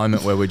have that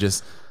moment where we're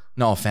just.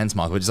 No offense,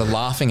 Michael. We're just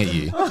laughing at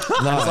you.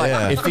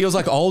 It feels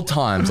like old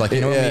times. Like, you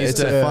know, when we used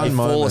it's to a fun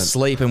fall moment.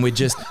 asleep and we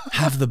just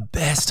have the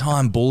best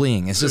time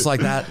bullying. It's just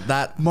like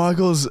that.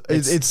 Michael's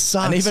it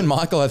sucks. And even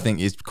Michael, I think,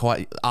 is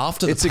quite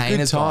after the It's a pain good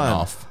has gone time.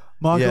 off.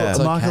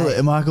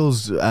 Yeah.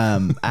 Michael's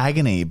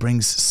agony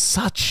brings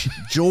such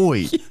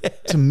joy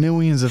to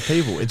millions of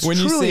people. It's When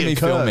you truly see me a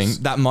curse. filming,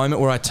 that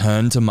moment where I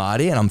turn to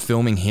Marty and I'm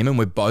filming him and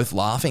we're both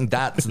laughing,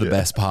 that's the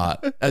best part.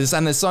 And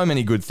there's so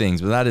many good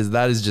things, but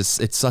that is just,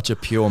 it's such a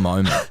pure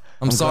moment.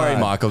 I'm sorry,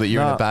 glad. Michael, that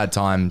you're in No, a bad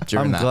time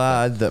during I'm that.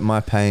 glad that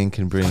my pain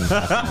can bring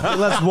happiness. Well,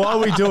 that's why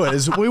we do it.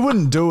 Is we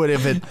wouldn't do it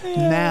if it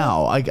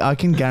now. I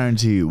can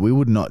guarantee you, we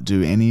would not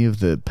do any of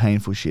the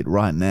painful shit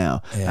right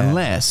now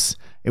unless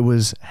it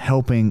was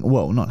helping.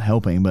 Well, not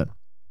helping, but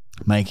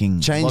making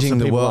lots Changing of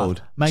the people world.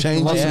 up. Making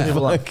Changing lots of the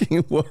people up.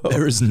 fucking world.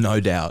 There is no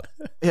doubt.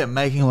 Yeah,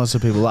 making lots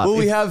of people up. Well,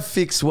 we If- have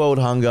fixed world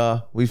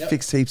hunger. We've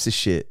fixed heaps of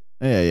shit.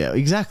 yeah,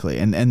 exactly.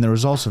 And the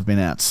results have been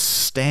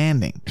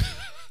outstanding.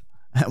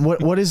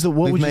 What would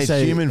you made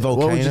say? human What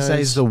would you say volcanoes.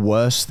 is the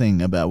worst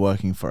thing about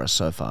working for us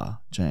so far,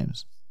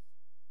 James?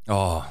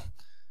 Oh,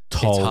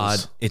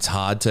 Tolls. It's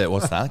hard to.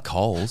 What's that?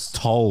 Coles.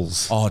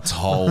 Tolls. Oh,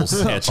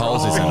 tolls. Yeah,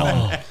 tolls is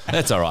annoying.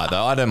 That's all right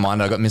though. I don't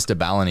mind. I got Mr.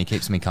 Ballin. He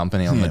keeps me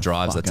company on the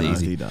drives. That's fucking oath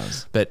easy. he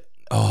does. But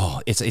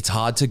it's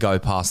hard to go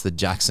past the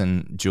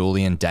Jackson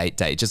Julian date.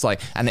 Just like,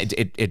 and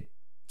it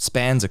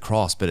spans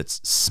across, but it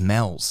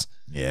smells.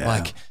 Yeah.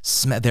 Like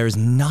there is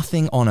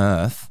nothing on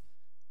earth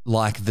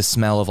like the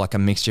smell of like a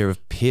mixture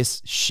of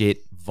piss,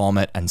 shit,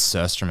 vomit, and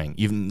surströmming.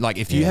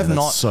 If you have that's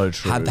not so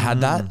true.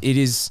 had that,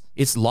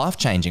 it's life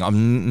changing. I've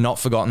not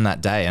forgotten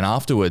that day. And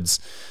afterwards,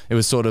 it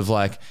was sort of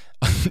like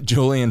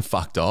Julian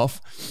fucked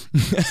off,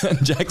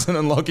 and Jackson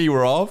and Lockie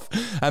were off,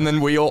 and then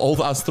we all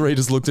us three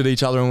just looked at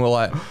each other and we're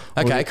like,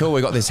 okay, cool.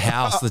 We got this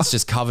house that's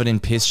just covered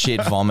in piss,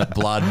 shit, vomit,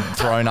 blood,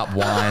 thrown up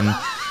wine.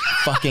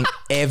 Fucking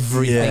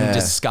everything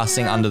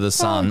disgusting under the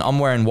sun. I'm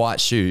wearing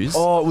white shoes.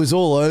 Oh, it was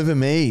all over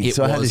me.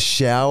 So I had to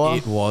shower.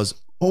 It was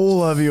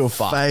All over your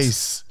fucked.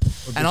 face.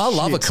 And I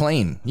love a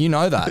clean. You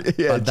know that.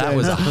 Yeah, but that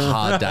was a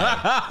hard day.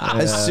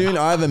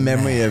 I have a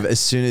memory of as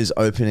soon as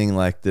opening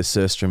like the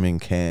surströmming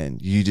can,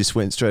 you just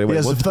went straight away.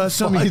 Yes, what the first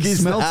time fuck you is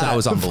smelled That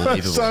was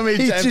unbelievable. First time he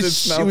He attempted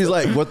just, smell she was it.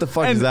 like, what the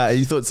fuck is that? And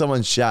you thought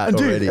someone shat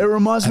Dude, already. it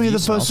reminds me of you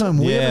the first smelled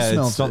time we ever Yeah,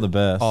 smelled it's not it. the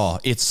best. Oh,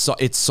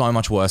 it's so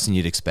much worse than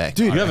you'd expect.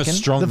 Dude, I You have a reckon.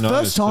 strong The nose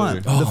first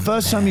time, too. the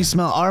first time you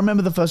smell, I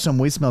remember the first time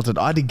we smelled it.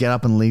 I had to get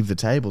up and leave the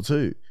table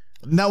too.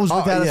 And that was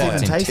without us yeah. even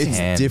It's tasting.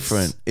 intense. it. It's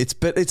different.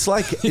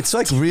 It's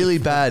like really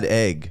bad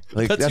egg.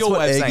 Like That's, that's your what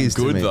way of egg saying is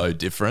to good me. though.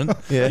 Different.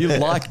 Yeah. You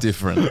like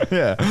different.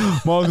 Yeah,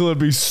 Michael would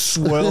be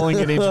swirling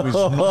it into his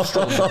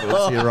nostrils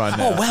here right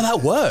now. Oh wow,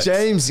 that worked.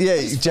 James,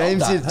 James,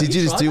 that. did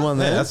you just do one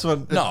there? That's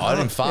what. No, I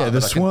didn't fart. Yeah, the but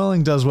I can-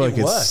 swirling does work. It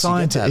It's works, you get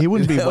scientific. that. He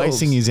wouldn't be It helps.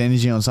 wasting his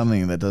energy on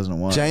something that doesn't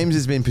work. James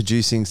has been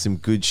producing some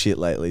good shit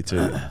lately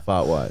too,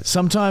 fart wise.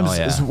 Sometimes Oh,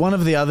 yeah. it's one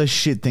of the other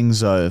shit things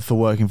though for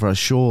working for us.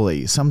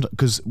 Surely,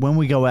 because when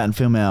we go out and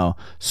film our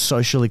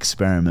social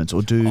experiments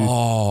or do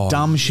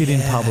dumb shit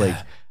in public,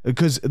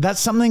 because that's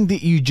something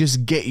that you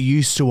just get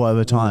used to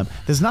over time.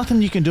 There's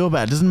nothing you can do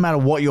about it. It doesn't matter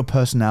what your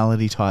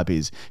personality type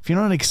is. If you're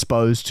not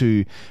exposed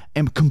to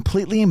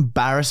completely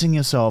embarrassing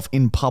yourself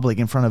in public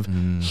in front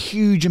of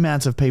huge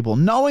amounts of people,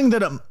 knowing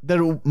that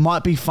it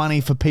might be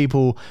funny for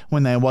people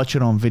when they watch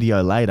it on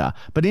video later,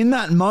 but in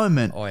that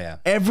moment,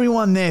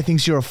 everyone there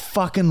thinks you're a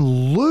fucking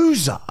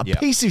loser, a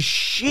piece of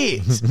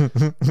shit.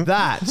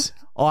 That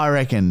I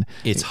reckon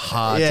It's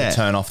hard to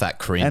turn off that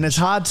cringe. and it's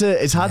hard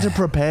to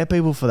prepare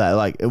people for that.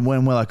 Like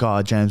when we're like,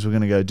 oh, James, we're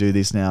gonna go do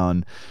this now,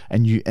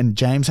 and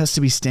James has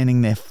to be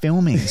standing there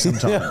filming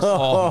sometimes.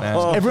 Oh,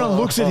 man. Everyone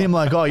looks at him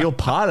like, oh, you're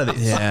part of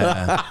this.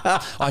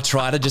 Yeah. I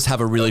try to just have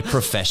a really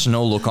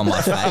professional look on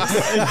my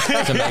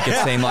face to make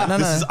it seem like no.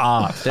 This is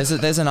art.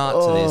 There's an art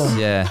to this.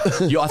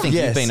 Yeah. I think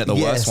you've been at the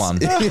worst one.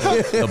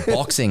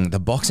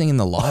 The boxing in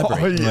the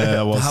library. Yeah,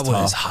 that was That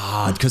tough. was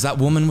hard because that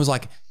woman was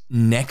like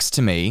next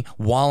to me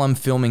while I'm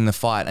filming the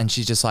fight, and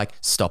she's just like,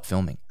 "Stop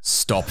filming,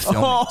 stop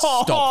filming,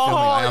 stop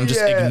filming." I'm just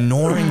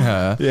ignoring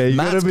her. Yeah, you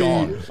Matt's gotta be-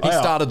 gone. He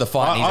started the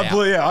fight. And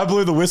he's out. I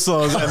blew the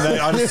whistle, and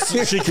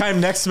then she came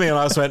next to me, and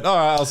I just went, "All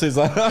right, I'll see."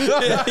 Like,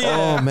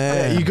 Oh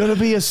man, You gotta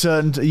be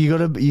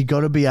you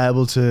gotta be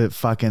able to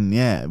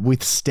fucking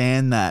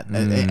withstand that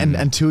and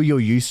until you're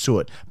used to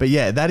it. But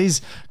yeah, that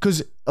is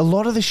because a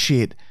lot of the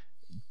shit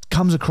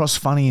comes across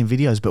funny in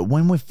videos, but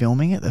when we're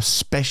filming it,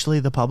 especially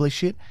the public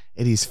shit,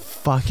 it is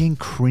fucking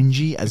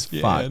cringy as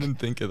Yeah, fuck. I didn't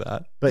think of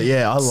that. But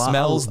yeah, I love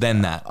Smells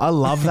then that. I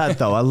love that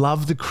though. I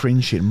love the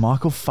cringe shit.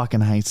 Michael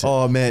fucking hates it.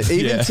 Oh man,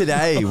 even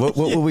today, what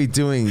were we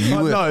doing?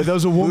 No, there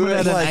was a woman we were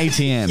at an like-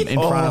 ATM in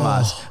front of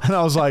us, and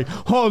I was like,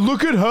 "Oh,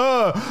 look at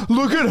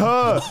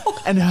her!"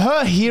 And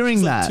her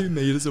hearing that, 2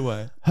 meters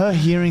away.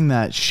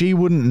 she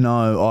wouldn't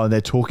know. Oh,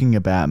 they're talking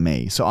about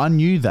me. So I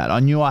knew that. I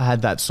knew I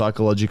had that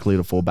psychologically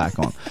to fall back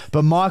on.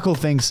 But Michael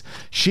thinks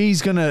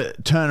she's gonna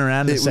turn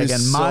around in a It was second.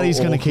 so Marty's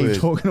gonna keep awkward.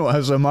 talking to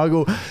her. So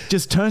Michael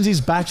just turns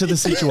his back to the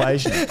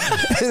situation.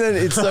 And then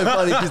it's so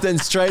funny because then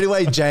straight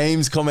away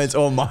James comments,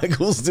 "Oh,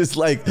 Michael's just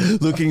like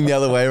looking the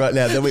other way right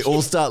now." Then we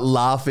all start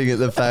laughing at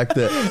the fact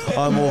that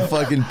I'm all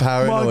fucking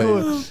paranoid.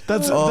 Michael,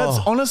 that's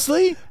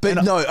honestly.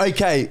 But no,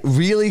 okay,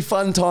 really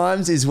fun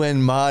times is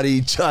when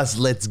Marty just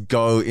lets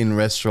go in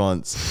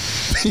restaurants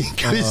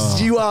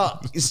because you are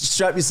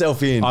strap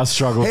yourself in. I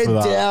struggle head for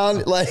that.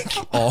 down, like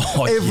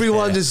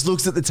everyone just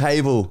looks at the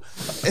table,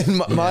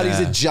 and Marty's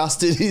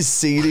adjusted his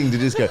seating to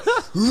just go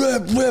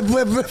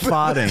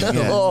Farting.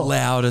 Yeah. Oh.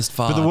 Loudest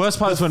But the worst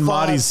part is when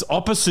Marty's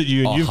opposite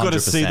you and you've got to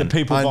see the 100%.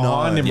 people I know.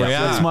 behind him Yeah.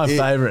 react. That's my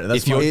favorite.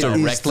 That's if you're my It is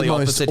directly the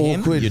most opposite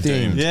him, awkward you're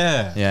thing. doomed.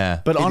 Yeah. Yeah.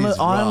 But It is I rough.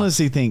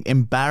 honestly think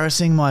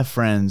embarrassing my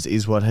friends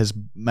is what has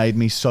made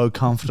me so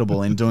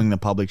comfortable in doing the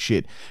public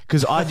shit.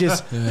 Because I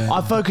just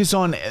I focus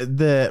on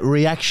the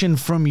reaction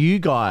from you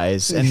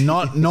guys and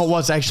not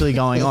what's actually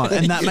going on,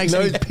 and that makes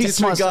no me piss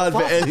disregard myself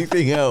for off.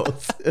 anything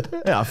else.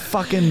 Yeah,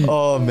 fucking.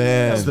 Oh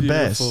man, That's the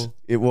best.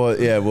 It was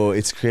well,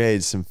 it's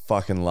created some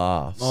fucking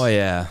laughs. Oh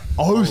yeah.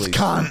 Oath, Holy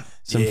cunt.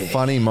 Some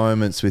funny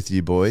moments with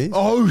you boys.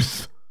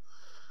 Oath.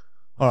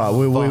 All right,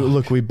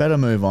 look, we better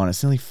move on.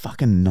 It's nearly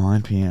fucking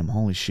 9 p.m.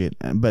 Holy shit.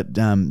 But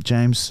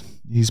James,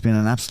 he's been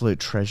an absolute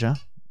treasure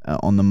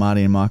on the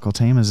Marty and Michael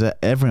team, as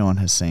everyone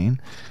has seen.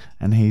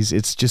 And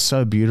it's just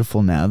so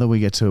beautiful now that we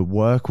get to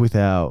work with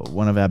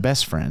one of our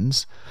best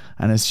friends,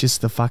 and it's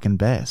just the fucking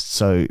best.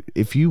 So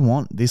if you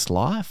want this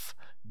life,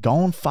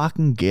 go and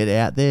fucking get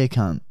out there,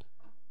 cunt.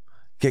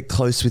 Get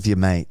close with your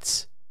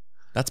mates.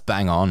 That's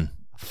bang on.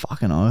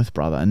 Fucking oath,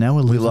 brother. And now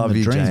we're living love the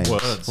you, dream.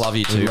 James. Love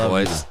you too,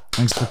 boys.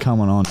 Thanks for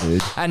coming on,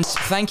 dude. And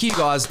thank you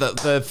guys,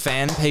 the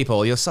fan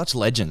people. You're such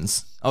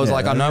legends. I was Yeah,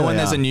 like, I they know really when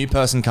there's are. a new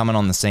person coming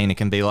on the scene, it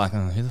can be like, oh,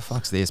 who the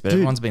fuck's this? But Dude,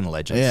 everyone's been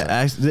legends. Yeah,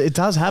 actually, it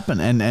does happen,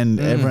 and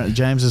everyone,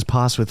 James has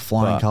passed with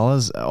flying But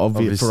colours, for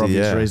obvious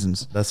yeah,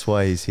 reasons. That's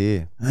why he's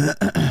here.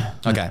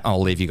 Okay,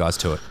 I'll leave you guys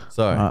to it.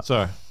 So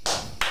So,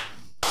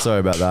 sorry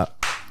about that.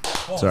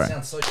 Sorry.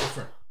 Sounds so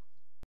different.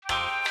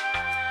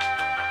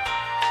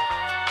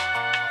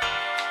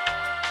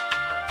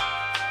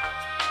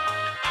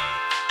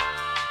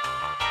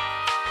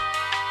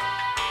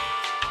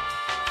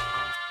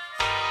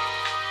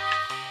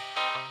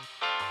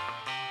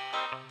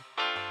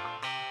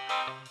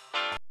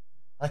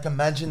 Like,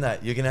 imagine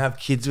that you're gonna have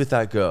kids with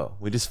that girl.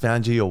 We just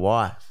found you your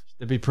wife.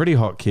 they'd be pretty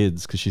hot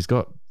kids because she's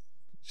a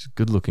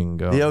good looking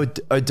girl. The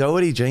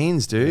O'Doherty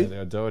genes, Yeah, dude. the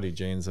O'Doherty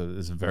genes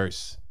is very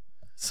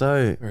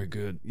So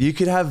good. you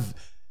could have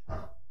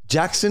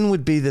Jackson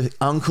would be the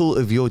uncle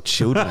of your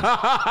children.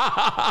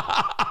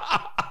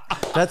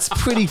 That's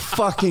pretty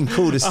fucking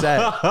cool to say.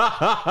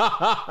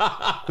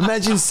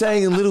 Imagine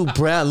saying little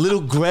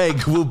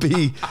Greg will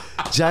be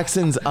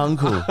Jackson's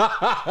uncle.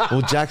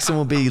 Or Jackson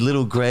will be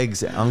little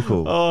Greg's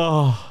uncle.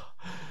 Oh,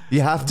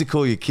 You have to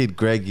call your kid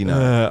Greg, you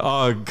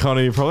know.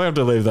 Connie, you probably have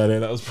to leave that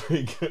in. That was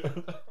pretty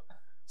good.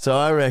 So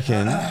I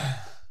reckon,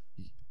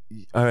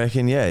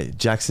 yeah,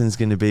 Jackson's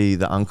going to be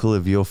the uncle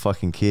of your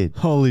fucking kid.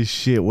 Holy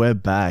shit, we're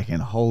back,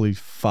 and holy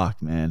fuck,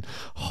 man.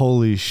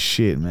 Holy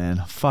shit,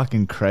 man.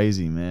 Fucking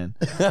crazy, man.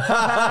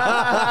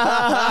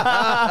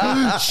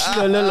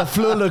 Schlalala,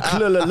 flula,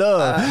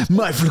 klala,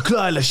 my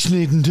flukala,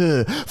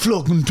 schnittente,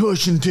 flocken,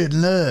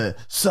 tuschentidle,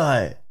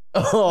 sei.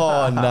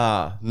 Oh,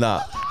 nah.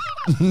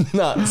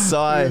 Nah,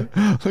 sigh.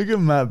 Look at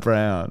Matt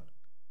Brown.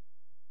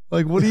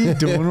 Like, what are you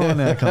doing right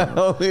now?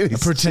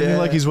 Pretending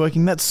like he's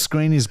working. That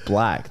screen is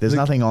black. There's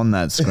nothing on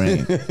that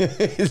screen.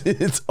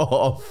 It's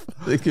off.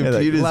 The Yeah,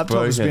 computer's the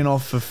laptop has broken. been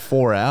off for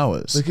 4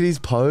 hours. Look at his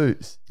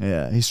pose.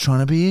 Yeah, he's trying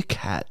to be a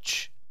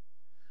catch.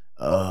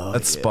 Oh,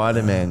 That's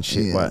Spider-Man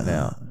shit right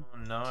now. Oh,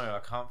 no,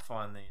 I can't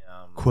find the.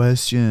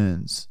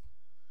 Questions.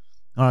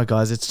 All right,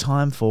 guys, it's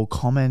time for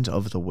comment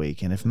of the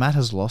week. And if Matt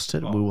has lost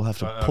it, we will have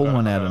to pull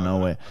one out of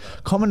nowhere.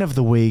 Comment of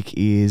the week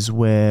is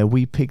where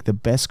we pick the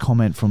best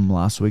comment from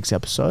last week's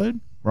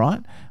episode,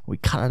 right? We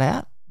cut it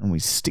out and we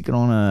stick it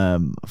on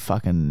a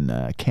fucking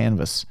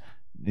canvas.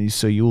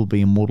 So you will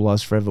be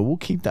immortalized forever. We'll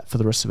keep that for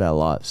the rest of our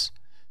lives.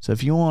 So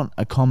if you want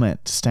a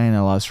comment to stay in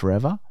our lives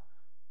forever,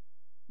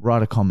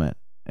 write a comment.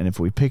 And if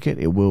we pick it,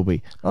 it will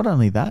be. Not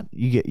only that,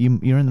 you're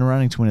in the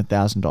running to win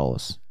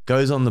 $1,000.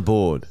 Goes on the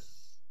board.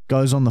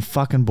 Goes on the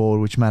fucking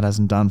board, which Matt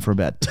hasn't done for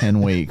about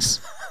 10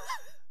 weeks.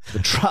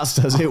 But trust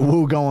us, it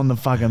will go on the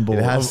fucking board.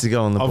 It has to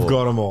go on the board. I've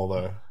got them all,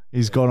 though.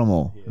 He's got them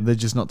all. They're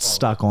just not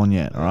stuck on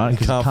yet, all right?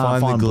 'Cause Can't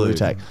find the glue. blue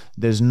tack.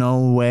 There's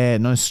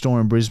no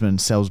store in Brisbane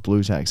sells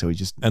blue tack, so we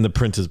just... And the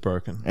printer's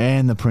broken.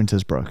 And the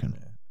printer's broken.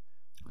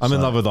 I'm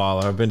in love with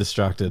Isla. I've been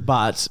distracted.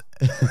 But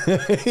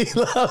He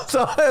loves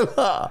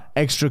Isla.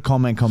 extra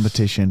comment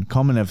competition,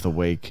 comment of the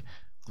week.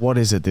 What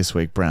is it this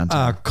week, Brown?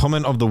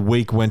 Comment of the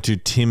week went to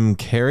Tim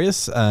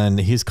Carius, and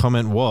his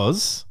comment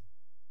was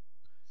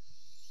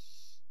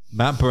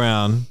Matt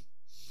Brown,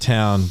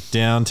 town,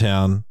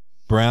 downtown,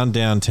 Brown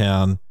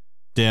downtown,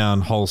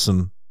 down,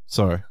 wholesome.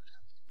 Sorry.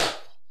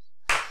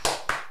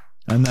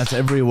 And that's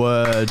every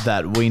word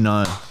that we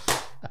know.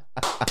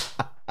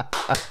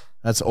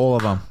 That's all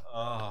of them.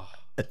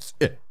 That's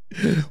it.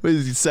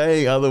 Was he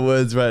saying other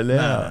words right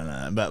now?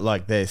 No. But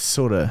like they're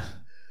sort of...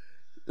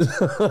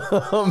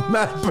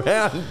 Matt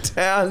Brown,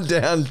 town,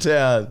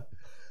 downtown.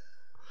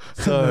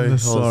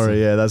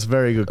 Sorry, yeah, that's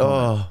very good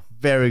comment. Oh,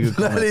 Very good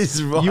comment. that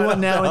is right. You are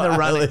now in the up our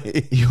running.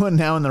 alley. You are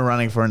now in the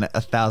running for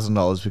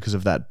 $1,000 because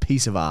of that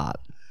piece of art.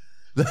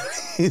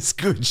 It's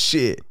good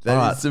shit.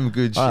 That is some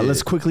good shit. All right,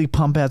 let's quickly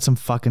pump out some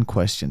fucking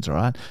questions, all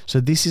right? So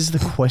this is the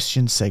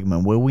question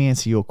segment where we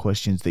answer your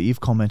questions that you've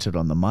commented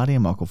on the Marty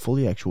and Michael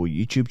Fully Actual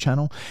YouTube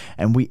channel,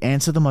 and we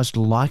answer the most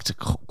liked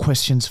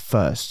questions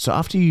first. So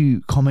after you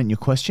comment your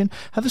question,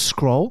 have a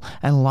scroll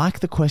and like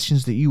the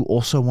questions that you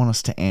also want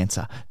us to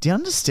answer. Do you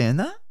understand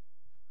that?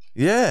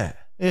 Yeah.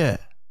 Yeah.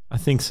 I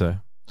think so.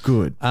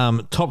 Good.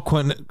 Top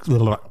question.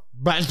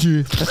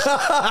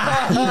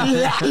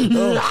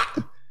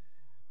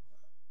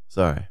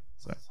 Sorry.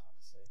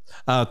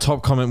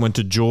 Top comment went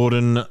to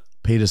Jordan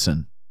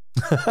Peterson.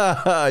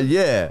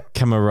 Yeah.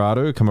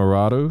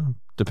 Camarado,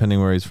 depending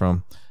where he's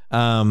from.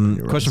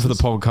 Question for the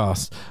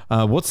podcast.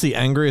 What's the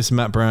angriest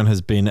Matt Brown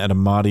has been at a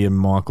Marty and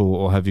Michael,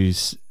 or have you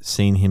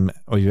seen him,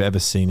 or you ever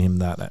seen him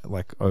that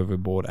like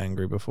overboard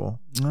angry before?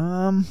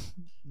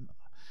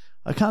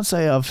 I can't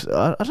say I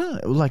don't know,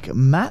 like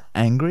Matt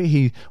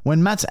angry.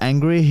 When Matt's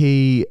angry,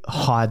 he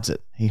hides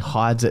it.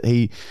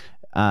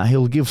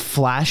 He'll give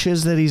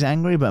flashes that he's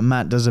angry, but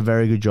Matt does a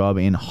very good job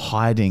in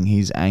hiding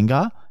his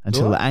anger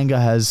until the anger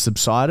has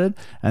subsided,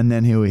 and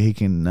then he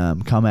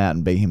can come out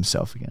and be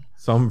himself again.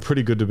 So I'm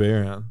pretty good to be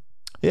around.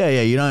 Yeah,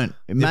 you don't.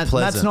 Matt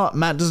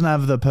doesn't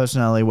have the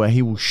personality where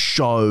he will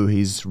show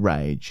his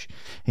rage.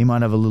 He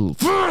might have a little,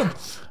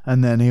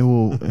 and then he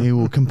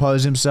will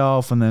compose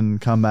himself and then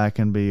come back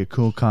and be a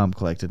cool, calm,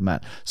 collected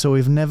Matt. So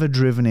we've never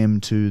driven him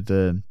to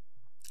the.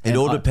 It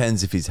all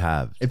depends if he's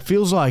halved. It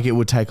feels like it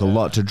would take a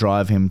lot to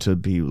drive him to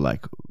be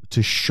like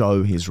to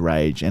show his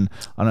rage, and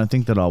I don't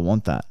think that I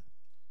want that.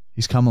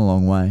 He's come a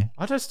long way.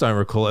 I just don't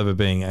recall ever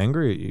being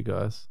angry at you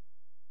guys.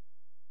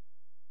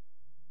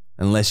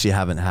 Unless you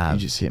haven't halved.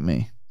 You just hit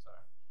me.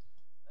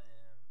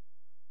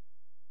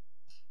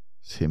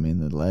 Just hit me in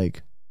the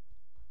leg.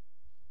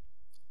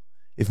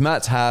 If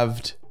Matt's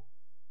halved,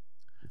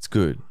 it's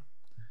good.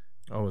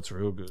 Oh, it's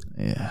real good.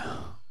 Yeah.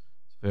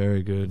 It's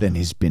very good. Then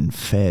he's been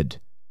fed.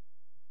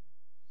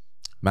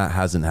 Matt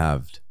hasn't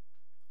halved.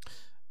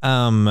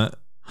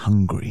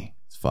 Hungry.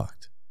 It's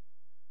fucked.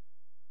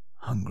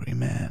 Hungry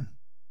man.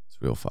 It's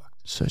real fucked.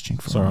 Searching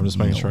for Sorry, a I'm just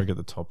making meal. sure I get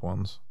the top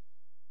ones.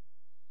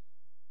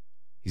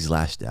 He's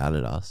lashed out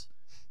at us.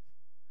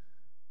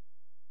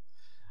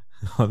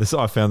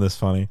 I found this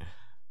funny.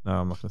 No,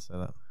 I'm not going to say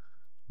that.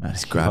 Matt,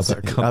 He's grabbed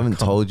Cut that, I haven't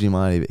told you,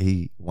 Marty, but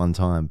he one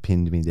time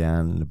pinned me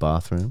down in the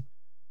bathroom.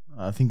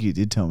 I think you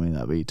did tell me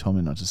that, but you told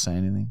me not to say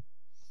anything.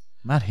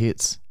 Matt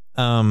hits.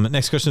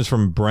 Next question is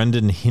from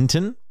Brendan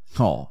Hinton.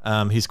 Oh.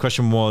 His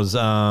question was,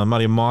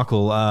 Marty and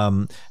Michael,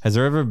 has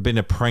there ever been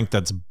a prank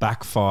that's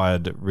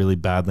backfired really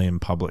badly in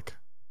public?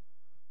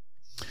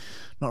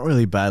 Not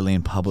really badly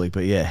in public,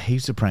 but yeah,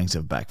 heaps of pranks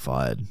have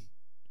backfired.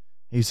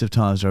 Heaps of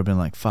times where I've been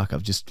like, fuck,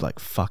 I've just like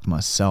fucked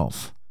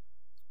myself.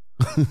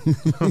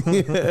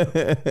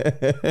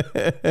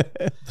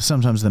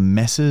 Sometimes the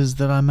messes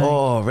that I make.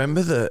 Oh,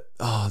 remember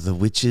the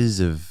witches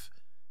of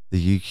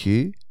the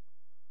UQ?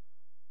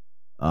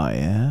 Oh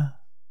yeah.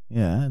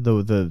 Yeah.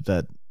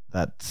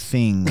 That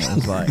thing that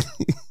was like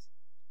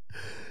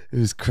It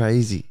was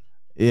crazy.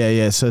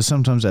 Yeah. So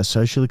sometimes our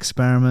social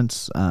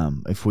experiments,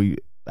 if we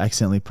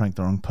accidentally prank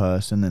the wrong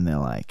person, then they're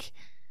like,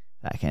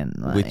 fucking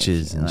like,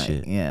 witches and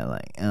shit. Yeah,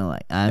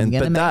 I'm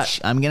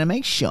gonna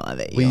make sure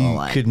that We you're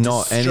like could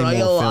not destroy anymore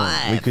your film.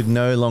 life. We could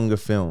no longer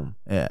film.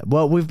 Yeah.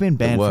 Well, we've been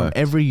banned from worked.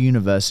 every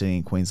university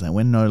in Queensland.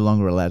 We're no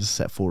longer allowed to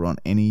set foot on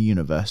any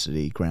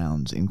university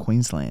grounds in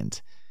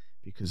Queensland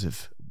because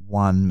of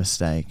one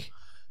mistake.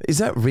 Is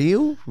that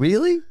real?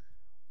 Really?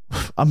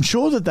 I'm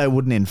sure that they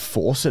wouldn't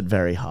enforce it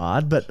very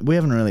hard, but we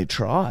haven't really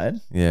tried.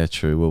 Yeah,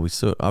 true. Well,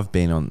 I've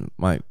been on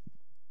my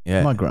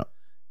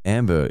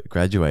Amber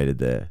graduated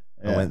there.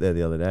 Yeah. I went there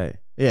the other day.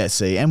 Yeah,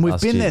 see, and we've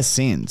Last been year. there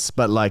since,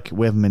 but like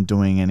we haven't been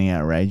doing any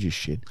outrageous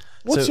shit.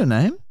 What's So- your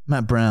name?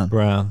 Matt Brown.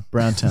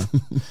 Browntown.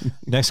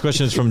 Next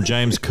question is from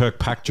James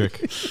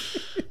Kirkpatrick.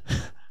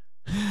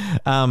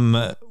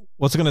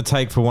 What's it going to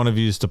take for one of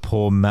you to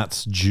pour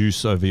Matt's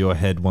juice over your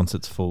head once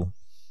it's full?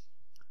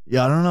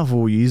 Yeah, I don't know if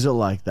we'll use it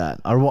like that.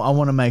 I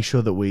want to make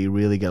sure that we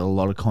really get a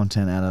lot of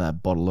content out of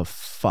that bottle of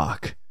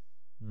fuck.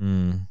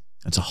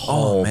 It's a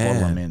whole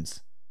bottle of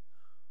mints.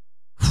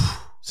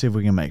 See if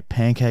we can make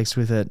pancakes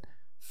with it,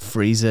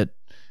 freeze it,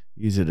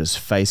 use it as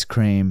face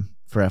cream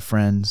for our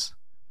friends.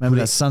 Remember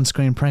that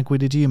sunscreen prank we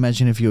did to you?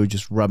 Imagine if you were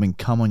just rubbing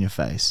cum on your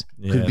face.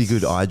 Could be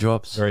good eye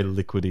drops. Very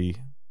liquidy.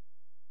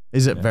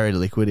 Is it very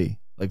liquidy?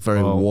 Like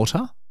very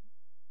water?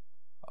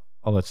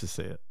 I'll let you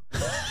see it.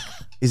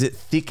 Is it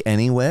thick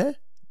anywhere?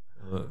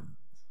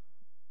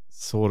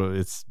 Sort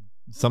of.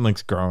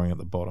 Something's growing at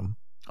the bottom.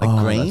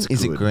 Like green? that's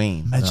Is it good.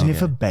 green? Imagine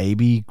if a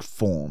baby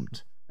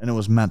formed and it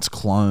was Matt's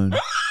clone.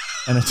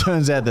 And it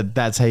turns out that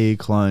that's how you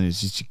clone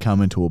is just you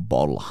come into a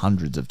bottle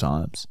hundreds of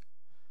times.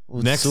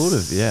 Well, Next- sort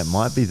of. Yeah, it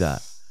might be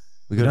that.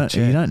 We got to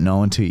check. You don't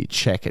know until you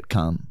check it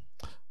come.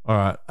 All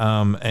right.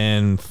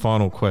 And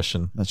final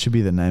question. That should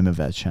be the name of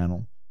our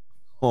channel.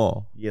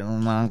 Oh. You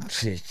don't know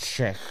to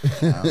check.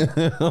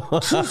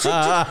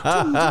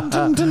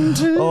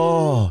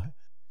 Oh.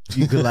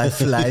 Ukulele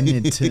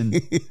Flanagan.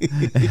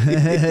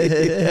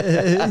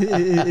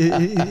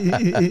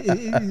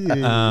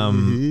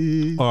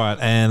 All right,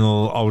 and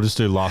I'll just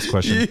do last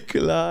question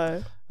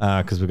Ukulele.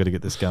 because we've got to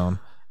get this going.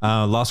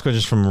 Last question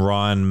is from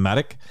Ryan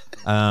Maddock.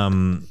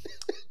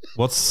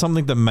 What's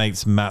something that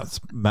makes Matt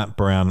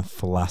Brown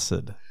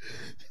flaccid?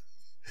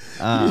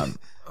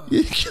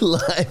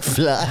 Ukulele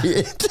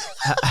Flanagan.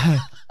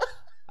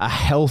 A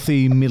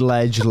healthy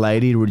middle-aged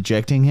lady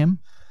rejecting him.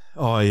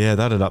 Oh yeah,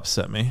 that'd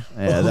upset me.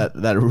 Yeah,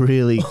 that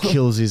really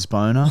kills his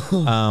boner.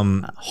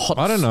 I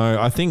don't know.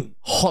 I think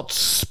Hot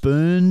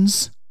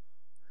spoons.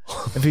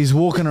 If he's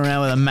walking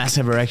around with a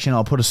massive erection,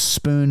 I'll put a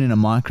spoon in a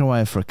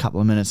microwave for a couple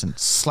of minutes and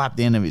slap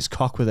the end of his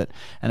cock with it,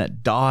 and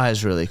it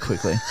dies really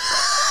quickly.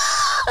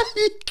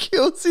 He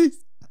kills his.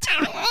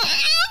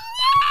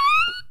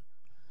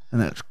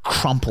 And then it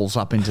crumples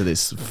up into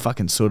this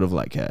fucking sort of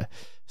like a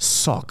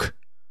sock.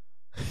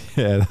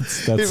 yeah,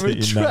 that's It it.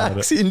 You nailed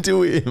retracts it.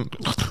 into him.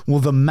 Well,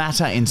 the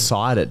matter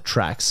inside it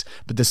tracks,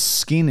 but the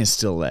skin is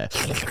still there.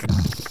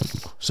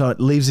 So it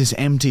leaves this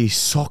empty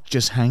sock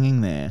just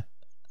hanging there.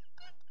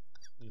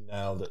 You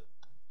nailed it.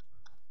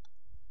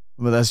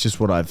 Well, that's just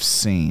what I've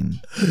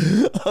seen.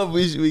 I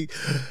wish we.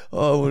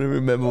 Oh, I want to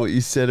remember what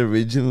you said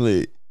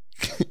originally.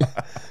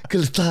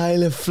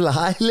 Ukulele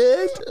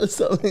Flanagan or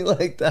something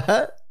like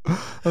that.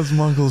 That's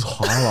Michael's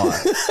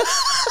highlight.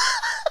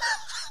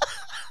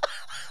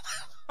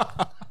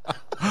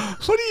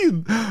 What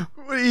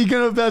are you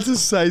gonna about to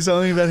say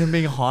something about him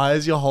being high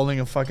as you're holding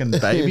a fucking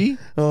baby?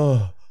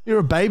 Oh, You're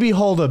a baby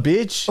holder,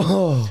 bitch.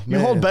 oh, You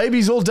man. hold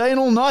babies all day and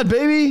all night,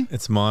 baby.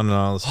 It's mine and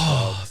I was.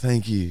 Oh,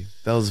 thank you.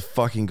 That was a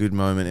fucking good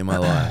moment in my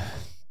life.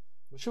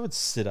 Wish I would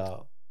sit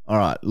up. All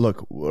right,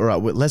 look, all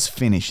right, let's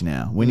finish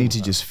now. We need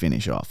to just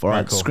finish off. All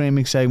right, cool.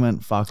 Screaming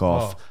segment, fuck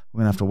off. Oh. We're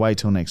gonna have to wait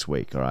till next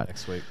week. All right,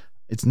 Next week.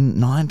 it's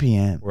 9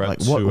 p.m. We're at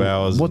 2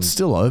 hours What's and-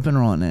 still open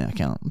right now? I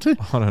can't.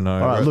 I don't know. All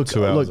right, We're at look,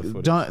 2 hours of look,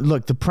 footage. don't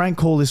look. The prank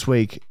call this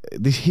week.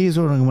 Here's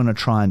what I'm going to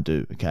try and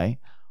do. Okay,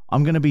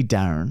 I'm going to be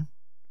Darren.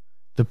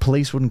 The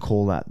police wouldn't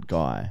call that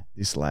guy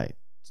this late.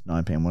 It's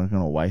 9 p.m. We're not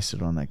going to waste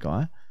it on that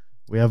guy.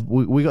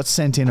 We got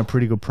sent in a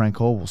pretty good prank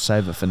call. We'll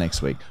save it for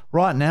next week.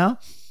 Right now,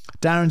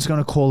 Darren's going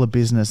to call a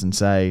business and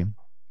say,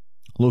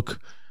 "Look,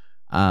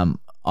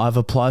 I've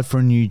applied for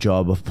a new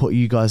job. I've put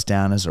you guys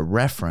down as a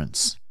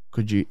reference.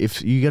 Could you,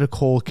 if you get a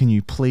call, can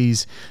you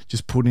please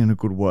just put in a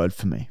good word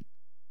for me?"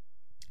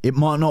 It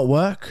might not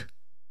work.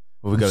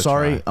 Well, we gotta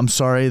try. I'm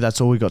sorry. That's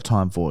all we got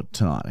time for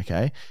tonight.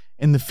 Okay.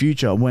 In the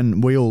future,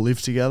 when we all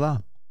live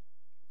together,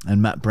 and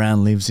Matt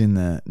Brown lives in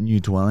the new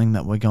dwelling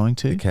that we're going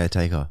to, The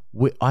caretaker.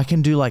 I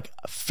can do like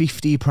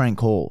 50 prank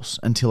calls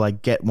until I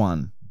get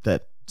one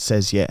that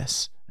says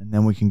yes, and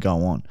then we can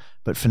go on.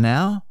 But for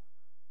now,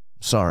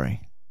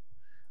 sorry,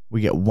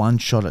 we get one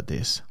shot at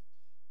this.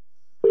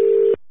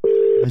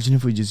 Imagine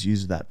if we just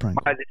use that prank.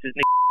 Hi, this is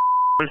Nick.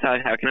 How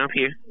can I help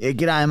you? Yeah,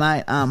 g'day,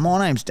 mate.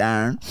 My name's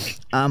Darren.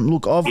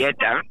 Look, Yeah,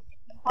 Darren.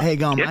 how you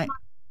going, Yeah.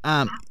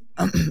 mate?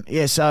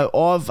 Yeah, so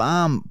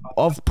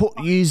I've put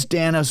yous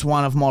down as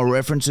one of my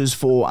references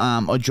for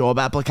a job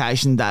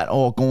application that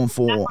I gone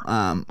for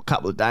a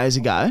couple of days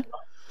ago.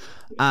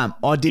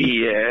 I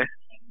didn't.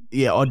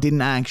 Yeah. I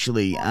didn't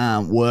actually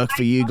work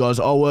for you guys.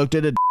 I worked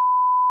at a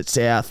at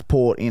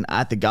Southport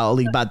at the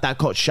Gully, but that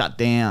got shut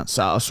down.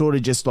 So I sort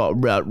of just like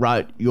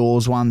wrote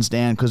yours ones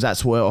down because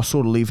that's where I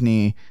sort of live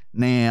near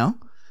now.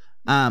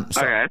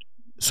 Okay.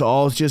 So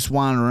I was just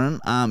wondering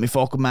if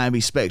I could maybe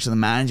speak to the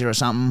manager or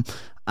something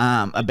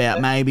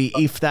about maybe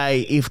if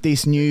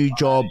this new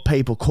job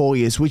people call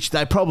you, which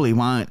they probably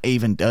won't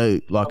even do.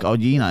 Like,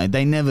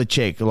 they never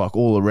check like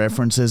all the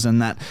references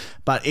and that.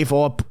 But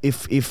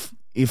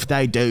if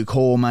they do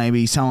call,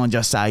 maybe someone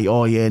just say,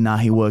 "Oh yeah, no,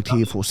 he worked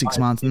here for 6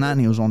 months and that,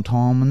 and he was on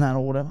time and that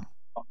or whatever."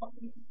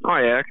 Oh,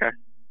 yeah, okay.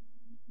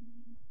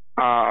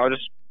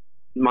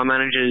 My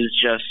manager's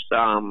just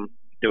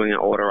doing an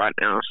order right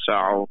now, so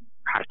I'll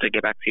have to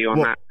get back to you on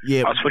that.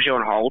 Yeah, I'll just put you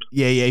on hold.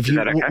 Yeah. If Is you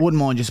that okay? wouldn't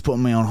mind just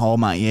putting me on hold,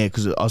 mate. Yeah,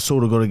 because I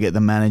sort of got to get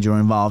the manager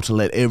involved to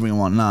let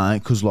everyone know.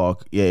 Because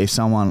if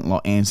someone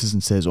like answers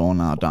and says, "Oh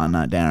no, I don't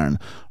know Darren,"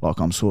 like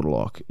I'm sort of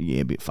like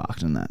a bit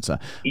fucked in that. So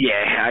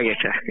Yeah, I get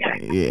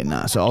you. yeah,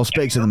 no. So I'll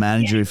speak to the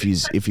manager if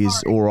he's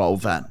all right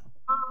with that.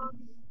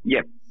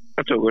 Yep,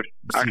 that's all good.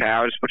 Okay,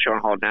 I'll just put you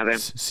on hold now then.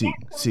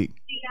 Sick.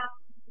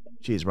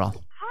 Cheers, bro.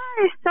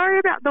 Hi, sorry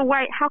about the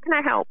wait. How can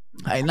I help?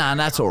 Hey, no,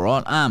 that's all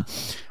right.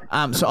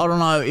 So I don't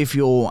know if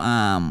your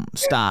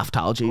staff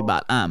told you,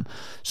 but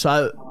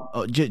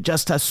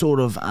just to sort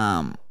of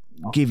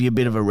give you a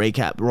bit of a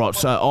recap, right?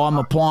 So I'm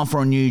applying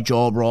for a new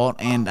job, right?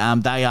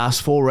 And they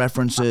asked for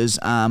references.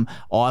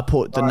 I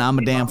put the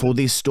number down for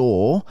this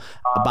store,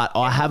 but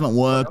I haven't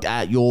worked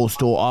at your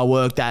store. I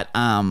worked at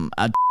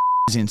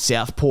in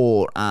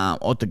Southport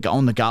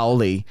on the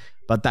Goldie.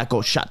 But that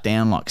got shut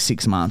down like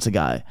 6 months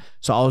ago.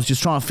 So I was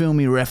just trying to fill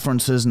me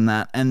references and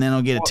that. And then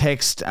I'll get a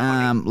text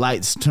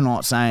late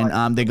tonight saying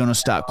they're going to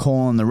start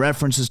calling the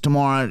references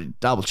tomorrow,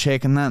 double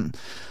checking that.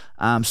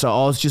 So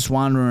I was just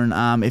wondering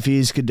if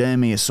you could do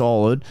me a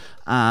solid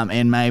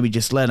and maybe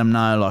just let him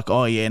know, like,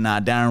 oh, yeah,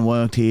 Darren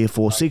worked here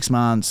for 6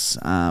 months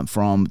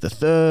from the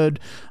 3rd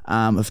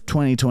of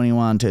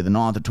 2021 to the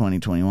 9th of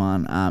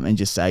 2021 and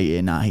just say,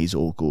 yeah, he's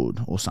all good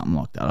or something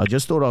like that. I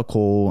just thought I'd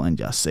call and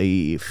just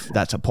see if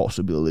that's a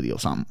possibility or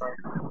something.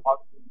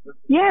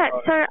 Yeah,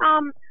 so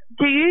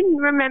do you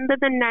remember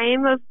the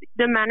name of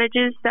the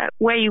managers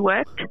where you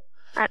worked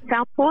at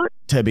Southport?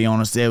 To be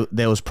honest,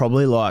 there was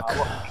probably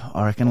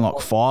I reckon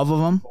 5 of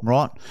them,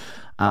 right?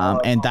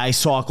 And they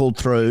cycled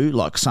through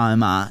so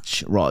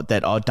much, right,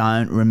 that I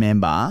don't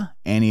remember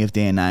any of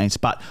their names.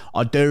 But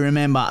I do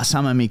remember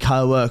some of my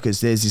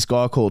co-workers. There's this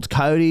guy called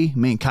Cody.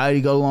 Me and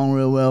Cody got along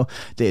real well.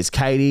 There's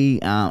Katie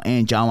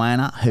and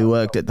Joanna who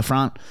worked at the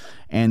front.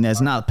 And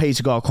there's another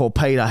pizza guy called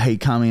Peter. He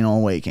come in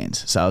on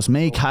weekends. So it's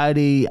me,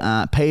 Cody,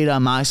 Peter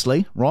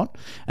mostly, right?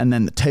 And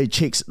then the 2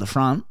 chicks at the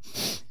front.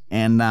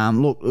 And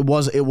look, it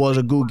was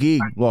a good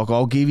gig.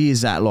 I'll give you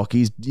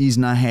that. He's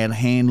know how to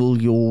handle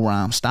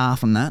your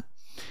staff and that.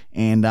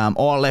 And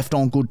I left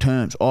on good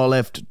terms. I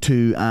left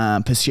to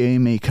pursue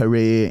my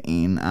career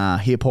in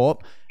hip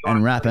hop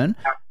and rapping.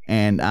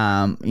 And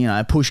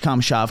push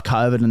come shove,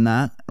 COVID and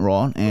that,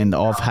 right? And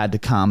I've had to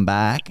come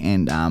back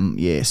and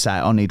say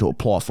I need to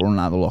apply for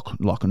another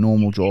like a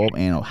normal job,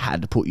 and I've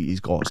had to put these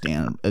guys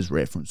down as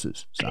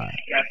references. So.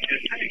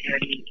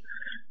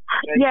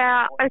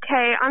 Yeah,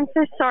 okay. I'm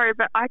so sorry,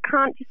 but I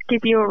can't just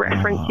give you a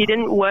reference. You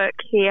didn't work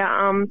here.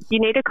 You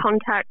need to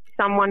contact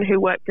someone who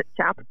worked at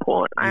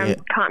Southport. I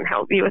can't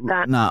help you with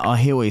that. No, I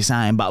hear what you're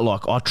saying, but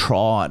I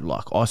tried.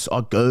 I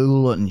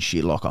Googled it and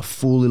shit. I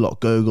fully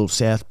Googled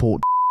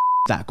Southport.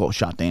 That got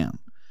shut down.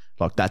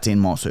 That's in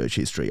my search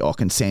history. I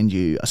can send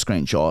you a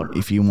screenshot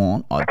if you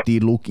want. I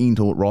did look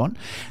into it, right?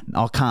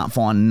 I can't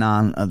find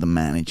none of the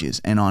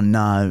managers. And I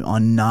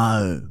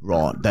know,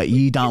 right, that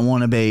you don't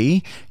want to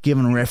be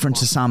giving a reference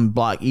to some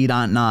bloke you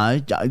don't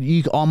know.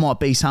 I might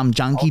be some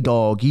junkie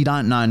dog. You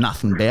don't know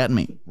nothing about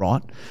me,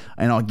 right?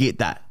 And I get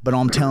that. But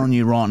I'm telling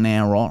you right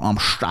now, right,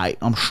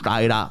 I'm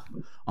straight up.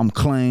 I'm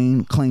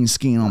clean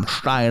skin. I'm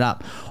straight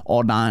up.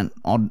 I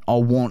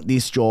want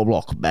this job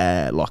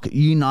bad.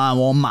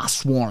 I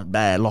must want it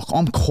bad.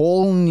 I'm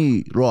calling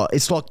you, right?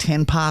 It's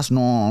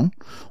 9:10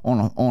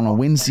 on a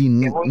Wednesday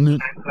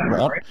night,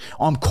 right?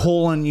 I'm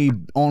calling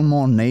you on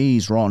my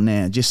knees right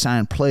now, just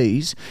saying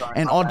please.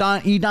 And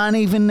you don't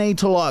even need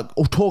to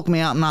talk me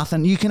out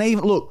nothing. You can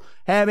even look.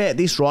 How about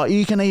this, right?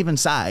 You can even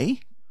say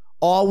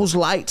I was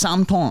late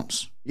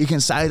sometimes. You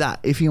can say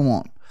that if you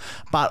want.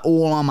 But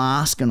all I'm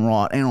asking,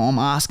 right, and I'm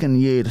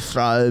asking you to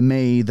throw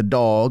me, the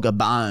dog, a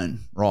bone,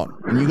 right?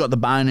 And you got the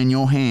bone in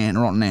your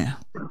hand right now,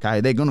 okay?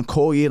 They're going to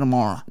call you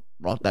tomorrow,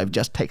 right? They've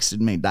just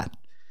texted me that.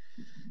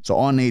 So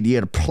I need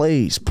you to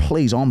please,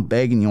 I'm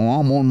begging you.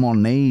 I'm on my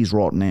knees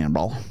right now,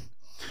 bro.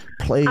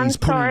 Please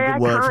put in a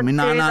good word for me.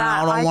 No,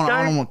 I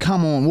don't want.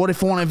 Come on. What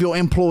if one of your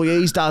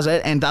employees does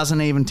it and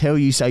doesn't even tell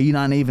you, so you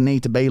don't even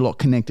need to be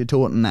connected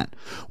to it and that?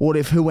 What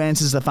if who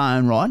answers the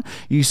phone, right?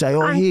 You say,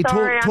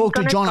 talk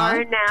to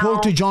Jono.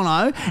 Talk to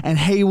Jono, and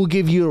he will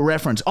give you a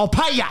reference. I'll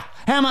pay you.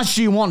 How much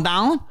do you want,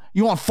 darling?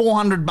 You want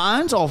 400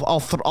 bones?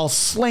 I'll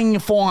sling you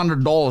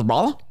 $400,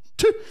 brother.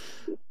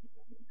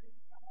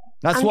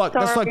 That's like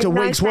a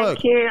week's work.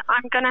 Thank you.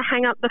 I'm going to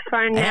hang up the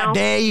phone now. How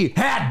dare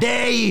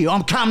you?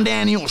 I'm coming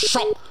down to your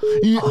shop.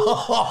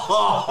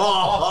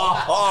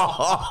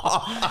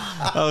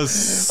 That was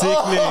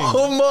sickening.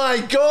 Oh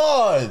my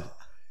God.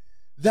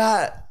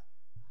 That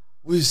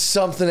was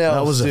something else.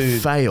 That was dude.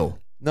 A fail.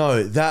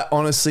 No, that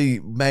honestly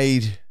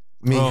made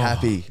me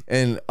happy.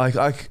 And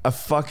I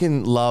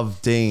fucking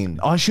love Dean.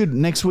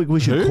 Next week we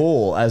should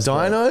call as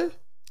Dino?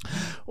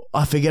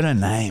 I forget her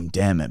name,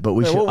 damn it. But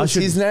what was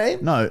his name?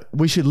 No,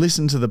 we should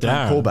listen to the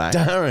callback.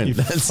 Darren.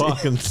 That's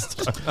fucking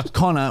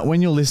Connor,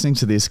 when you're listening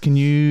to this, can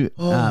you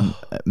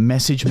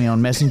message me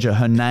on Messenger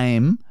her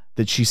name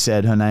that she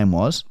said her name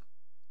was?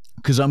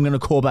 Because I'm going to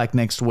call back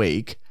next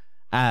week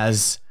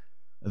as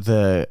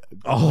the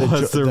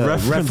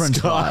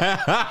reference guy.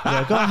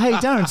 Hey,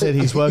 Darren said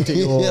he's worked at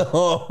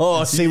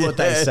your... See what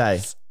they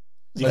say.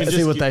 You can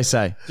see what they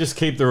say. Just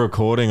keep the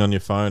recording on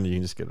your phone. You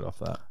can just get it off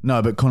that.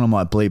 No, but Connor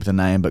might bleep the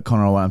name. But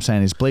Connor, what I'm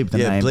saying is bleep the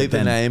name. Bleep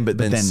the name, but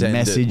then send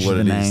message what the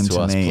it name is to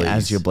us, me please.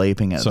 as you're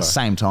bleeping it at the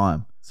same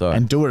time. Sorry.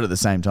 And do it at the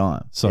same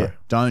time. Sorry. Yeah.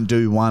 Don't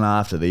do one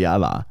after the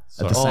other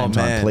at the same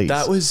time, please.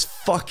 That was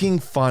fucking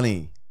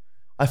funny.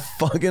 I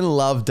fucking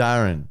love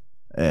Darren.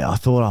 Yeah, I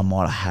thought I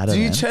might have had it. Do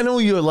you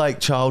channel your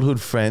childhood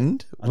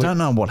friend? I don't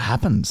know what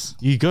happens.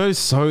 You go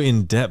so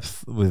in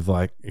depth with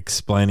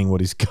explaining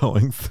what he's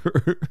going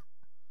through.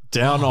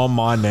 Down on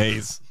my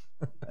knees.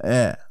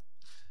 Yeah.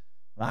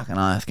 Fucking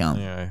oath gun.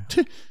 Yeah.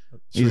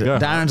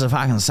 Darren's a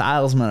fucking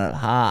salesman at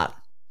heart.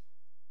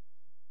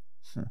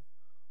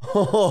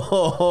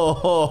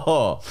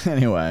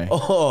 Anyway.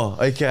 Oh,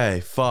 okay.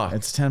 Fuck.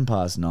 It's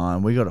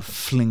 9:10. We got to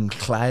fling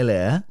clay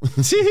there.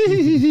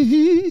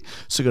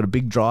 So got a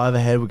big drive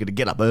ahead. We've got to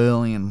get up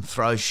early and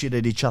throw shit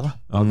at each other.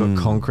 I've got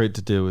concrete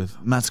to deal with.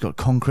 Matt's got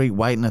concrete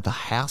waiting at the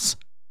house.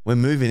 We're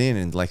moving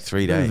in like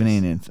 3 days.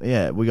 Moving in.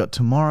 Yeah, we got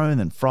tomorrow and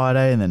then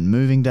Friday and then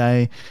moving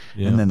day.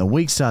 Yeah. And then the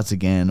week starts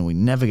again and we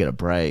never get a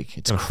break.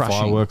 It's Got a crushing.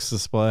 fireworks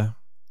display.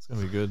 It's going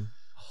to be good.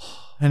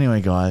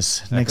 Anyway,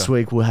 guys, next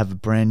week we'll have a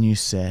brand new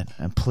set.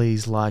 And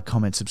please like,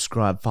 comment,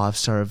 subscribe,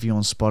 5-star review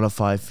on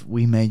Spotify. If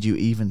we made you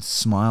even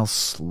smile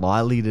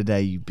slightly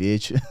today, you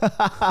bitch.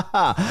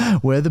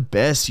 We're the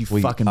best, you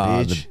fucking bitch. We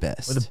are the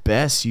best. We're the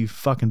best, you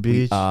fucking bitch.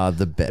 We are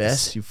the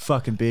best. You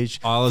fucking bitch.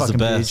 Isla's fucking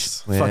the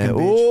best. Bitch. Fucking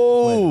bitch.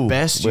 We're the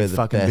best, you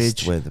fucking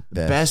bitch. We're the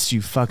best. Best,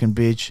 you fucking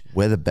bitch.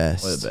 We're the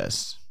best. We're the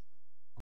best.